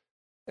years.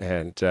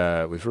 And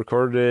we've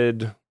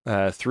recorded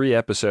 3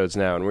 episodes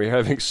now, and we're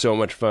having so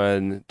much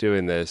fun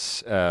doing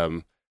this.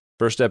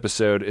 First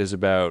episode is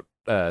about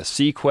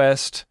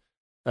SeaQuest.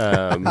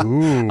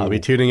 I'll be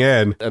tuning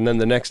in. And then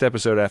the next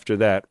episode after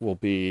that will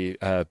be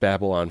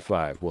Babylon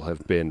 5 will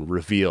have been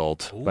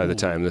revealed by the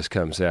time this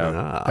comes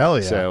out. Hell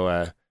yeah.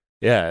 So,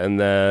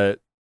 and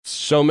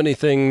so many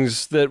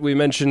things that we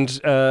mentioned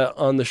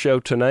on the show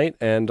tonight,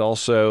 and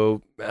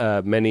also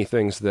many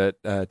things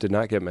that did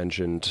not get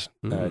mentioned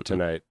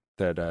tonight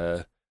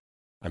that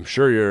I'm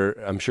sure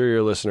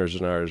your listeners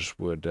and ours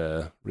would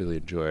really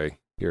enjoy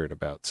hearing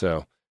about.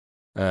 So,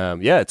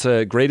 it's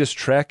Greatest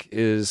Trek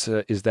is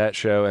that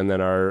show, and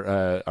then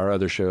our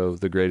other show,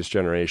 The Greatest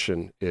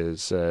Generation,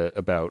 is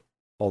about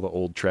all the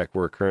old Trek.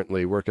 We're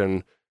currently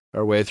working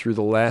our way through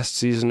the last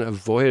season of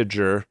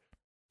Voyager,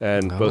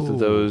 and both of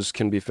those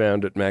can be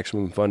found at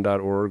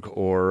MaximumFun.org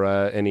or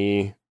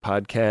any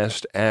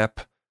podcast app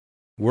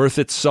worth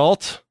its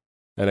salt,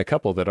 and a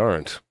couple that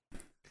aren't.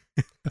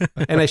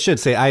 And I should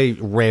say, I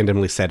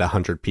randomly said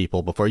 100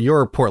 people before.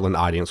 Your Portland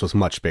audience was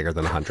much bigger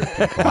than 100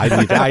 people.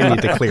 I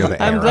need to clear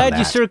the air. I'm glad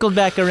you circled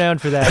back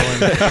around for that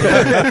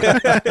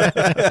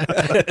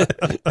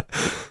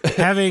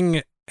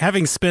one.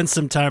 Having spent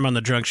some time on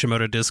the Drunk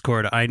Shimoda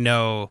Discord, I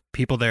know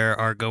people there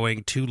are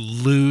going to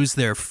lose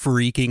their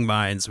freaking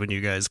minds when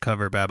you guys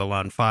cover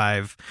Babylon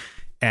 5,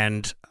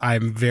 and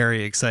I'm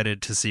very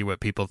excited to see what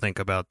people think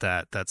about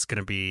that. That's going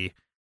to be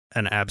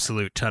an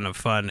absolute ton of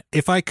fun.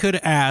 If I could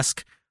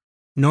ask,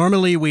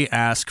 normally we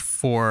ask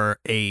for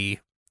a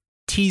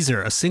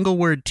teaser, a single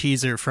word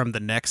teaser from the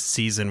next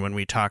season when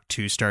we talk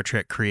to Star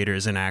Trek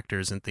creators and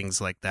actors and things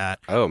like that.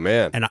 Oh,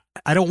 man. And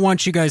I don't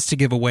want you guys to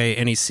give away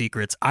any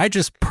secrets. I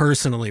just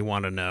personally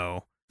want to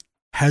know,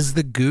 has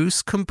the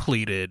Goose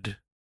completed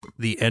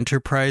the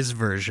Enterprise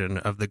version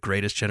of the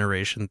Greatest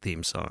Generation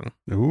theme song?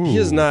 Ooh. He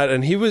is not,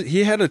 and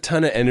he had a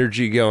ton of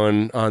energy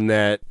going on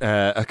that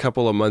a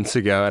couple of months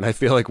ago, and I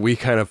feel like we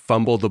kind of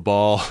fumbled the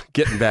ball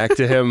getting back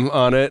to him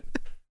on it.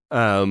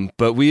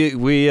 But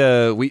we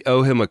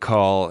owe him a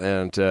call,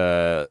 and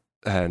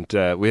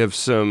we have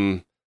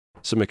some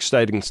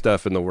exciting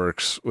stuff in the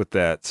works with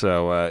that.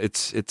 So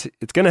it's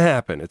going to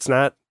happen. It's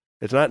not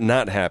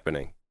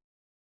happening.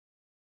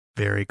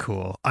 Very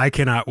cool. I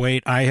cannot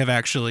wait. I have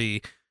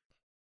actually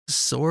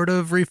sort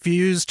of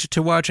refused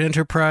to watch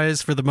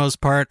Enterprise for the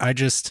most part. I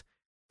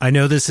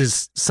know this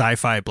is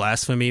sci-fi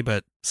blasphemy,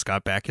 but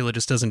Scott Bakula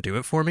just doesn't do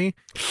it for me.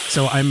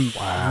 So I'm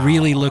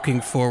really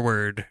looking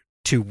forward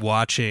to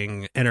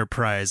watching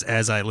Enterprise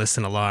as I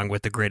listen along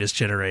with The Greatest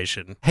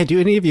Generation. Hey, do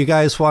any of you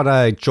guys want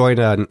to join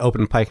an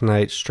Open Pike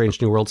Night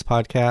Strange New Worlds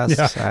podcast?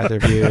 Yeah. Either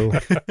of you?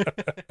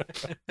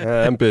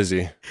 I'm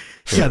busy.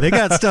 Yeah, they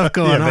got stuff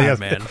going on,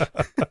 man.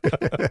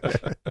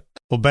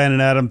 Well, Ben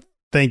and Adam,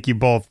 thank you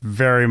both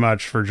very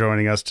much for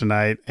joining us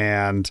tonight,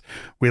 and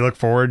we look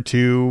forward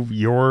to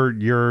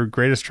your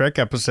Greatest Trek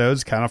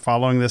episodes kind of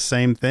following this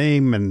same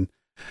theme, and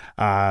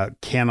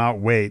cannot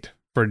wait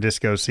for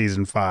Disco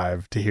Season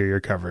 5 to hear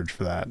your coverage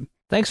for that.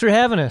 Thanks for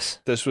having us.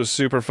 This was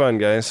super fun,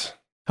 guys.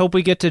 Hope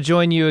we get to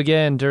join you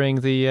again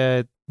during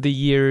the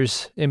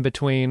years in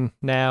between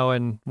now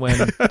and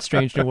when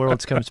Strange New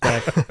Worlds comes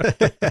back.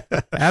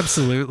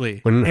 Absolutely.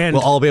 When we'll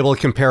all be able to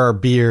compare our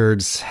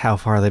beards, how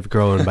far they've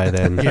grown by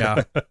then.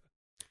 Yeah.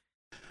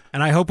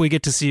 And I hope we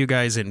get to see you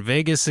guys in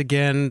Vegas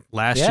again.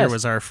 Last year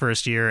was our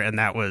first year, and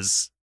that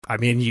was,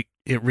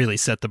 it really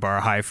set the bar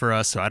high for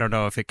us, so I don't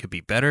know if it could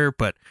be better,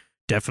 but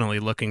definitely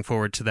looking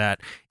forward to that.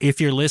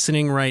 If you're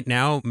listening right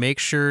now, make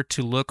sure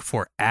to look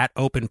for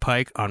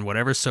 @OpenPike on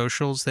whatever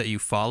socials that you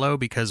follow,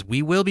 because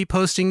we will be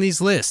posting these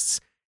lists,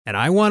 and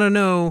I want to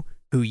know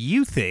who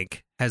you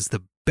think has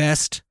the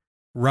best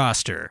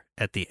roster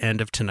at the end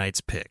of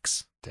tonight's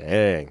picks.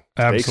 Dang.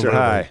 Absolutely. Stakes are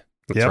high.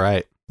 That's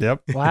right.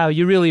 Yep. Wow,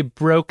 you really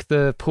broke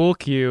the pool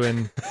cue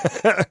and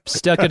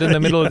stuck it in the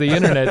middle of the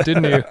internet,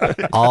 didn't you?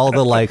 All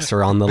the likes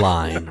are on the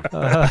line.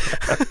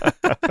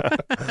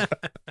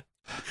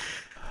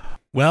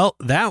 Well,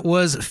 that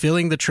was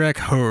Filling the Trek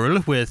Hole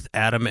with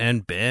Adam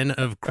and Ben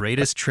of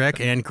Greatest Trek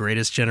and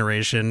Greatest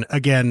Generation.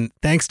 Again,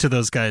 thanks to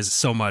those guys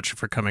so much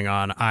for coming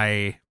on.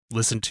 I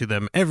listen to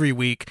them every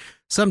week,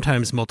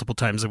 sometimes multiple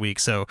times a week,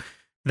 so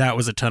that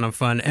was a ton of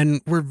fun. And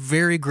we're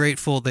very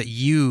grateful that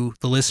you,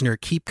 the listener,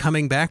 keep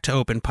coming back to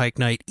Open Pike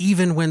Night,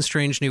 even when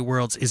Strange New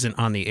Worlds isn't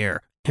on the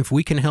air. If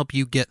we can help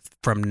you get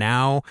from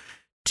now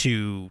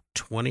to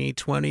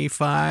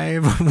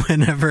 2025,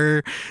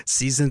 whenever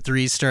season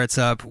 3 starts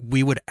up,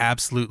 we would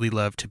absolutely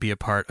love to be a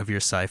part of your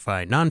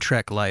sci-fi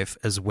non-Trek life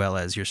as well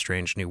as your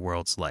Strange New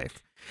Worlds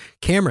life.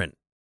 Cameron,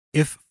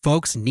 if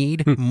folks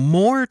need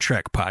more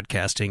Trek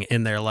podcasting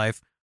in their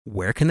life,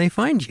 where can they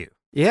find you?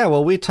 Yeah,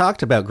 well, we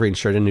talked about Green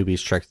Shirt and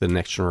Newbies Trek The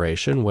Next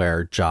Generation,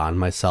 where John,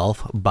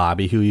 myself,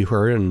 Bobby, who you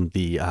heard, and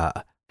the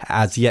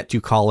as yet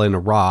to call in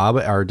Rob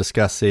are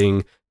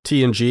discussing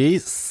TNG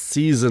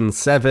Season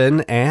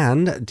 7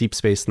 and Deep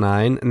Space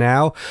Nine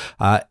now.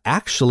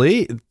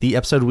 Actually, the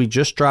episode we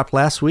just dropped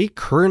last week,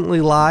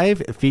 currently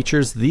live,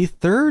 features the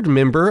third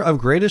member of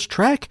Greatest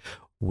Trek,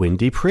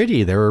 Wendy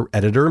Pretty, their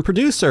editor and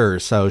producer.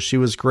 So she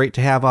was great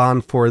to have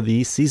on for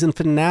the season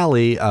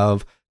finale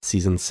of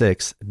Season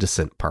 6,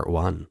 Descent Part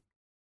 1.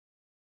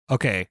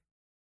 Okay,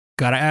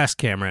 gotta ask,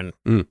 Cameron.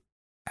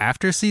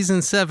 After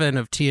Season 7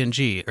 of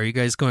TNG, are you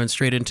guys going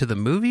straight into the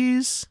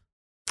movies?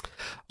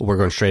 We're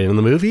going straight into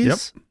the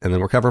movies, and then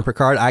we're covering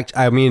Picard.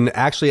 I mean,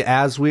 actually,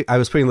 as I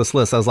was putting this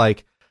list, I was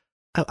like,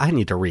 oh, I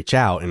need to reach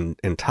out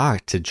and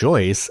talk to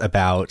Joyce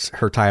about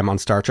her time on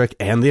Star Trek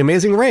and The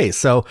Amazing Race.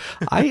 So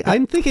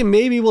I'm thinking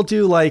maybe we'll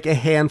do like a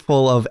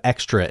handful of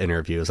extra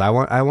interviews. I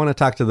want to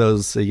talk to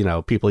those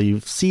people you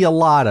see a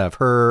lot of.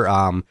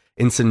 Her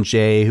Ensign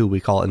J, who we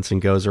call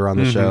Ensign Gozer on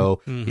the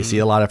show. You see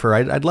a lot of her.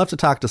 I'd love to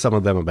talk to some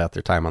of them about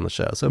their time on the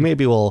show. So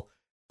maybe we'll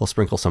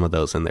sprinkle some of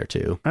those in there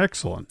too.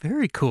 Excellent.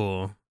 Very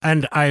cool.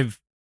 And I've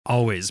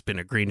always been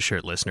a Green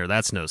Shirt listener.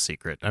 That's no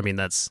secret. I mean,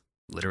 that's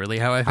literally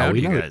how I found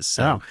you guys.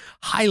 So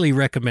highly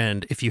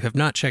recommend, if you have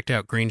not checked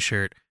out Green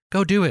Shirt,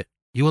 go do it.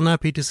 You will not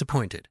be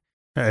disappointed.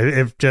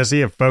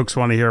 If folks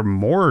want to hear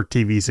more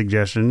TV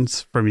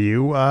suggestions from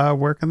you,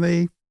 where can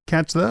they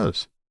catch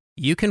those?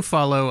 You can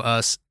follow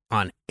us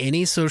on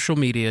any social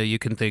media you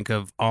can think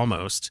of,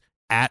 almost,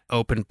 at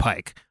Open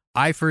Pike.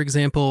 I, for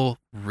example,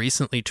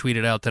 recently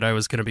tweeted out that I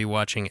was going to be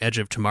watching Edge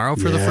of Tomorrow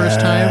for the first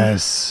time.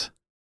 Yes.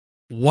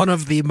 One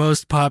of the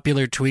most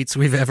popular tweets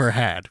we've ever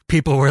had.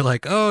 People were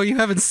like, oh, you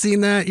haven't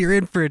seen that? You're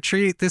in for a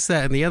treat, this,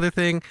 that, and the other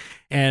thing.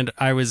 And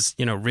I was,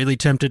 really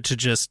tempted to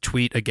just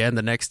tweet again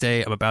the next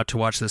day, I'm about to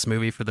watch this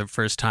movie for the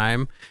first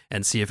time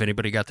and see if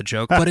anybody got the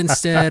joke. But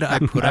instead, I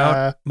put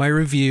out my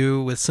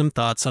review with some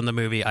thoughts on the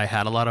movie. I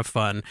had a lot of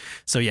fun.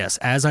 So yes,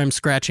 as I'm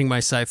scratching my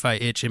sci-fi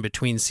itch in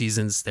between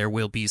seasons, there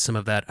will be some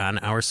of that on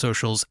our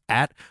socials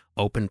at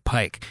Open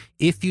Pike.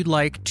 If you'd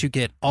like to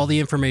get all the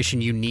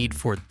information you need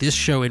for this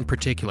show in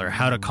particular,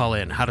 how to call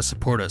in, how to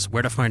support us,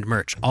 where to find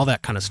merch, all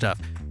that kind of stuff,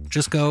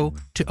 just go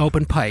to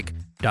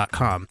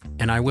openpike.com.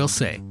 And I will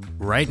say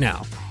right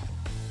now,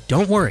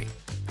 don't worry.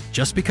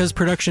 Just because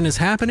production is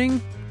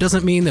happening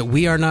doesn't mean that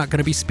we are not going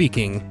to be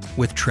speaking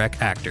with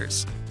Trek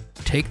actors.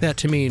 Take that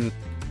to mean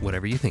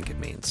whatever you think it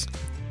means.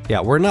 Yeah,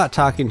 we're not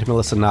talking to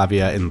Melissa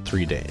Navia in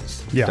 3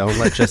 days. Yeah. Don't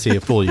let Jesse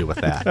fool you with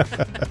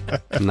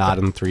that. Not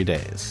in 3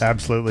 days.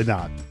 Absolutely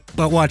not.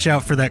 But watch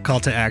out for that call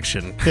to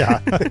action. Yeah.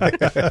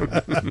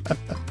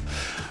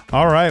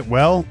 All right.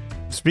 Well,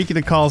 speaking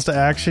of calls to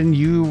action,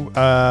 you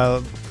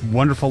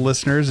wonderful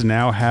listeners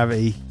now have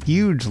a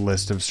huge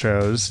list of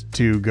shows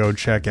to go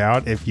check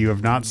out. If you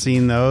have not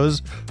seen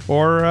those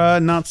or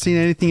not seen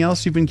anything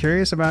else you've been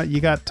curious about,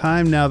 you got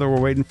time now that we're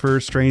waiting for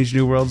Strange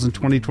New Worlds in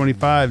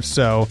 2025.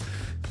 So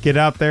get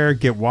out there,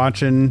 get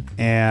watching,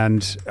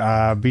 and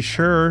be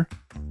sure,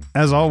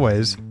 as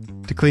always,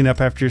 to clean up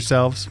after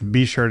yourselves.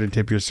 Be sure to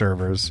tip your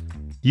servers.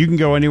 You can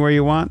go anywhere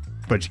you want,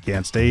 but you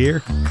can't stay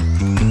here.